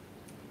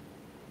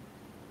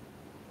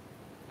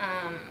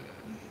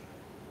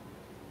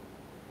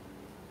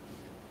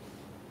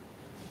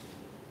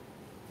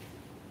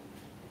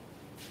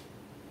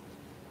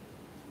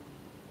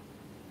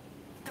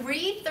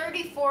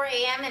 3:34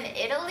 a.m. in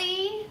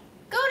Italy?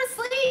 Go to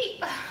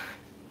sleep!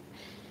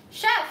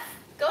 Chef,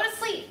 go to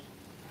sleep.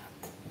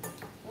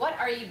 What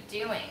are you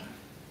doing?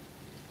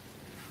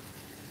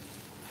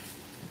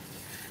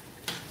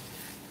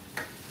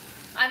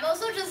 I'm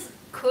also just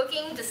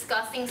cooking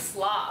disgusting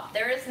slop.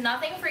 There is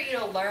nothing for you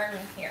to learn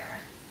here.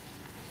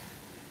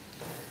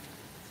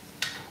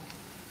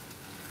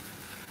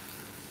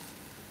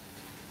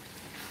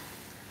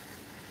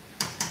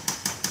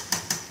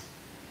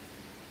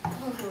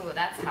 Ooh,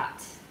 that's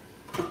hot.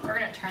 We're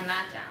gonna turn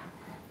that down.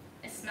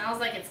 It smells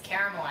like it's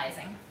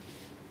caramelizing.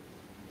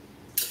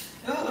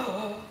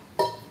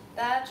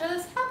 That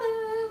just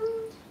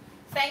happened.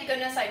 Thank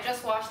goodness I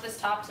just washed this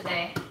top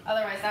today.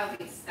 Otherwise that would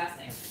be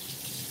disgusting.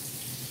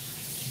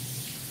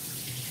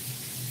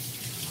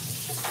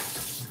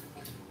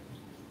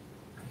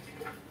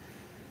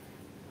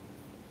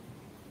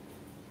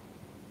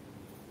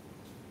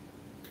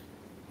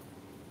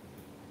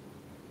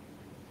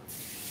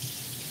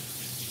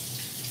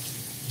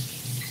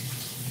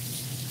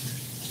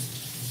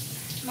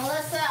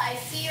 Melissa, I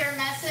see your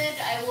message.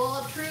 I will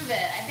approve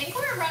it. I think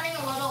we're running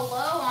a little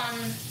low on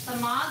the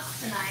mods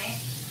tonight.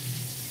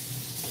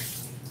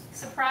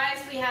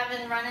 Surprised we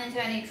haven't run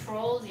into any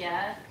trolls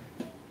yet.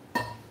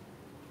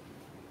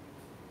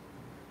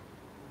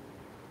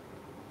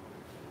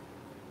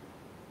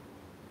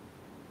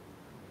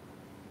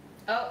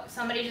 Oh,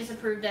 somebody just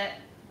approved it.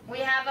 We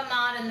have a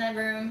mod in the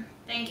room.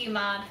 Thank you,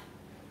 mod.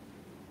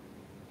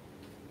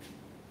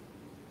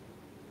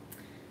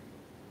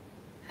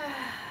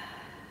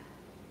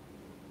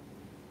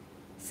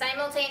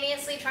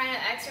 Simultaneously trying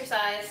to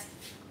exercise.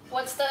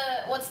 What's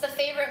the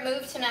favorite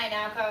move tonight,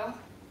 Alco?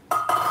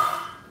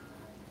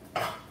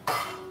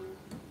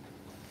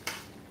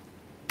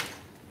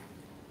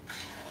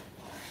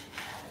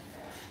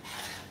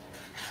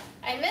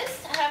 I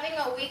missed having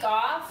a week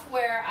off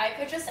where I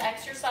could just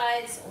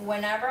exercise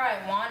whenever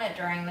I wanted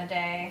during the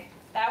day.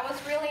 That was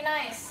really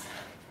nice.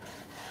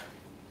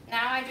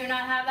 Now I do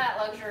not have that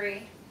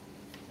luxury.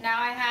 Now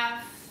I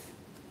have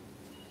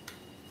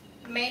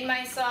made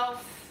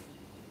myself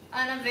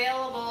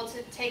unavailable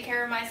to take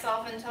care of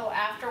myself until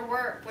after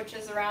work, which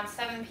is around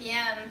 7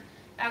 p.m.,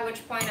 at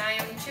which point I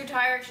am too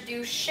tired to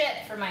do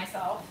shit for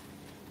myself.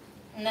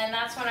 And then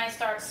that's when I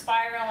start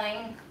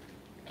spiraling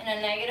in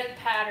a negative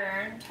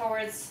pattern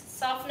towards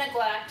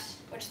self-neglect,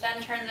 which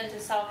then turns into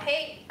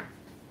self-hate,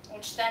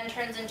 which then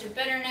turns into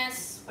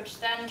bitterness, which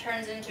then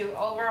turns into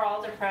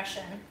overall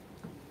depression.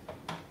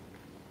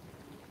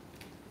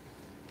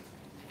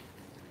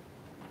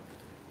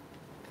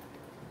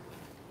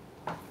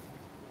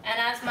 And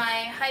as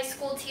my high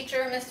school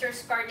teacher, Mr.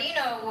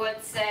 Scardino,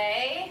 would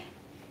say,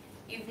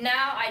 you've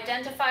now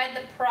identified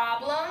the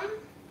problem.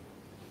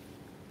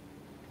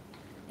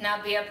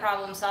 Now be a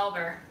problem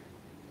solver.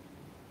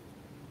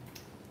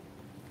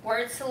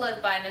 Words to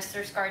live by,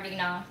 Mr.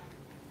 Scardino.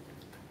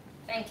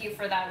 Thank you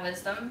for that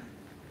wisdom.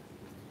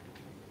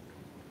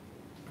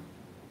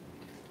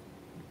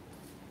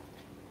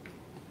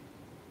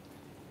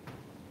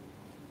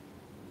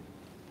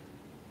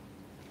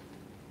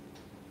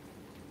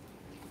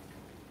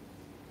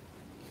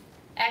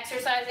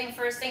 Exercising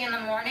first thing in the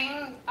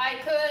morning, I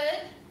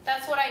could.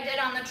 That's what I did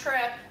on the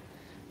trip.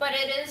 But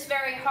it is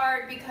very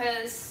hard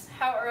because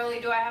how early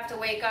do I have to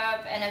wake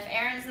up? And if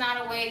Aaron's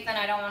not awake, then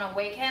I don't want to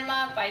wake him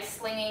up by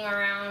slinging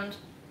around,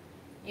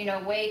 you know,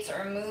 weights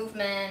or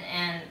movement.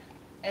 And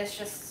it's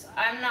just,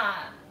 I'm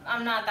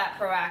not that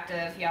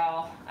proactive,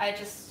 y'all.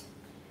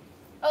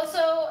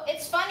 Also,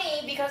 it's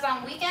funny because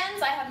on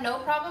weekends I have no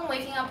problem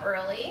waking up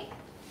early.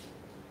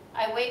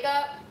 I wake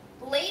up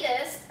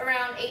latest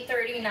around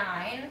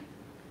 8:39.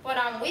 But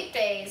on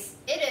weekdays,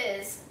 it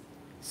is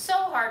so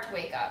hard to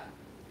wake up.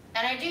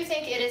 And I do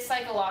think it is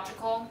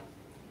psychological.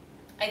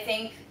 I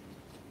think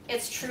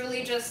it's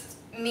truly just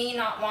me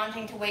not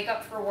wanting to wake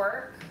up for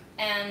work.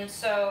 And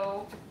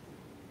so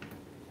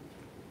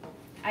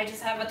I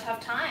just have a tough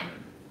time.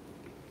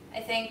 I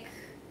think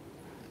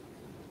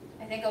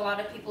a lot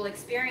of people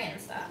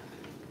experience that.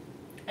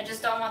 I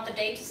just don't want the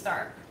day to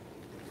start.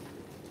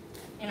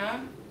 You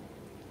know?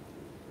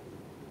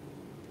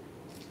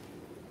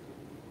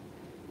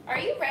 Are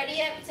you ready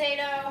yet,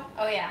 Potato?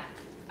 Oh yeah.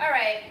 All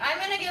right, I'm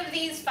gonna give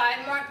these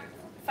five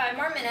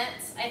more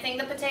minutes. I think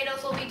the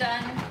potatoes will be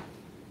done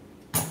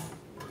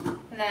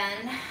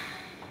then.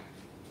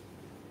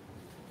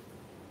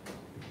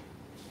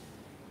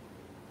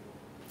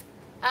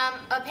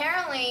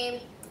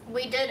 Apparently,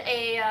 we did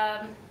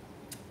a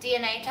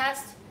DNA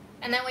test,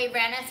 and then we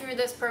ran it through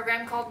this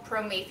program called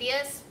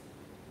Prometheus.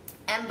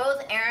 And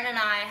both Aaron and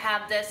I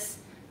have this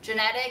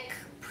genetic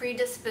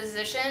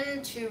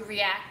predisposition to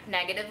react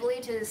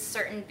negatively to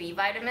certain B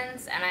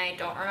vitamins, and I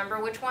don't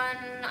remember which one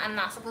I'm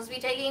not supposed to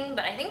be taking,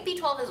 but I think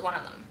B12 is one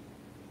of them.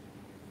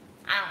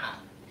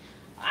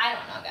 I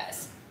don't know,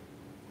 guys.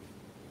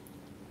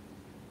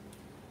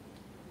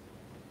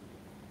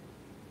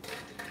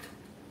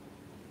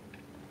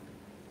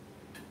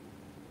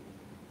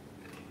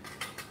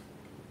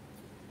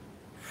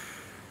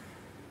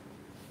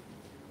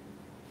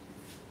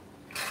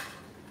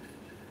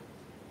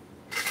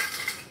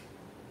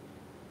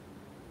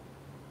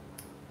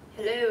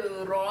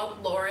 Hello,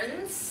 Rob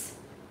Lawrence.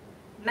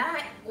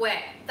 Matt,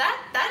 wait,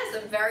 that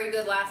is a very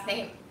good last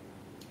name.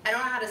 I don't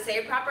know how to say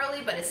it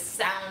properly, but it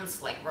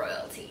sounds like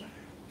royalty.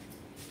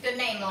 Good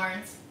name,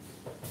 Lawrence.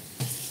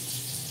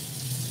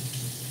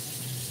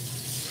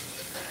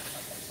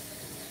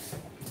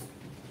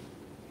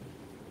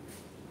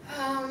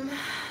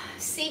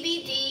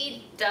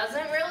 CBD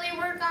doesn't really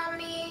work on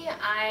me.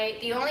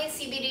 The only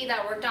CBD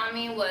that worked on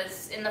me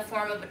was in the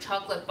form of a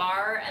chocolate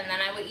bar, and then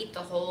I would eat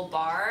the whole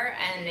bar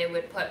and it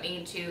would put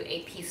me to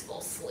a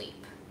peaceful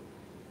sleep.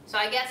 So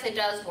I guess it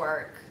does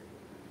work,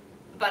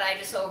 but I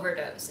just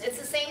overdose. It's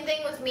the same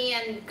thing with me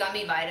and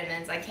gummy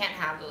vitamins. I can't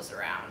have those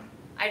around.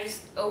 I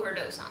just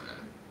overdose on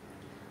them.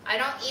 I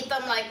don't eat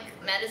them like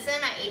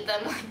medicine, I eat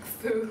them like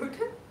food.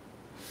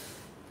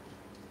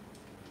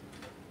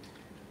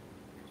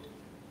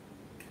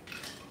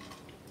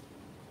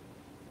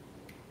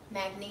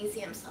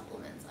 Magnesium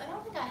supplements. I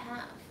don't think I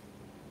have.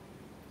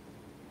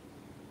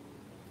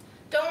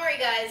 Don't worry,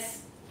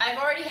 guys. I've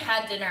already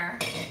had dinner.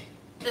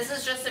 This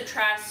is just a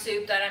trash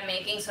soup that I'm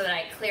making so that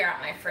I clear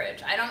out my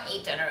fridge. I don't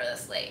eat dinner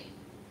this late.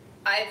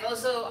 I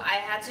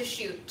had to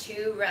shoot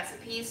 2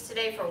 recipes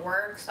today for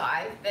work, so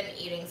I've been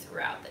eating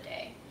throughout the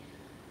day.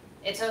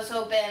 It's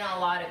also been a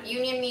lot of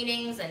union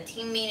meetings and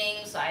team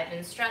meetings, so I've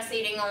been stress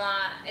eating a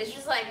lot. It's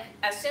just like,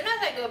 as soon as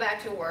I go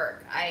back to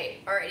work, I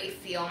already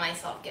feel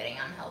myself getting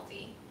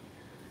unhealthy.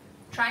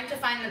 Trying to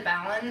find the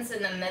balance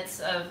in the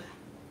midst of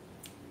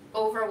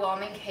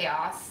overwhelming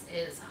chaos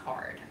is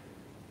hard.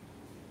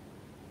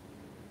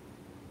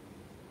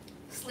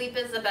 Sleep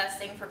is the best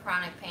thing for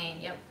chronic pain,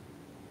 yep.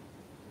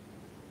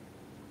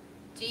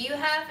 Do you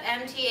have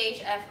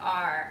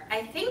MTHFR?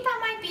 I think that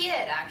might be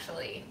it,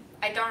 actually.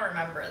 I don't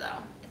remember,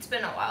 though. It's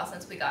been a while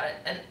since we got it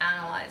and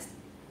analyzed.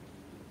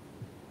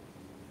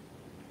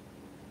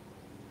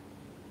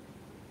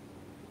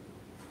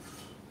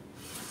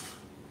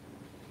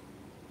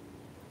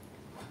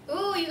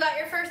 Ooh, you got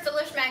your first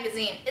Delish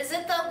magazine. Is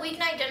it the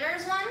Weeknight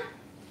Dinners one?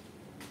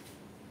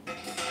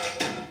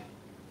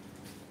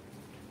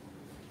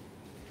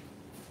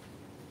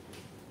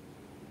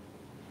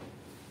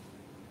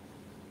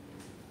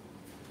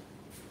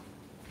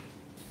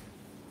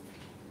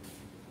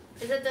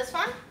 Is it this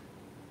one?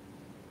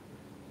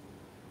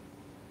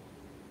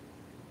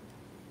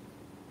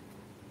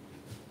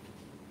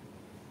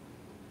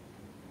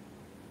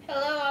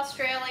 Hello,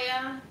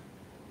 Australia.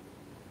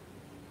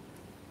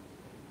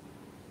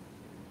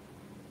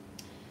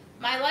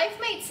 My life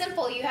made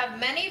simple. You have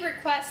many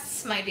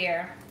requests, my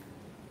dear.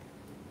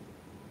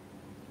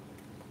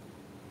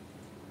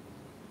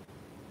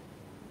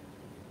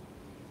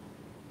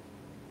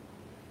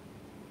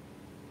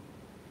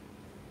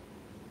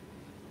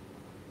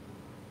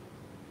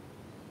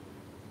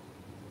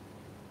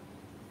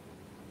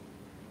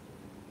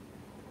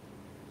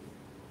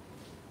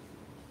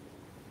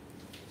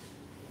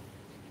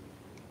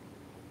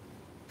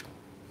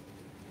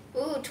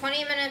 Ooh,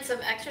 20 minutes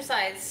of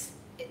exercise.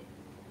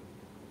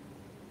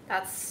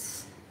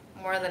 That's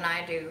more than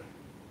I do.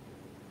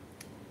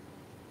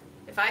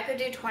 If I could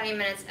do 20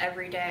 minutes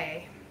every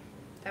day,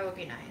 that would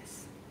be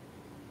nice.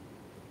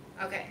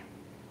 Okay.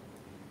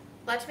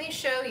 Let me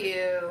show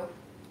you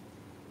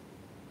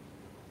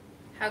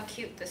how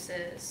cute this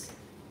is.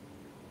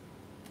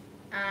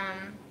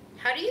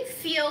 How do you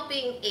feel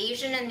being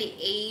Asian in the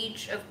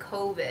age of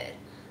COVID?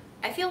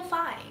 I feel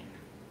fine.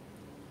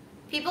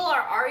 People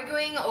are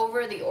arguing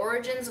over the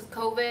origins of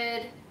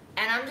COVID,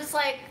 and I'm just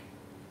like,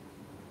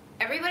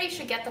 everybody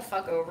should get the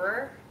fuck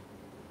over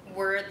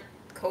where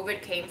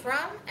COVID came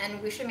from,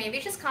 and we should maybe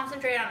just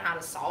concentrate on how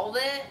to solve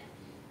it.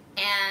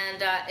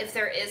 And if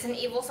there is an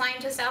evil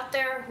scientist out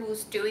there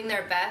who's doing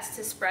their best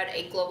to spread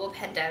a global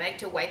pandemic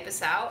to wipe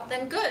us out,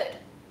 then good.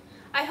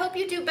 I hope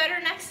you do better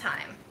next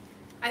time.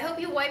 I hope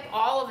you wipe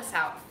all of us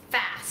out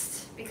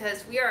fast,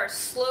 because we are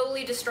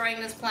slowly destroying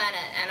this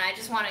planet, and I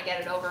just want to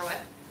get it over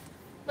with.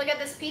 Look at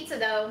this pizza,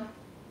 though.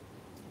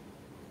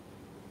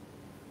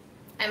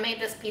 I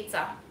made this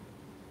pizza.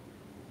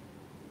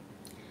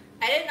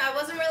 I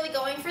wasn't really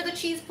going for the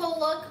cheese pull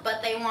look,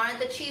 but they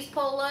wanted the cheese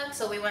pull look,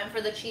 so we went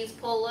for the cheese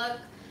pull look.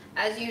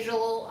 As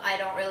usual, I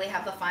don't really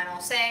have the final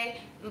say,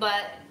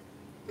 but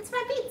it's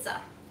my pizza.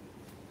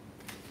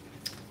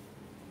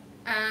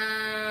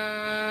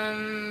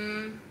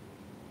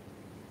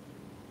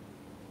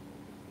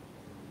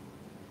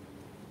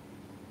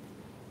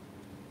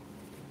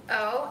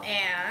 Oh,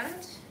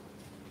 and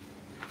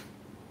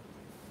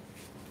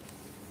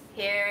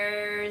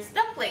here's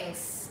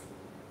dumplings.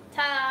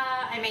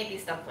 Ta-da! I made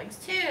these dumplings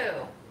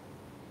too.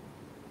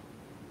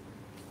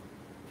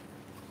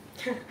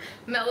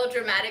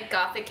 Melodramatic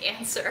gothic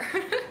answer.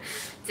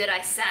 Did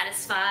I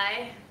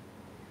satisfy?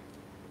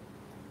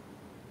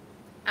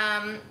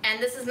 And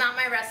this is not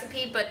my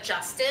recipe, but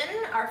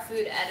Justin, our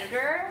food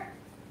editor,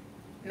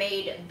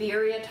 made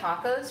birria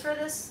tacos for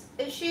this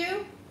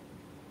issue.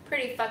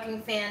 Pretty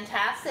fucking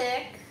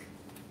fantastic.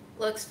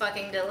 Looks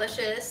fucking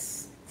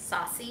delicious.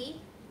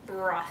 Saucy,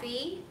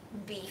 brothy,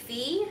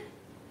 beefy.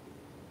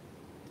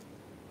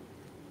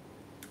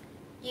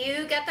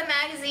 You get the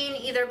magazine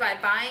either by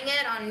buying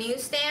it on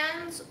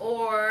newsstands,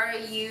 or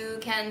you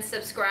can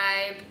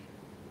subscribe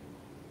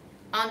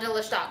on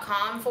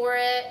delish.com for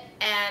it,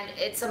 and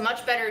it's a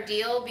much better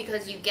deal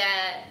because you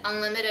get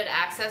unlimited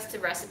access to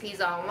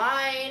recipes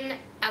online,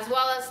 as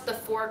well as the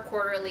 4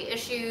 quarterly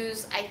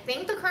issues. I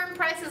think the current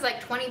price is like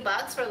 20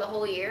 bucks for the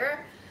whole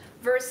year,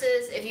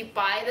 versus if you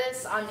buy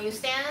this on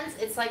newsstands,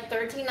 it's like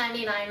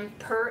 $13.99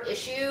 per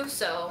issue.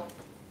 So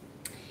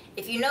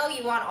if you know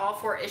you want all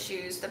 4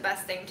 issues, the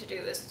best thing to do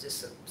is to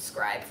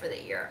subscribe for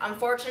the year.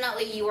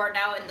 Unfortunately, you are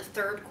now in the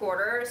 3rd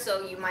quarter,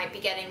 so you might be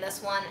getting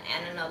this one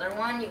and another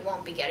one. You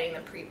won't be getting the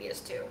previous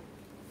 2.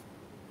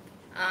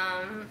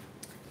 And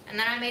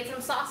then I made some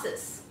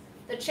sauces.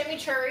 The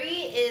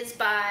chimichurri is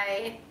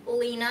by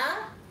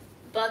Lena,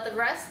 but the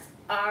rest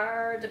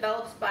are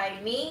developed by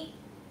me.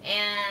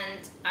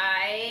 And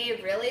I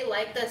really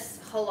like this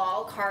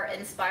halal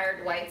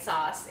cart-inspired white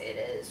sauce. It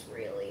is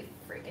really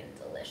freaking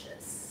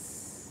delicious.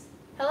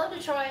 Hello,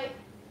 Detroit.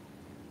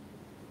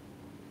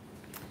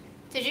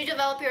 Did you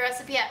develop your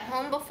recipe at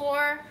home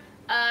before?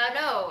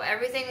 No,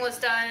 everything was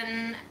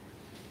done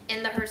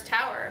in the Hearst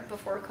Tower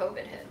before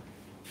COVID hit.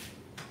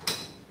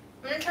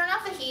 I'm gonna turn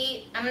off the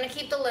heat. I'm gonna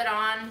keep the lid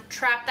on,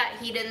 trap that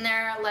heat in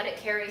there, let it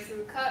carry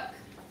through cook.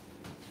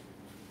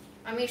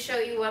 Let me show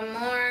you one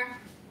more.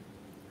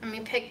 Let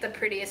me pick the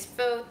prettiest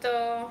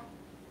photo.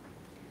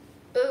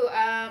 Ooh,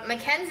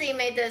 Mackenzie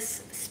made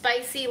this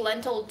spicy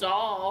lentil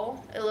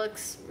dal. It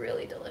looks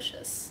really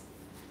delicious.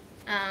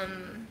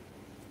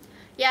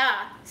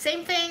 Yeah,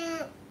 same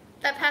thing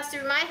that passed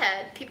through my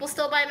head. People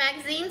still buy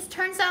magazines?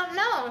 Turns out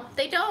no,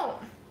 they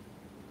don't.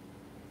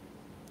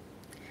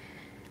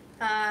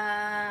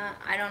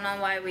 I don't know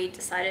why we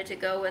decided to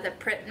go with a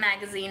print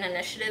magazine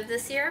initiative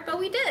this year, but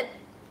we did.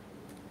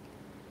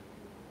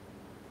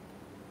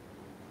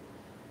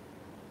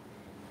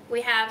 We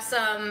have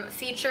some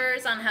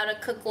features on how to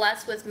cook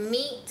less with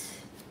meat.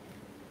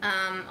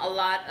 A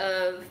lot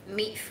of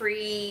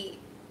meat-free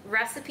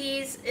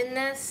recipes in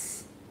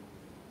this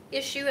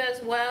issue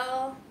as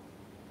well.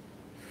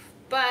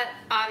 But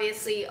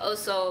obviously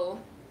also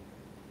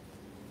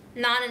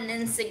not an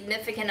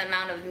insignificant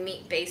amount of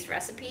meat-based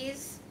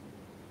recipes.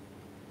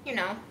 You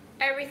know,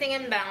 everything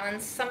in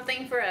balance,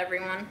 something for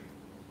everyone.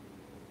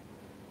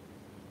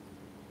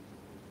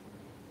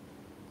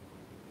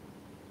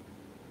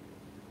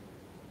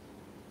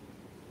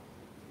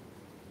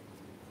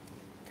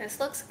 This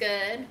looks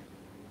good.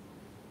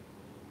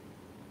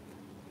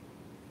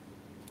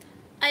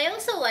 I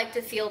also like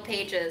to feel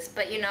pages,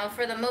 but you know,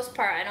 for the most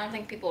part, I don't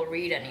think people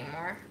read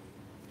anymore.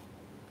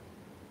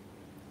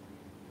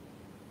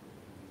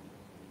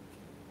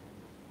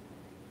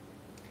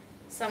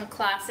 Some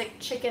classic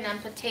chicken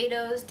and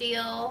potatoes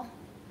deal.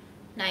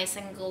 Nice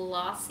and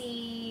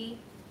glossy.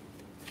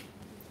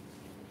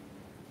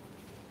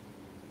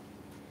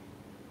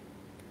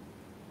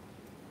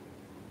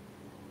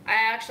 I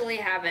actually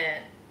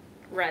haven't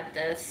read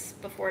this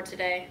before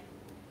today.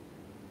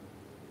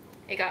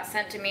 It got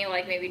sent to me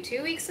like maybe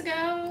 2 weeks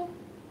ago.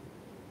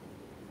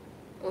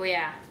 Oh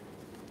yeah.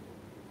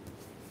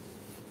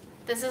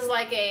 This is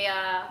like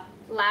a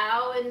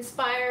Lao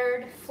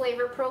inspired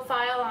flavor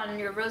profile on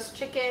your roast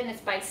chicken.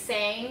 It's by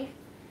Sang.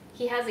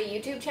 He has a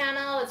YouTube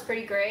channel. It's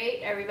pretty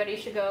great. Everybody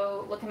should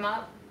go look him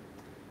up.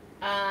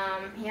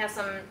 He has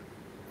some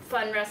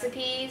fun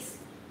recipes.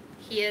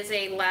 He is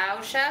a Lao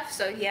chef,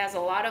 so he has a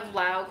lot of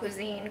Lao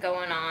cuisine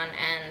going on,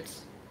 and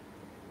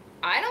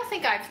I don't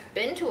think I've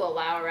been to a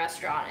Lao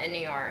restaurant in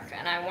New York,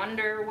 and I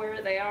wonder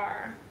where they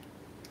are.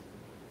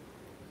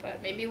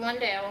 But maybe one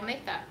day I will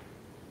make that.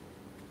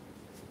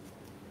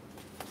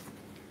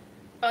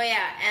 Oh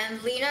yeah,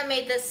 and Lena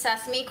made this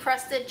sesame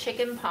crusted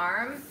chicken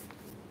parm.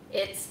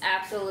 It's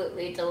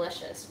absolutely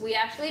delicious. We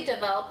actually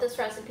developed this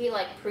recipe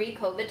like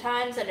pre-COVID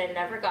times and it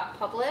never got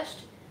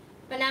published,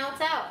 but now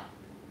it's out.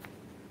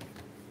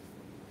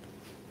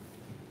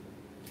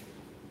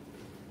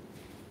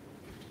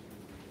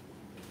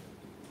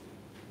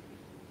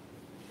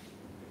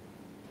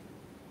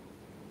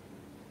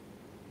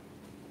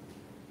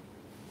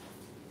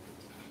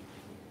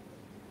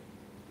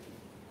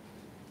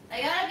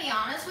 I gotta be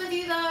honest with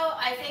you though,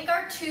 I think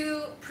our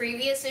 2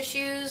 previous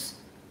issues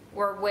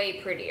were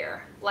way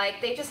prettier.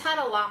 Like, they just had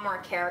a lot more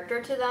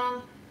character to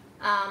them.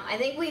 I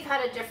think we've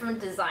had a different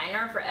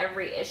designer for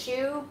every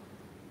issue,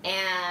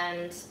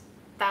 and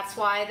that's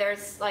why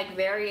there's like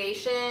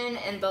variation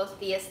in both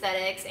the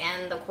aesthetics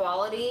and the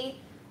quality.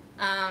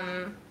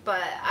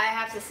 But I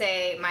have to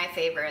say my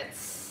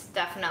favorites,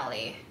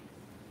 definitely.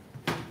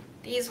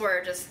 These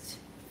were just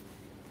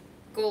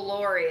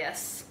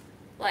glorious.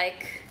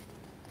 Like,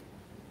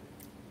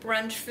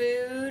 brunch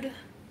food.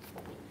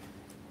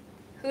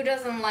 Who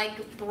doesn't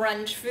like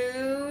brunch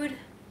food?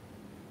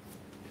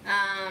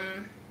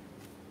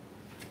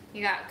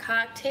 You got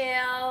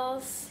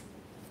cocktails.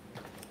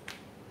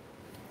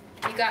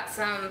 You got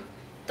some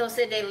dulce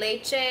de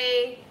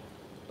leche,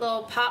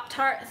 little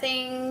Pop-Tart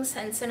things,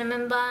 and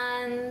cinnamon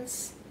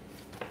buns.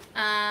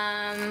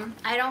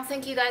 I don't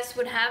think you guys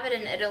would have it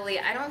in Italy.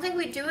 I don't think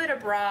we do it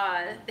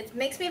abroad. It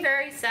makes me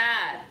very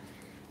sad.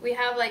 We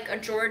have like a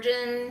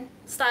Georgian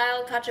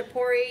style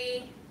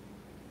khachapuri,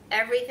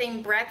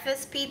 everything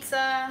breakfast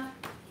pizza.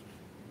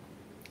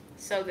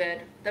 So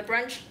good. The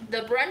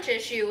brunch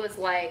issue was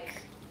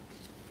like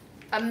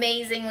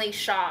amazingly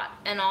shot,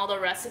 and all the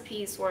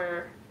recipes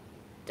were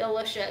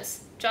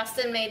delicious.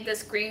 Justin made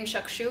this green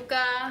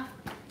shakshuka.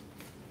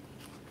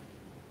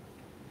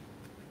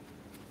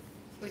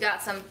 We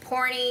got some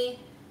porny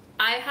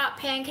IHOP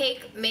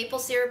pancake maple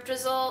syrup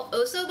drizzle,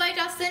 also by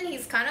Justin.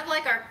 He's kind of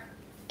like our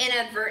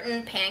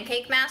inadvertent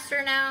pancake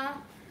master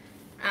now.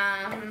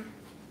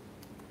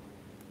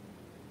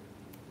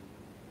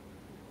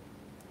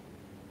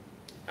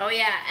 Oh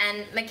yeah,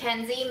 and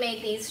Mackenzie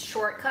made these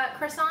shortcut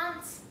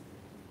croissants.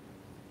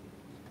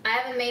 I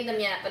haven't made them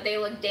yet, but they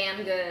look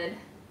damn good.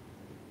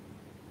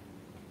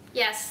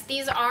 Yes,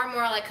 these are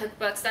more like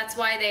cookbooks. That's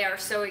why they are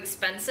so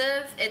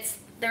expensive.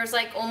 There's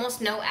like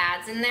almost no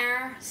ads in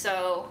there,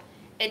 so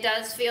it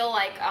does feel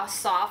like a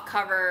soft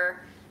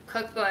cover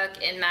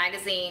cookbook in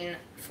magazine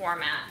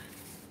format.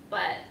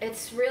 But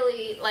it's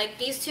really, like,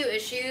 these 2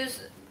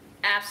 issues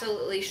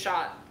absolutely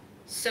shot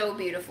so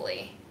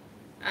beautifully.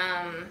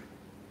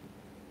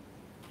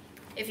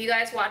 If you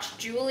guys watch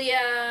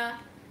Julia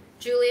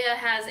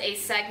has a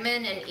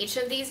segment in each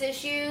of these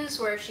issues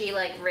where she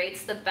like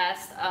rates the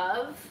best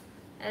of,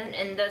 and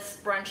in this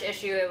brunch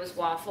issue it was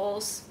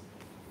waffles.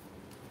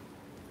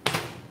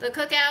 The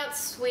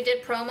cookouts we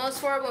did promos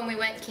for when we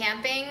went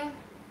camping.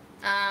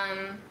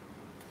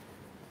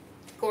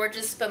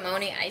 Gorgeous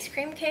spumoni ice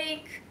cream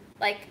cake.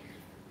 Like,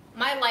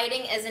 my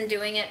lighting isn't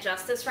doing it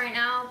justice right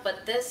now,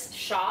 but this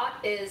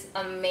shot is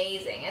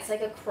amazing. It's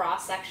like a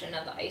cross section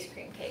of the ice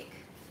cream cake.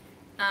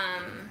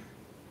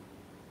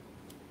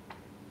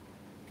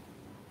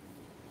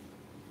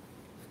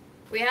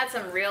 We had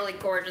some really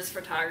gorgeous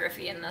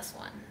photography in this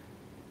one.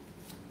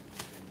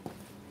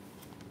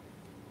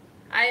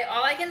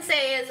 All I can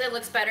say is it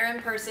looks better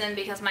in person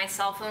because my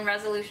cell phone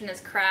resolution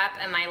is crap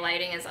and my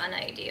lighting is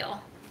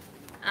unideal.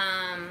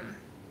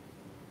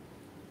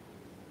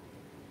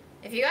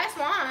 If you guys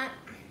want,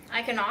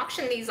 I can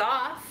auction these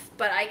off,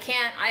 but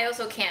I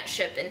also can't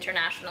ship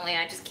internationally.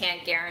 I just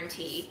can't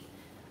guarantee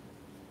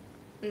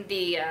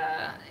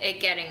it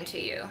getting to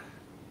you.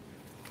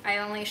 I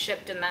only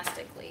ship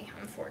domestically,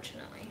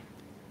 unfortunately.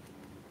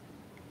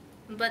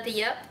 But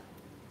yep,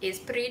 it's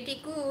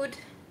pretty good.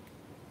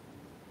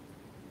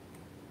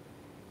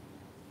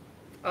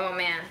 Oh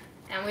man,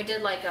 And we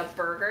did like a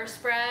burger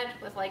spread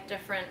with like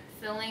different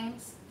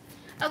fillings.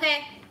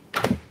 Okay,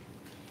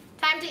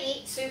 time to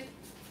eat soup.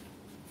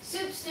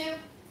 Soup stew.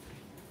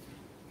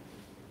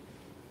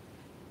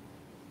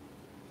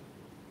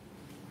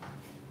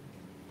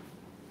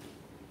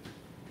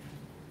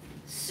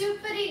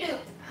 Soupity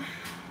doop.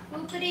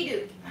 Whoopity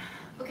doop.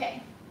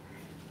 Okay.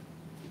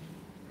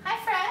 Hi,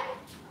 Fred.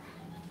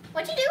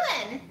 What you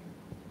doing?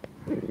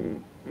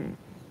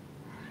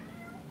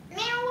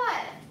 Meow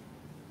what?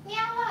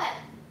 Meow what?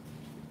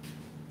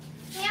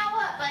 Meow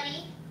what,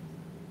 buddy?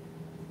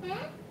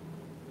 Hmm?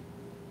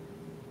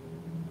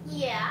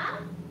 Yeah?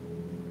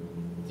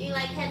 Do you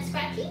like head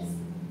scratchies?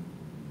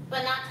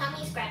 But not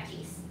tummy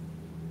scratchies.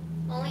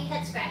 Only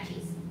head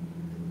scratchies.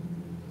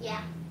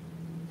 Yeah.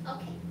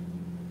 Okay.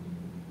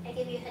 I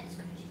give you head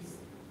scratchies.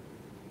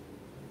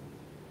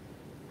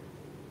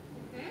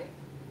 Mm-hmm.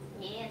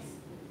 Yes.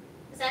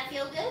 Does that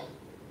feel good?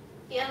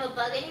 Do you have a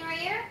bug in your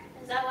ear?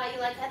 Is that why you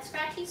like head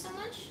scratchies so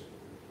much?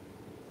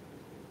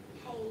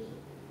 Hey.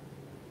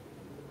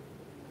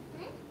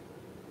 Mm-hmm.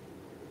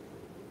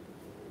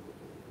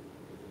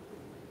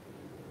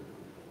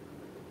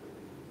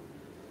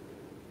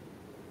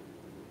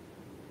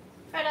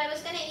 Fred, I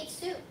was gonna eat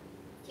soup.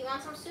 Do you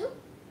want some soup?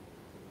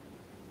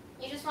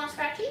 You just want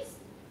scratchies?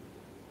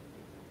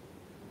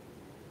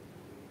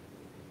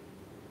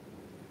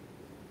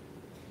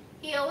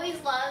 He always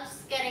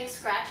loves getting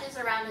scratches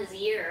around his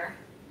ear.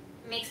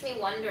 It makes me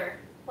wonder,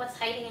 what's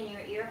hiding in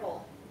your ear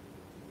hole?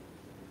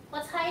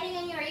 What's hiding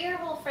in your ear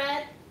hole,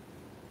 Fred?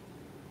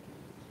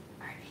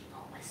 Are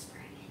people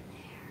whispering in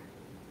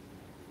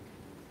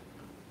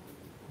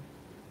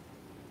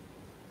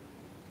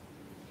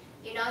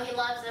there? You know he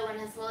loves it when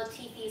his little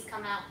teethies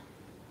come out.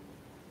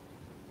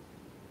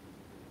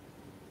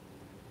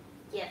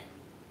 Yeah.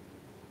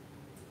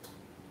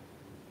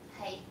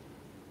 Hey.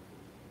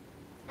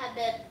 Hi,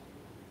 babe.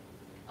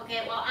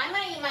 Okay, well, I'm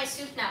gonna eat my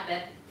soup now,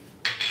 babe.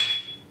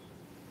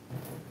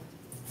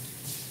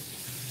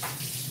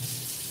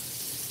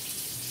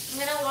 I'm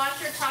gonna wash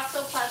your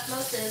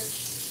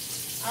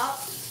toxoplasmosis. Oh,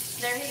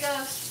 there he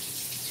goes,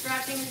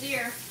 scratching his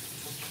ear.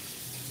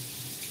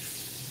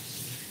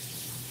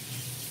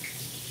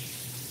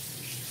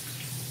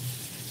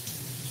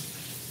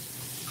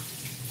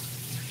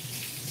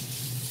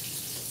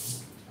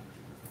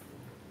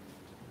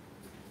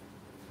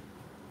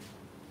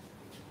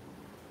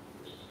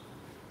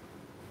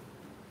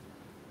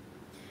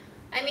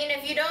 I mean,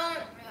 if you don't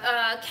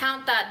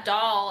count that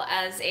dal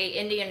as a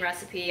Indian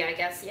recipe, I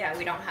guess, yeah,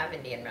 we don't have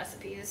Indian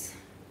recipes.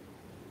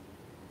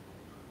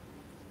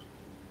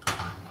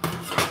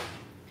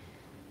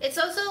 It's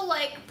also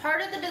like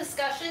part of the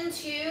discussion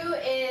too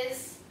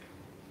is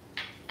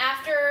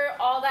after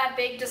all that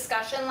big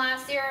discussion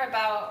last year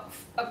about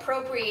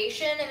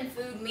appropriation in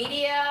food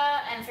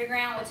media and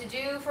figuring out what to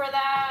do for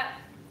that,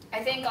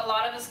 I think a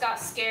lot of us got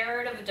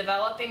scared of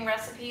developing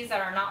recipes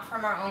that are not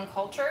from our own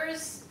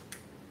cultures.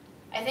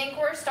 I think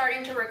we're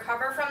starting to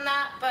recover from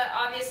that, but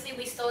obviously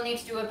we still need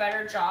to do a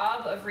better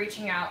job of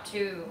reaching out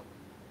to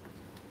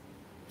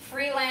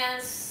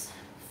freelance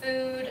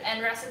food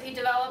and recipe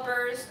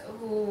developers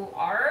who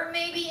are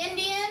maybe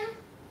Indian.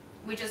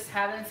 We just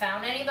haven't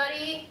found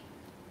anybody.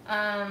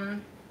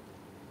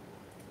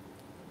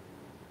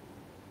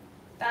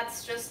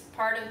 That's just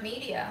part of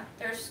media.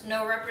 There's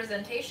no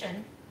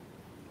representation.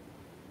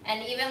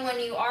 And even when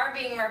you are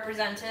being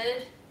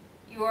represented,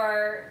 you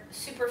are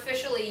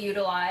superficially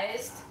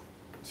utilized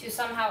to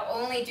somehow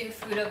only do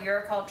food of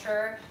your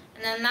culture,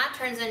 and then that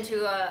turns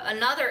into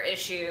another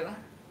issue.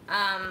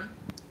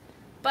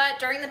 But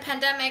during the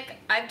pandemic,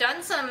 I've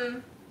done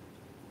some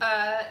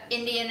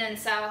Indian and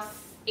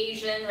South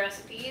Asian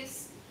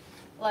recipes,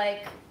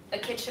 like a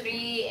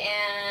khichdi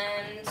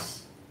and,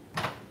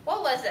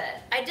 what was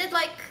it? I did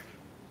like,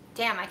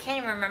 damn, I can't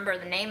even remember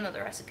the name of the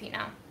recipe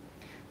now.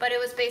 But it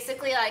was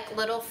basically like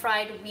little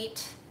fried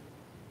wheat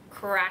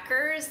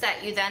crackers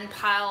that you then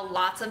pile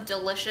lots of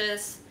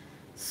delicious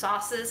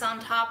sauces on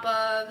top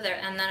of there,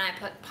 and then I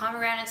put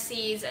pomegranate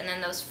seeds and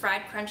then those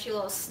fried crunchy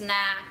little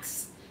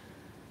snacks.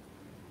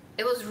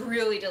 It was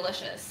really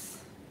delicious.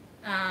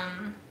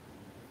 I'll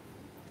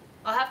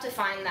have to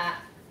find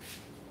that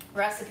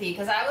recipe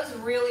because I was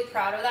really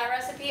proud of that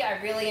recipe. I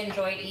really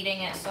enjoyed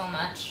eating it so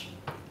much.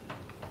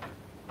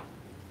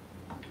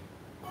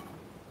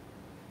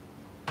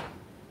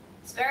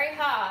 It's very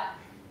hot.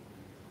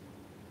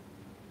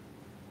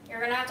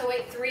 You're gonna have to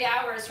wait 3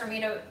 hours for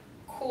me to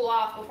cool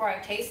off before I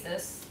taste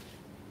this.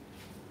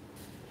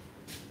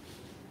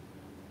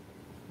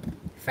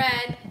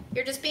 Fred,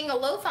 you're just being a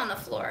loaf on the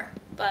floor,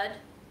 bud.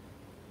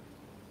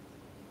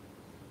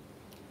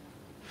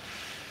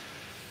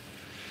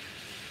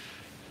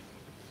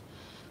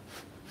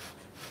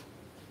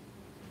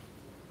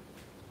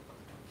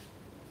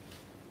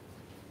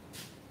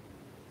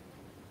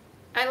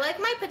 I like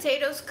my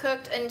potatoes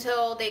cooked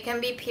until they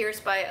can be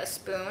pierced by a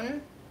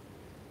spoon.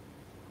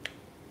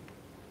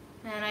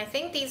 And I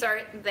think these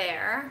are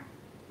there,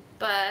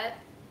 but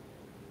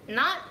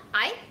not,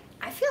 I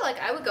feel like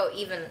I would go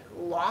even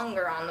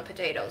longer on the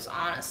potatoes,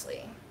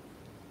 honestly.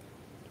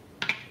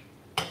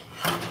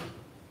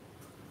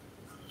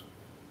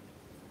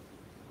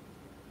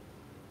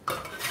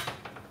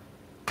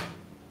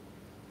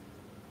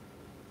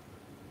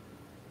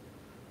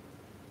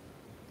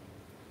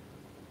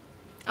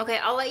 Okay,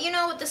 I'll let you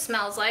know what this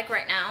smells like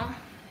right now.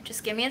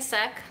 Just give me a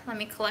sec. Let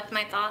me collect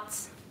my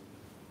thoughts.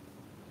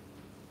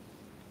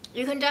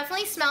 You can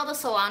definitely smell the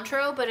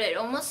cilantro, but it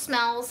almost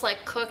smells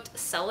like cooked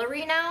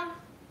celery now.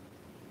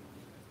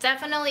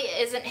 Definitely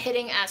isn't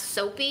hitting as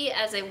soapy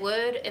as it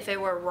would if it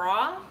were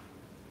raw.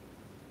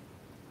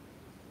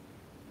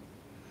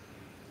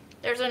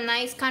 There's a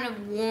nice kind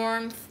of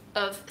warmth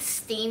of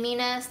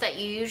steaminess that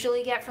you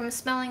usually get from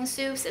smelling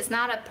soups. It's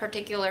not a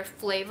particular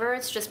flavor,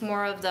 it's just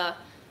more of the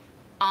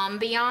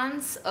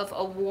ambiance of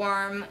a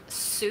warm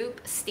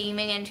soup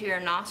steaming into your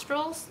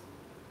nostrils.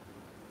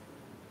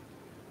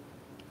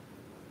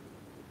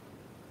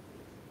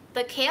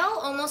 The kale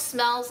almost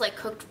smells like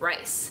cooked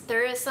rice.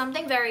 There is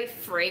something very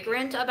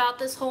fragrant about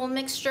this whole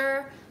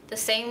mixture, the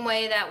same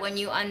way that when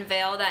you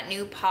unveil that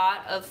new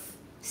pot of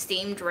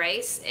steamed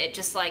rice, it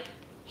just like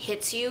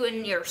hits you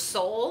in your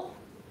soul,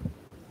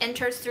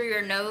 enters through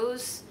your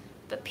nose,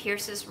 but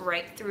pierces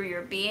right through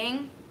your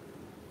being.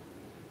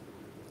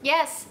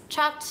 Yes,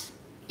 chopped.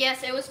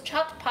 Yes, it was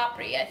chopped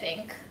papri, I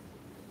think.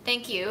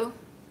 Thank you.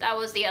 That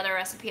was the other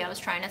recipe I was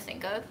trying to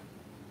think of.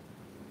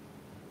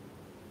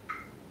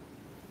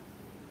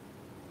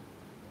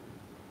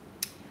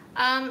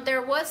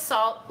 There was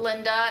salt,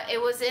 Linda.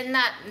 It was in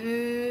that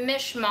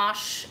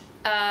mishmash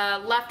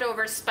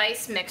leftover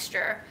spice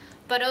mixture.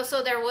 But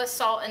also there was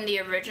salt in the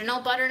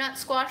original butternut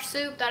squash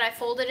soup that I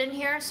folded in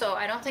here, so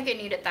I don't think it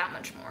needed that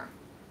much more.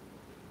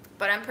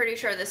 But I'm pretty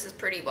sure this is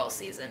pretty well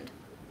seasoned.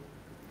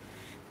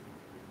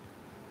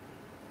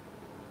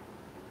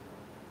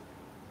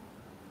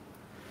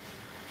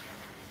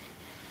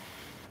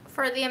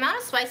 For the amount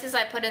of spices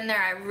I put in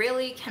there, I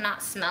really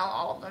cannot smell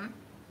all of them.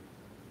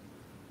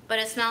 But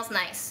it smells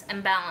nice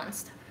and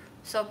balanced,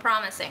 so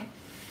promising.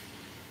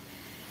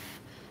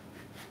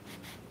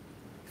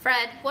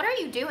 Fred, what are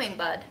you doing,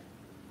 bud?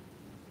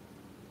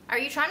 Are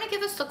you trying to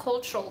give us the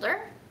cold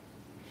shoulder?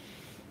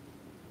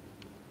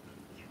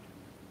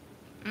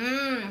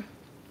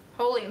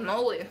 Holy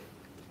moly.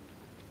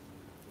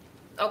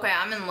 Okay,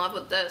 I'm in love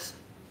with this.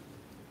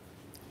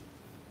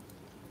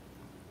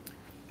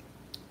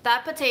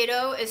 That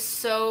potato is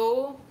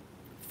so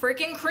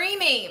freaking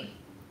creamy.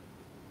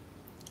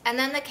 And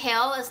then the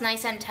kale is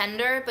nice and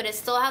tender, but it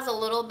still has a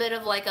little bit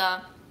of like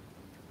a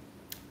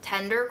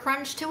tender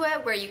crunch to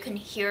it where you can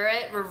hear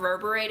it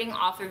reverberating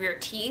off of your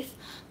teeth,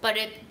 but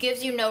it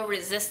gives you no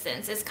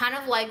resistance. It's kind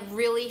of like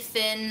really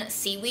thin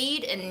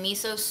seaweed in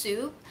miso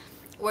soup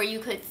where you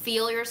could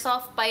feel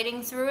yourself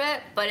biting through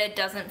it, but it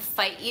doesn't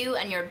fight you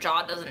and your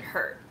jaw doesn't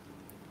hurt.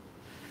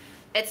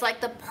 It's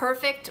like the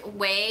perfect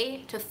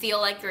way to feel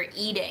like you're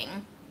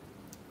eating,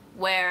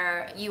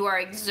 where you are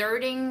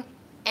exerting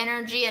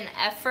energy and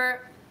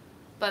effort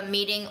but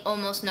meeting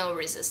almost no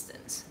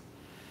resistance.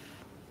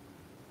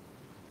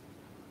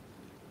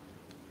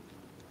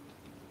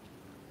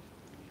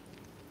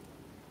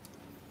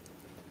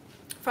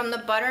 From the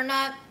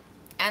butternut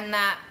and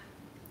that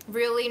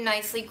really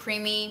nicely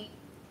creamy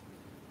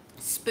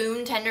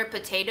spoon tender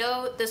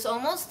potato, this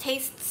almost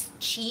tastes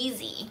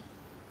cheesy.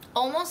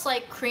 Almost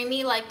like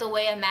creamy, like the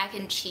way a mac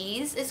and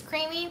cheese is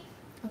creamy,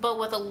 but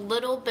with a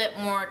little bit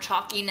more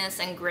chalkiness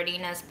and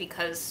grittiness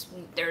because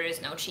there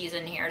is no cheese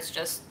in here, it's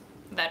just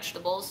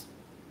vegetables.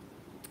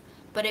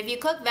 But if you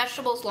cook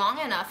vegetables long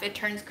enough, it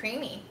turns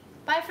creamy.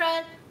 Bye,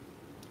 Fred.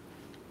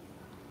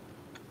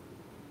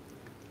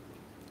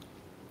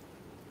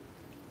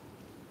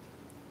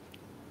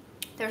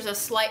 There's a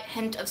slight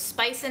hint of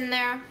spice in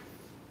there,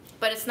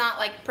 but it's not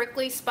like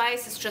prickly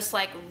spice, it's just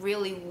like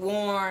really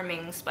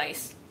warming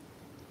spice.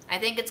 I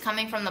think it's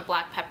coming from the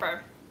black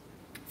pepper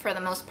for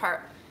the most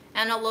part,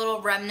 and a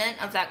little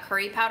remnant of that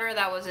curry powder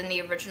that was in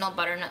the original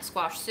butternut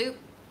squash soup.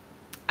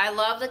 I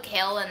love the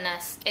kale in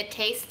this. It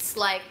tastes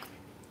like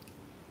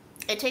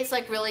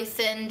really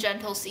thin,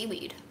 gentle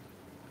seaweed.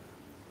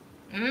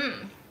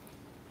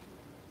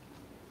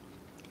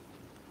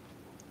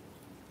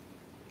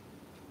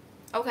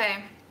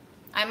 Okay,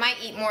 I might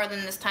eat more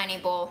than this tiny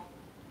bowl.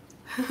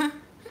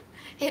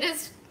 It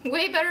is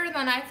way better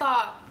than I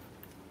thought.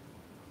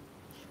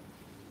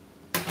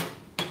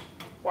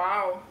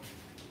 Wow.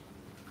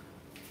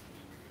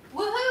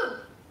 Woohoo!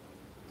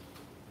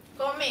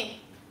 Go me.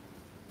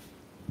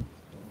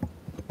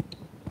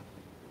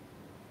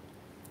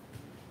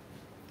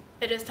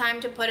 It is time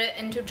to put it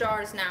into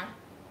jars now.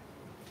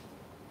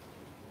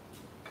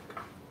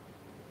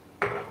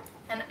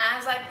 And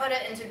as I put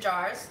it into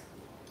jars,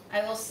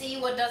 I will see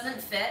what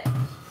doesn't fit,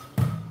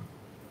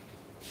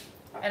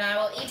 and I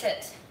will eat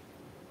it.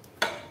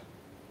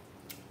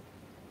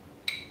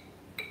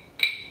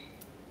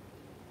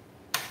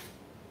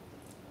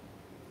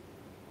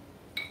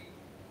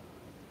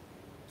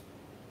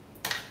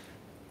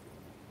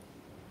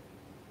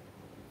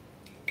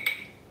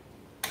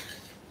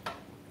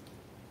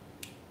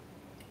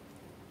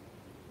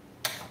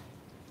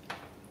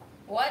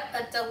 What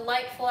a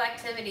delightful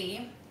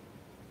activity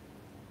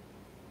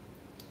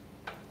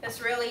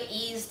This really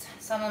eased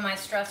some of my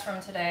stress from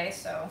today,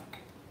 so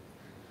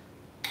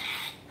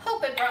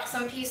hope it brought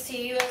some peace to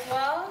you as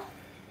well.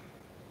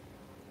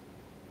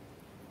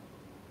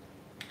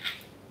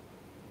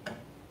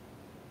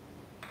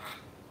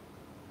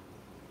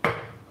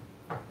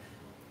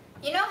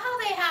 You know how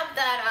they have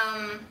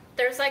that,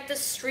 there's like the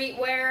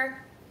streetwear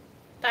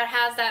that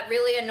has that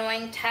really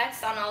annoying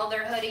text on all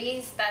their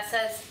hoodies that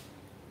says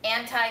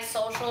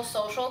anti-social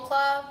social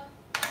club?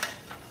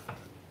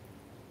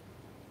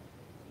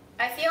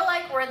 I feel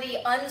like we're the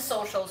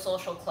unsocial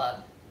social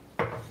club.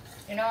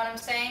 You know what I'm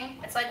saying?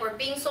 It's like we're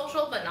being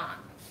social but not.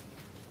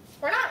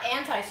 We're not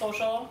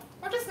anti-social,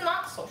 we're just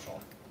not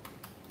social.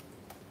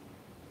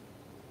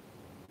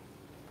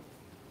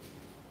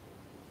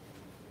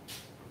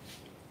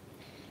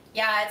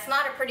 Yeah, it's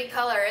not a pretty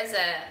color, is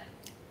it?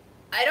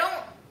 I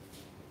don't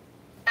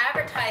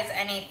advertise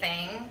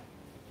anything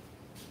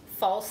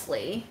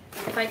falsely.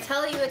 If I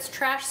tell you it's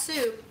trash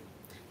soup,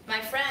 my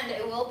friend,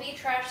 it will be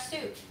trash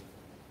soup.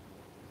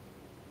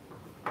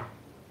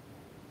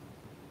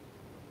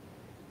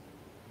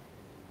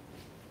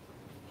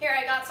 Here,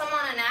 I got some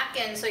on a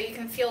napkin so you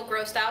can feel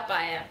grossed out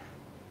by it.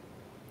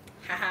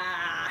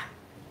 Haha.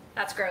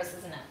 That's gross,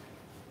 isn't it?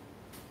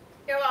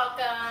 You're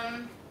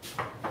welcome.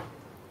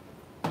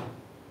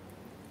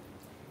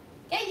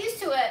 Get used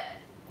to it.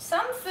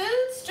 Some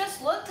foods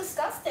just look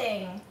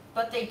disgusting,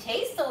 but they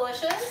taste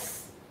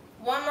delicious.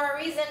 One more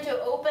reason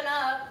to open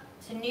up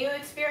to new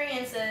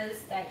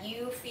experiences that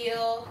you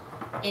feel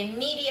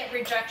immediate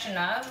rejection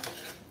of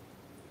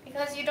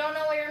because you don't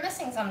know what you're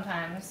missing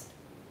sometimes.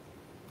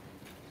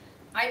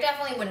 I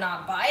definitely would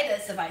not buy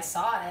this if I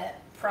saw it,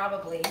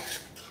 probably.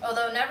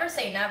 Although never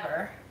say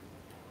never.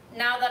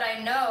 Now that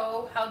I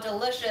know how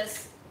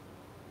delicious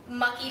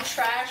mucky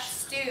trash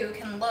stew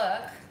can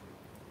look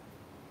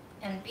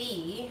and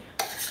be,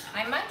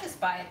 I might just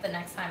buy it the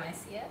next time I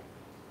see it.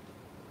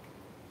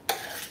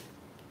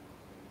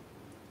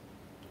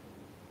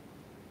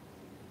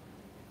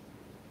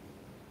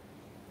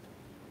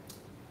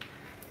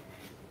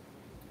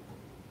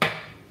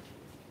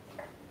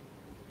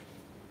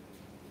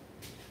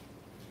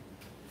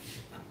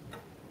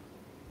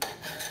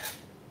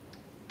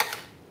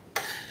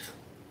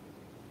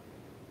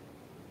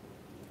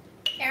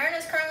 Aaron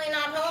is currently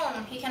not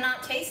home. He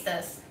cannot taste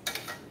this.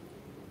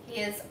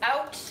 He is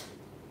out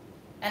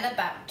and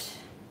about.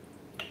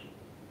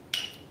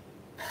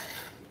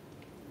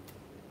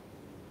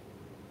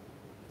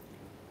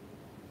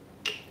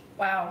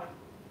 Wow.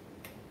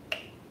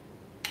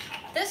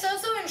 This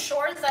also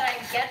ensures that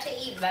I get to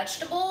eat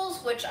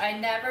vegetables, which I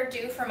never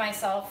do for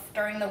myself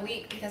during the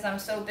week because I'm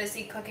so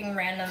busy cooking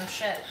random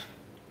shit.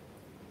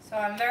 So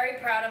I'm very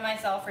proud of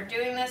myself for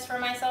doing this for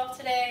myself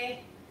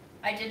today.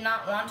 I did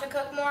not want to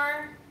cook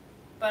more,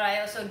 but I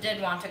also did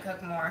want to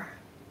cook more.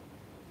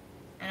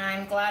 And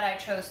I'm glad I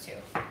chose to.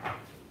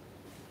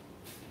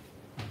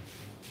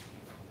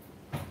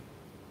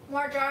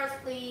 More jars,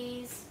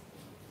 please.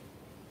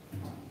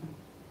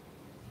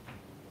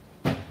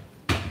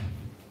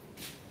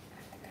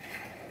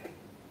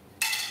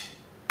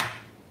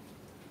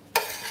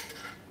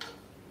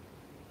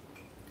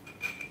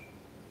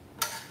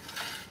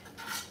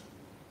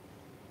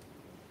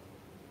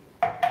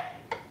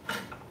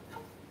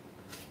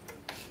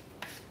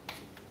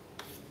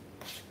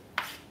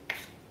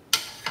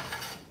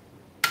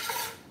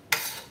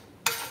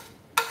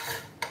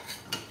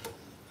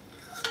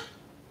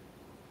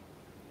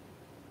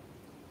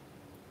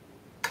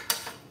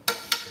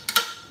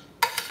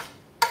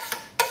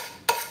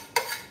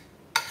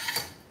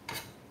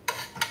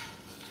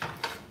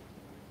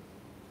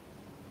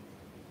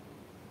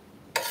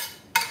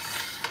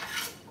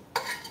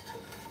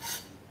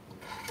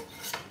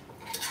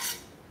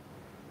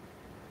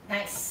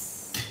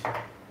 Nice.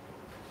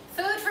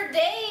 Food for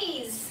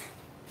days.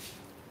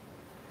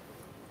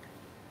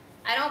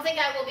 I don't think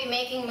I will be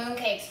making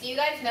mooncakes. Do you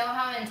guys know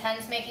how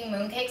intense making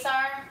mooncakes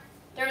are?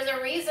 There's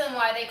a reason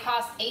why they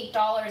cost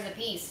 $8 a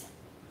piece.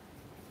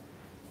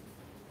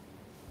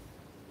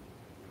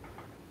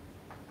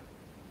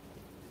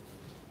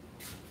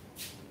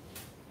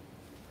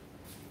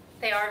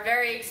 They are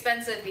very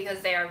expensive because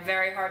they are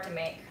very hard to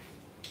make.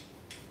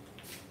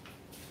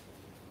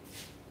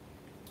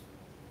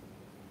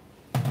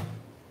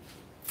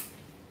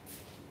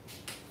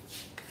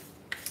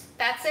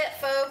 That's it,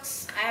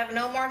 folks. I have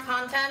no more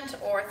content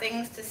or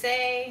things to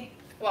say.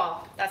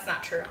 Well, that's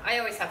not true. I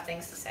always have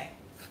things to say.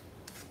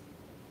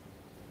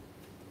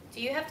 Do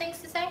you have things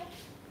to say?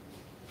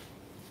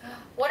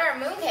 What are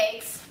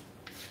mooncakes?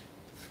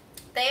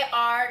 They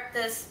are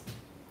this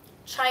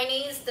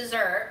Chinese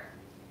dessert.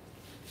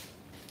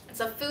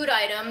 It's a food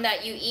item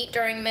that you eat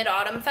during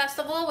Mid-Autumn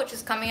Festival, which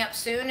is coming up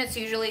soon. It's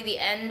usually the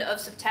end of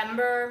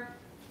September,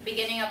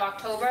 beginning of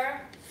October.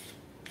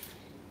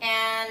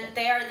 And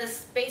they are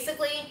this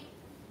basically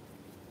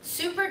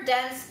super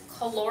dense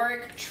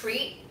caloric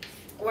treat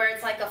where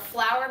it's like a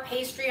flour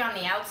pastry on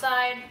the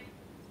outside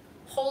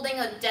holding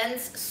a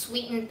dense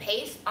sweetened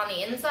paste on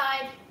the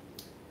inside.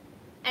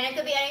 And it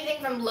could be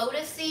anything from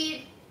lotus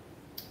seed,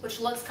 which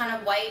looks kind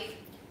of white,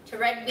 to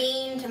red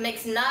bean, to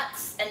mixed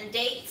nuts and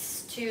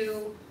dates,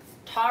 to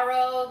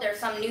taro. There's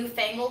some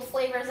newfangled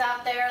flavors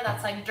out there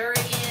that's like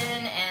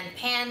durian and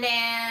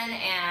pandan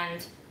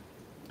and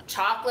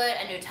chocolate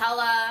and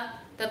Nutella.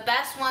 The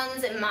best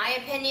ones, in my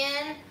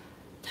opinion,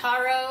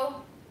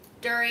 taro,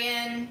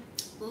 durian,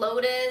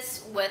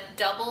 lotus with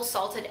double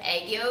salted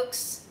egg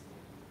yolks.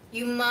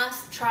 You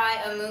must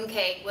try a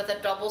mooncake with a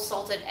double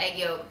salted egg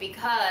yolk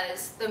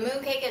because the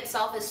mooncake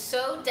itself is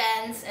so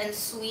dense and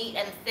sweet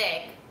and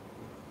thick.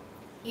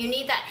 You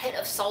need that hit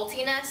of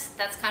saltiness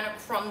that's kind of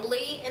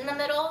crumbly in the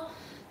middle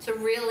to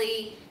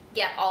really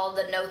get all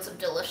the notes of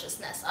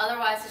deliciousness.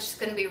 Otherwise, it's just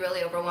going to be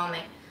really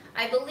overwhelming.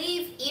 I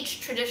believe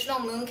each traditional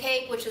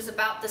mooncake, which is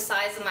about the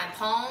size of my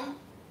palm,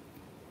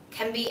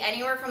 can be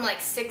anywhere from like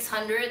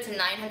 600 to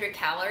 900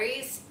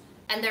 calories.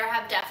 And there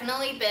have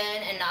definitely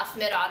been enough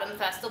Mid-Autumn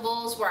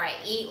festivals where I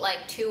eat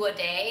like 2 a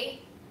day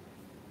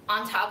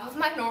on top of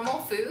my normal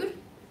food.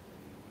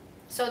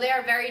 So they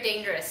are very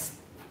dangerous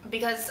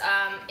because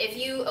if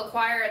you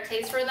acquire a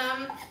taste for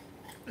them,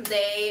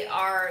 they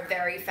are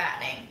very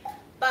fattening.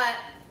 But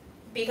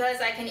because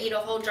I can eat a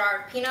whole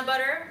jar of peanut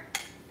butter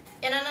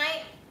in a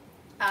night,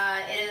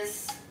 it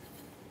is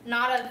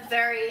not a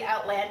very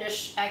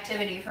outlandish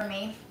activity for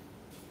me.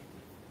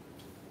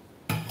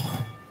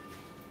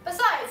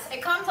 Besides,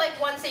 it comes like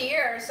once a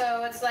year,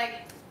 so it's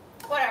like,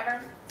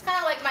 whatever. It's kind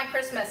of like my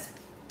Christmas.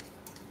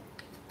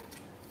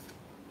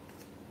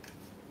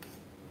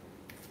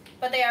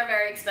 But they are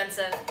very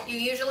expensive. You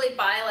usually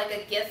buy like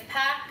a gift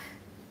pack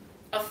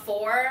of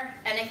 4,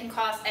 and it can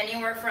cost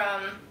anywhere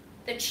from,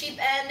 the cheap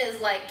end is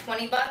like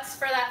 20 bucks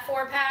for that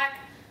 4-pack.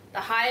 The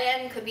high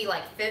end could be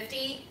like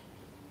 50.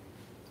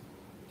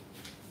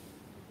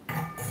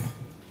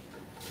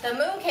 The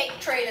mooncake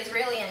trade is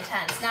really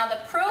intense. Now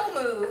the pro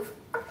move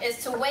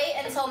is to wait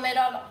until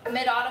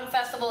Mid-Autumn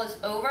Festival is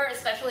over,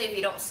 especially if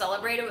you don't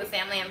celebrate it with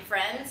family and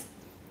friends.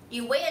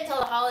 You wait until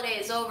the holiday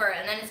is over,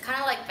 and then it's kind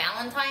of like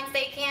Valentine's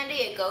Day candy.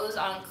 It goes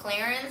on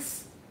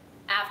clearance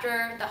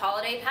after the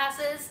holiday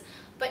passes.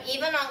 But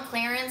even on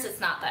clearance, it's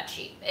not that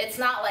cheap. It's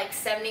not like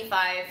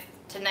 75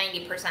 to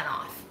 90%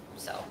 off.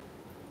 So.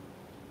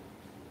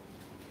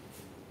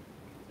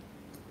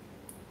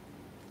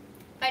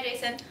 Hi,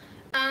 Jason.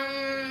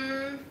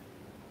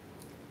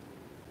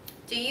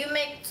 Do you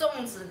make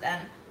粽子 then?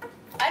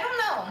 I don't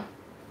know.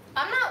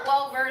 I'm not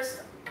well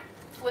versed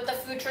with the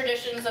food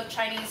traditions of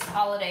Chinese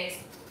holidays.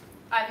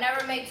 I've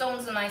never made 粽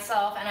子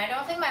myself, and I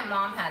don't think my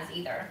mom has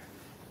either.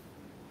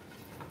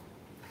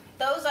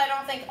 Those I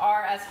don't think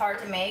are as hard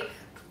to make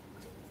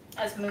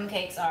as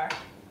mooncakes are.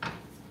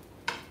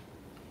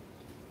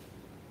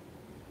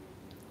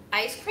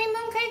 Ice cream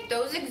mooncake?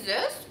 Those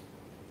exist?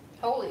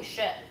 Holy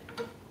shit.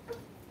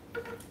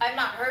 I've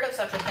not heard of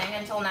such a thing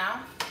until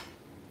now.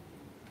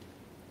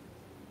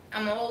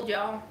 I'm old,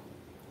 y'all.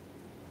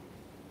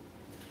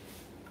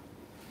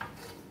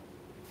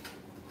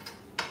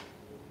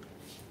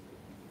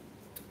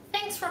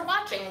 Thanks for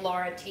watching,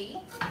 Laura T.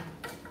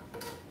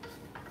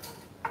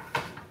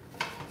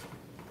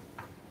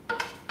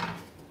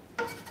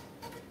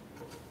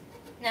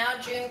 Now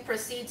June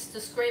proceeds to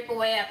scrape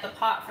away at the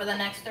pot for the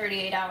next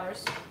 38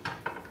 hours.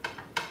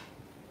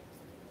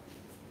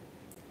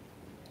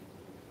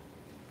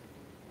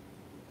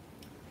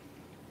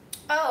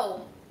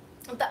 Oh,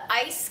 the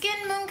ice skin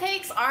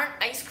mooncakes aren't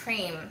ice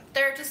cream.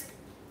 They're just,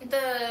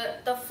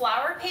 the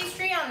flour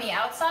pastry on the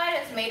outside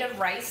is made of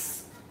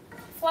rice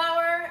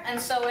flour, and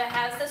so it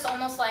has this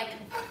almost like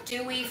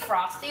dewy,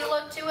 frosty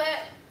look to it.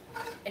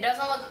 It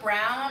doesn't look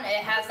brown.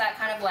 It has that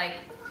kind of like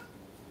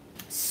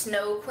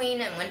Snow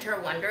Queen and Winter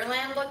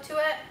Wonderland look to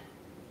it.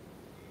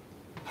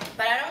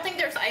 But I don't think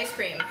there's ice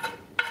cream.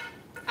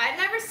 I've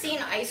never seen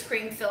ice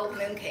cream filled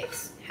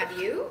mooncakes. Have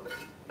you?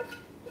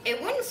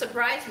 It wouldn't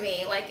surprise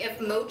me. Like if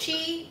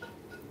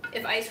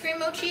ice cream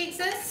mochi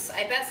exists,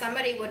 I bet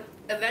somebody would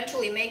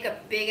eventually make a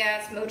big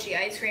ass mochi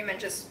ice cream and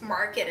just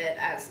market it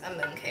as a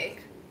mooncake.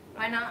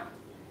 Why not?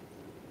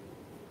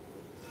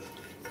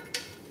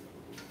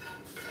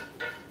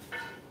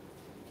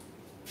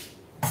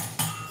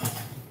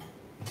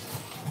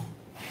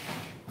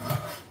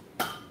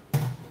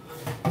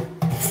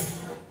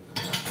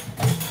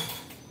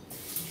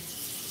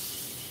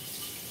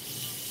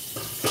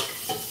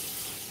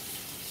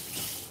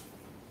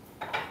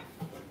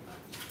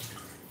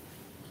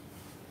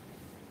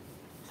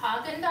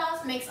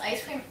 Haagen-Dazs makes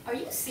ice cream. Are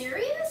you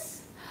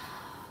serious?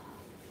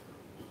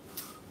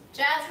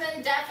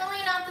 Jasmine,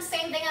 definitely not the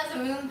same thing as a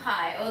moon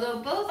pie, although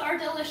both are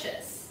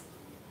delicious.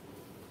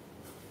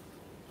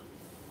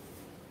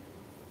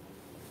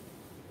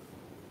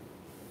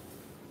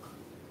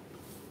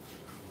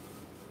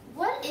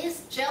 What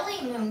is jelly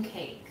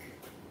mooncake?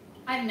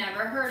 I've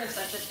never heard of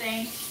such a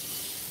thing.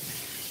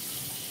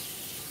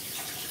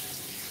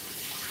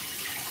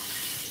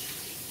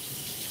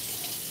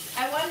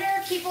 I wonder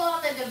if people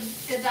on the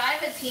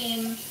Godiva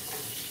team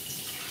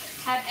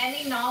have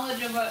any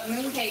knowledge of what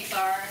mooncakes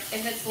are,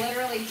 if it's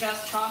literally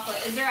just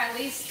chocolate. Is there at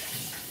least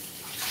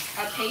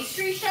a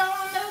pastry shell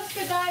on those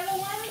Godiva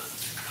ones?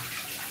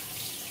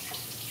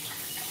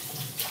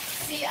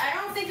 See, I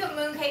don't think a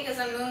mooncake is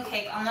a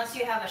mooncake unless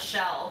you have a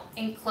shell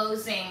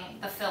enclosing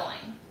the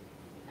filling.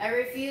 I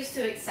refuse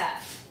to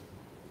accept.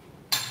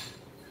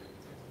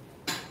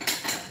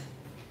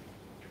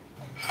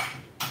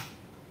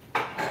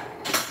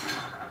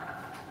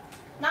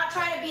 Not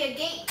trying to be a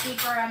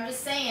gatekeeper, I'm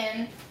just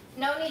saying,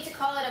 no need to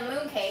call it a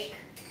mooncake.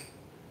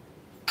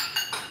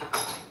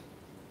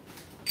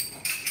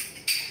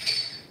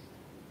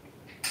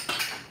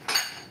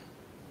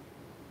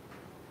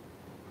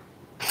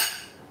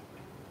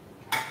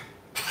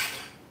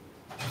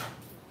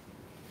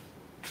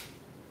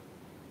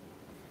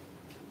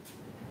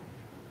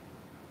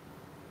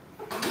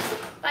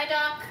 Bye,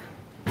 Doc.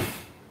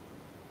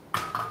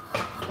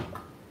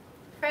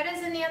 Fred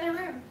is in the other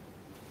room.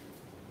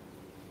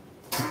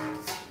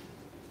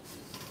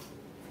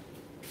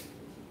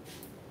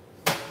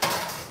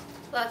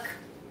 Look,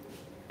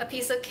 a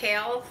piece of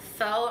kale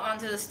fell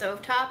onto the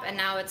stovetop and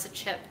now it's a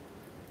chip.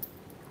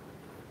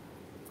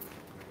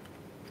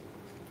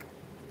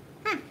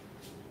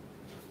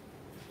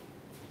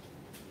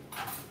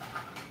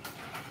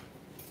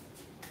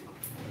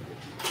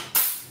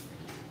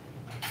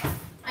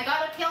 I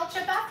got a kale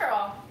chip after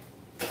all.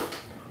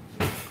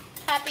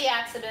 Happy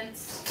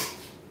accidents.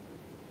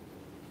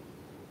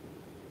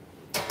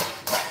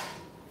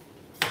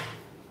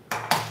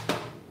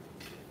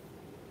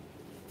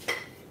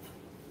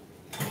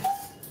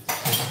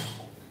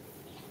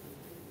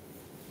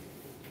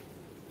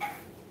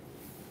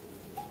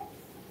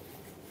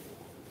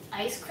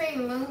 Ice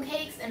cream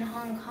mooncakes in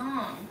Hong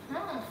Kong,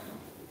 huh?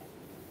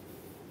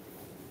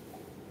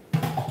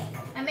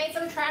 I made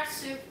some trash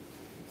soup.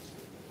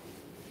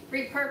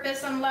 Repurposed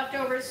some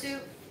leftover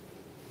soup.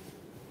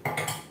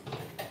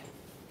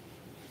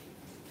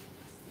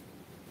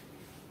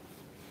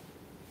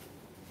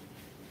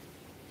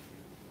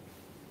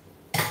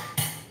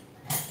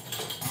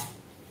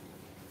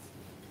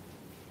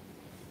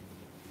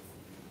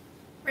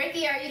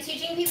 Ricky, are you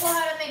teaching people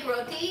how to make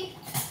roti?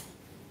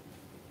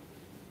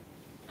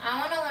 I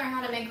want to learn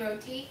how to make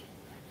roti.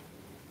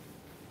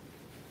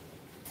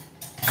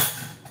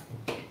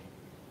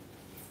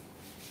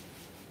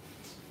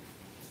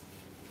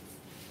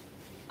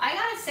 I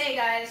gotta say,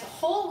 guys,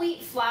 whole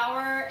wheat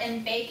flour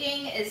in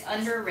baking is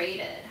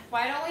underrated.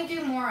 Why don't we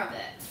do more of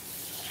it?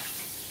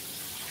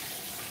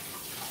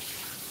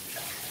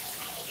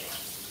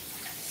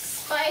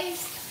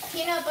 Spiced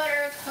peanut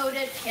butter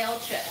coated kale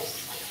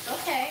chips.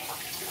 Okay.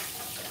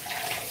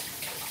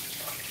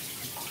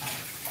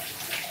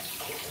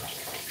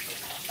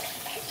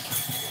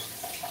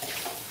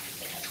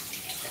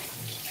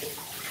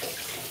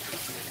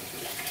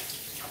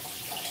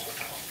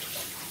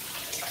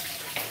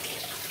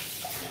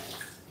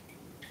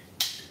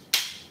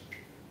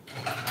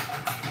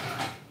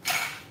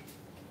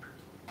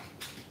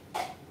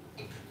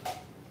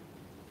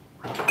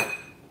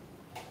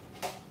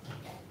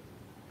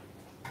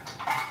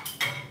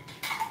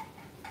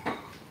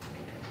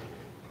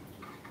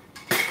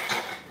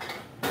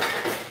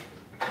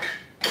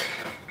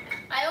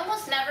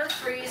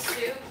 Freeze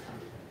soup.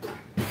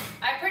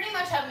 I pretty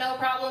much have no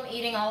problem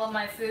eating all of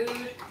my food.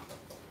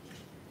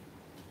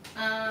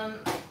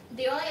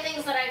 The only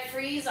things that I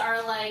freeze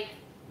are, like,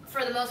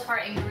 for the most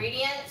part,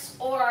 ingredients,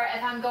 or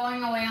if I'm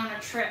going away on a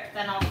trip,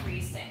 then I'll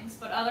freeze things.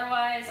 But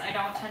otherwise, I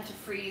don't tend to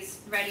freeze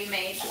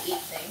ready-made to eat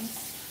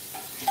things.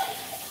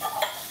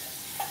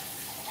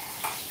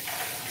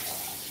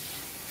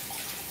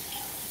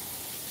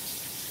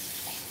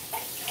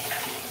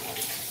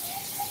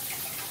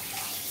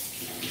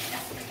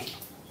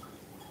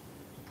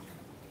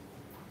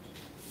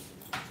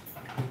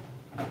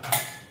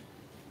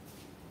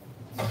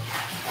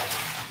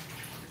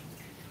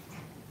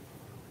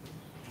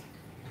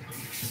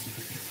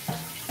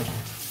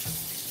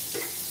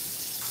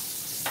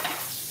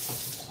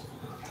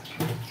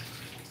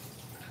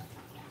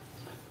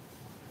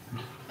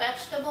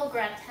 Vegetable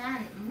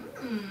gratin.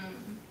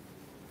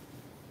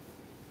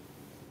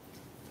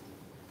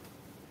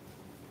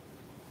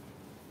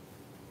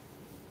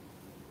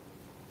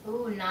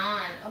 Ooh,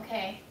 naan.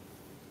 Okay.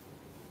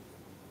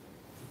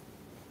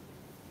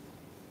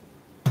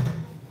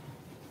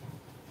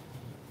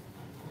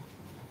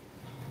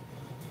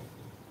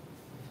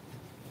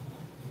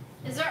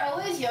 Is there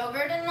always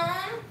yogurt in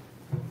naan?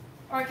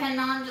 Or can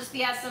naan just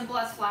be as simple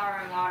as flour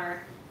and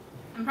water?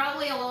 And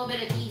probably a little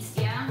bit of yeast,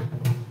 yeah?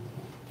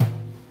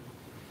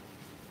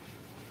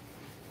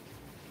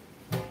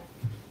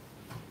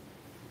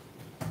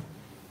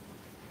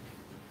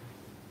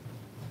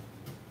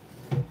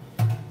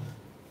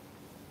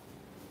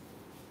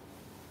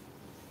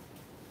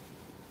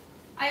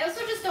 I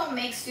also just don't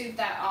make soup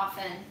that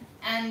often,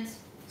 and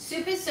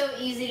soup is so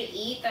easy to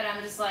eat that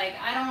I'm just like,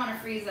 I don't want to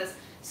freeze this.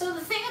 So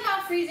the thing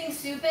about freezing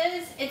soup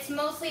is, it's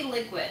mostly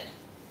liquid.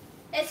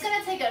 It's going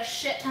to take a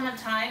shit ton of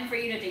time for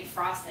you to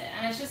defrost it,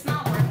 and it's just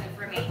not worth it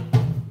for me.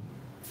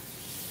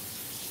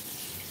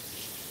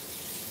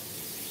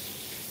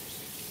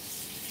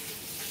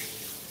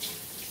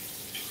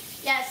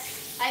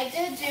 Yes, I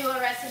did do a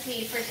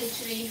recipe for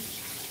khichdi.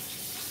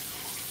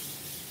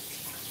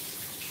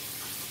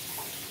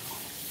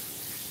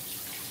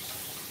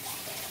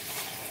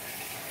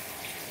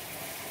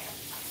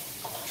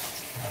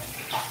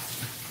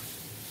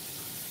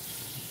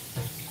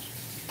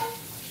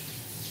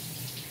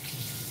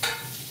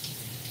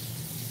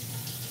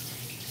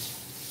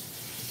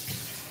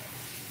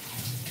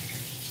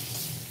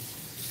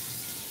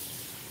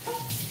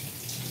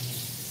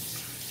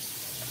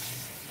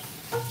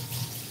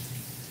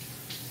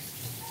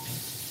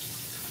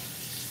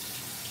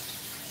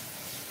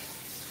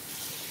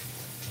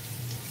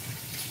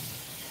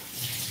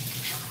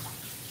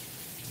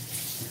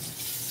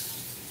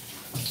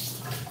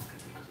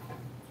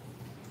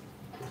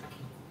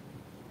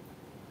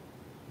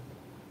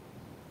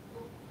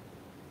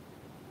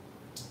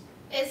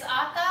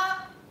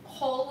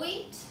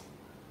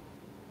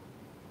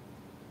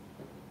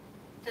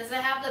 Does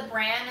it have the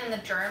brand and the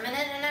germ in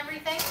it and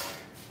everything?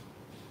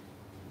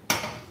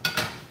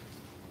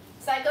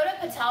 So I go to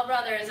Patel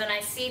Brothers and I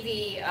see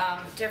the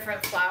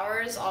different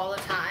flours all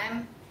the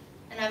time,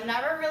 and I've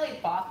never really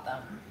bought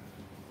them.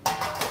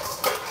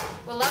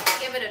 We'll love to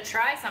give it a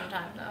try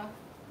sometime though.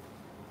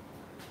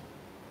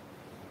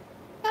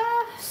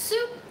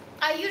 Soup.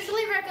 I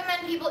usually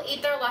recommend people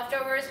eat their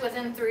leftovers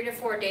within 3 to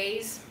 4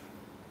 days.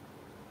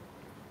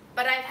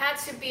 But I've had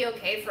soup be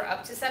okay for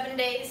up to 7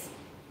 days.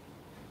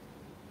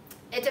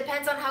 It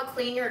depends on how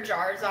clean your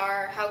jars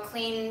are, how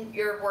clean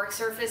your work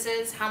surface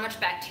is, how much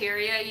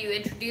bacteria you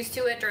introduce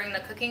to it during the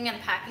cooking and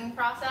packing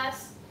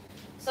process.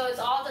 So it's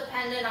all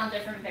dependent on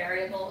different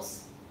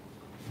variables.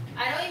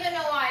 I don't even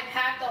know why I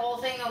packed the whole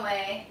thing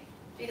away,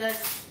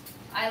 because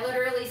I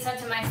literally said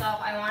to myself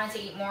I wanted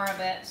to eat more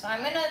of it. So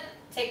I'm going to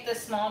take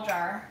this small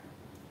jar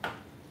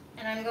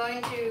and I'm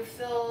going to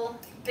fill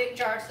big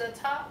jar to the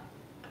top,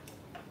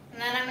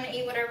 and then I'm going to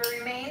eat whatever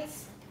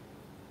remains.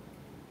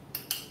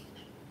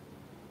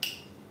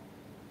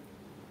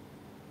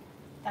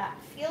 That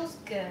feels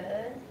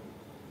good.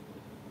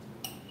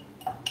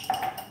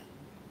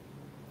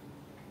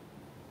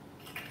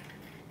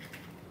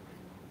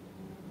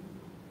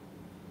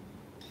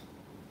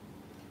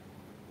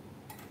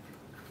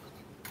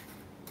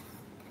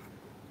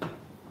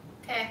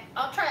 Okay,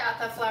 I'll try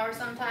atta flour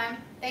sometime.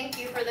 Thank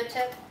you for the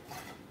tip.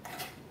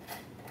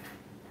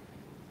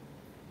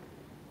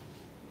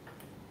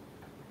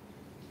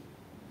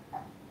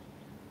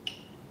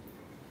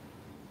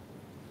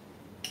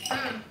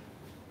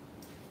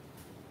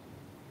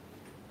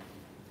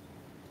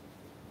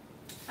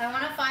 I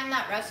want to find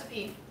that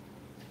recipe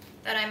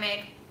that I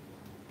made,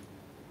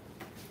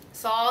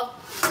 so all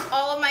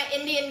of my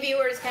Indian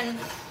viewers can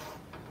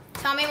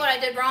tell me what I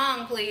did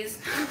wrong,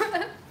 please.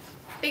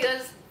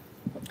 Because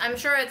I'm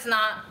sure it's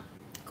not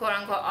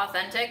quote-unquote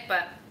authentic,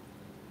 but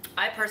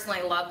I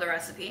personally love the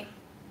recipe.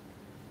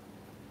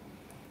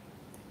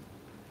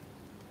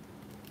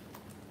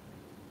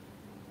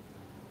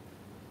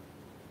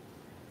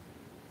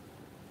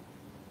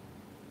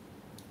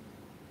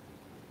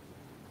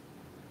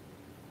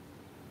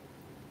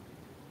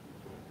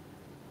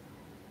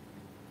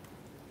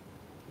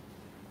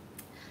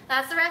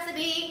 That's the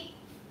recipe.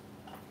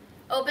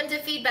 Open to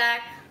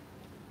feedback.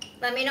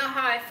 Let me know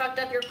how I fucked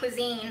up your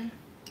cuisine.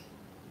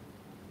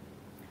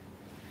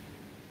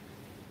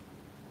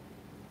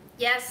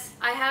 Yes,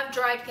 I have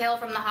dried kale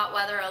from the hot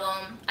weather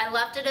alone. I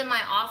left it in my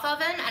off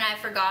oven and I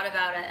forgot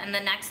about it. And the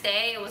next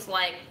day it was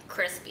like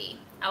crispy.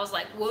 I was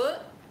like,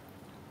 what?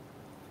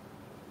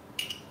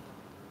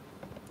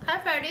 Hi,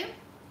 Freddie.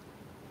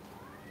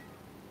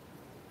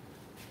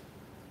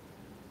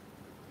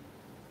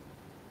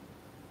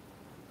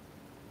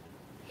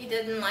 He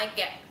didn't like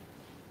it.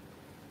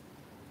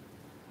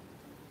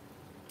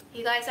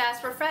 You guys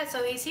asked for Fred,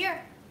 so he's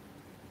here.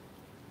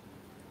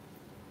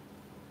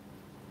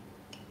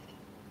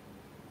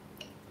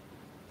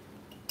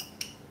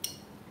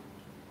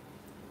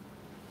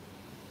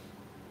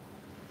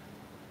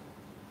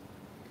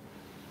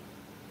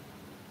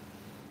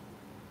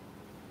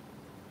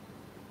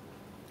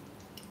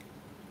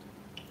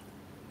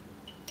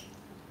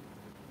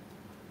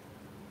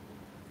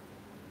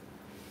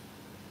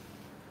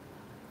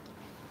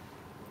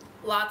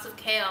 Lots of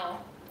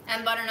kale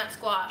and butternut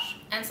squash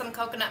and some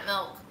coconut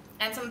milk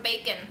and some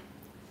bacon.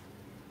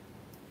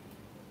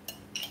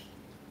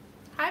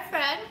 Hi,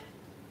 Fred.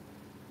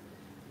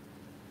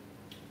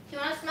 Do you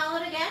want to smell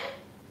it again?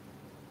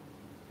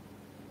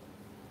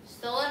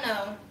 Still a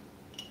no.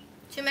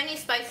 Too many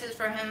spices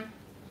for him.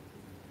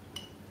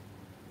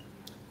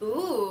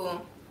 Ooh,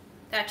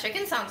 that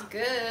chicken sounds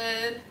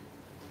good.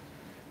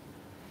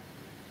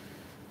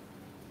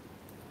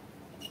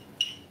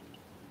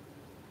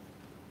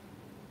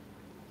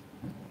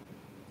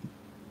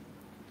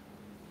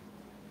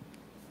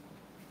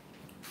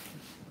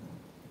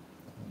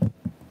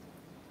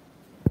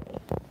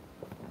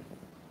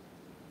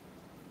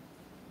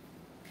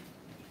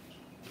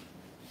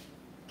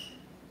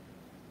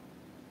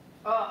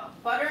 Oh,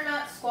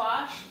 butternut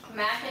squash,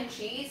 mac and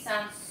cheese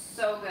sounds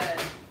so good.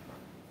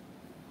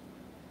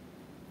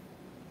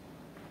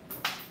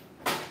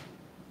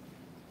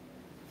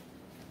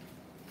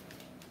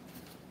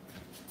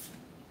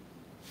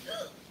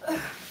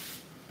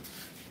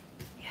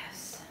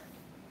 Yes.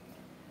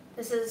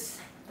 This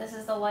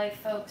is the life,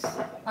 folks.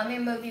 Let me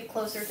move you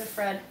closer to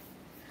Fred.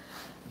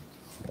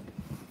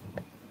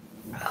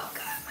 Oh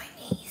God, my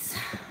knees.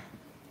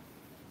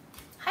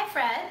 Hi,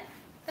 Fred.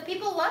 The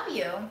people love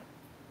you.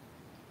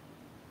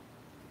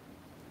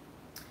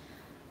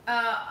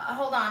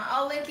 Hold on,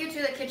 I'll link you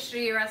to the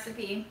khichdi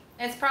recipe.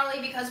 It's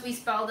probably because we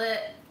spelled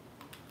it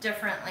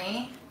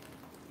differently.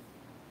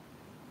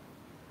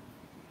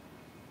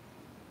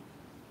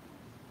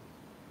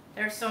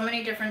 There's so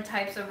many different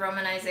types of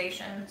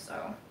romanization,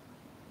 so.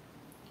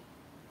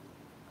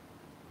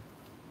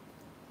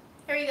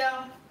 Here you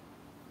go.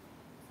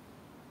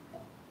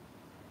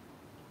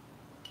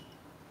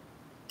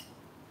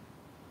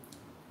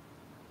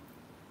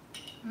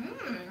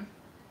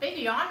 Big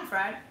yawn,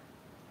 Fred.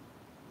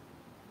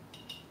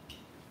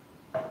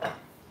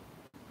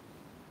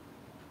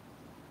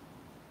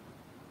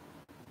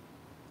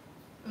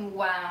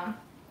 Wow,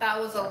 that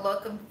was a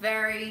look of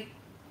very,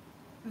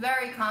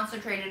 very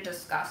concentrated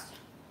disgust.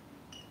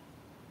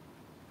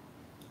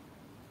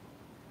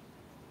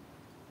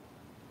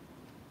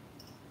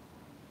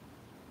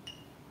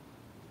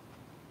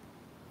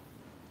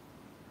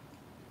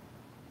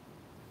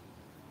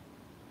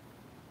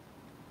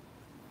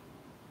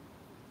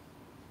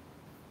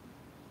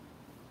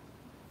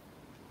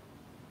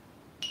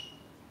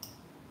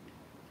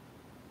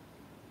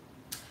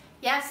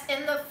 Yes,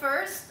 in the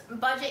first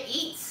Budget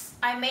Eats,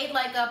 I made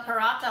like a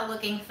paratha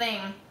looking thing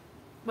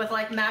with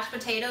like mashed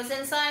potatoes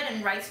inside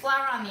and rice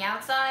flour on the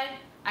outside.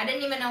 I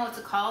didn't even know what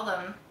to call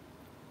them.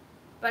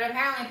 But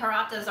apparently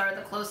parathas are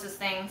the closest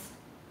things.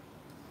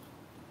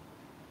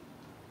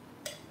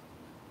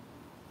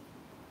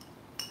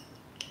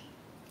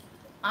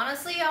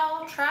 Honestly,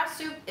 y'all, trash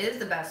soup is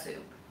the best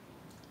soup.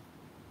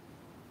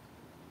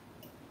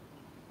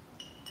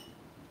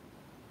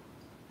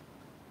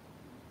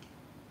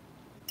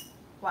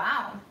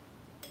 Wow.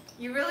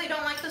 You really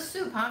don't like the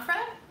soup, huh,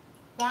 Fred?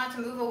 Wanted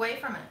to move away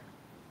from it.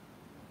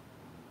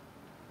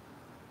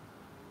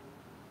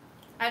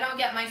 I don't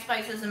get my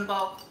spices in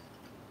bulk.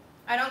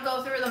 I don't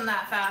go through them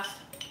that fast.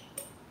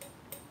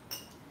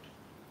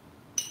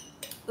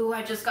 Ooh,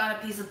 I just got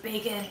a piece of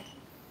bacon.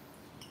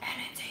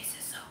 And it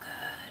tastes so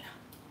good.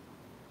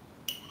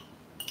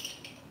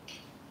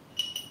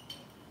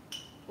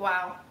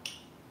 Wow.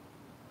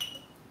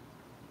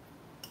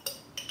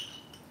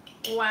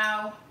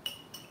 Wow.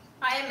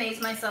 I amaze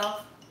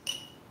myself.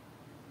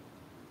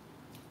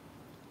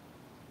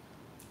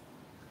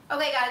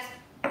 Okay, guys.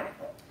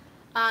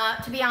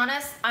 To be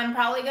honest, I'm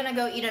probably gonna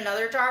go eat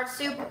another jar of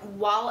soup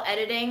while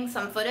editing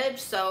some footage,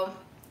 so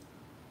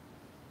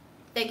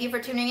thank you for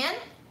tuning in.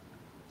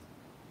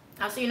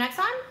 I'll see you next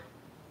time.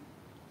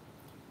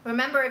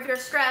 Remember, if you're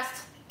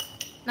stressed,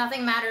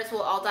 nothing matters,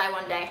 we'll all die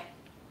one day.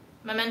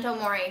 Memento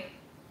mori.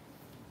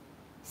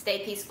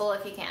 Stay peaceful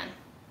if you can.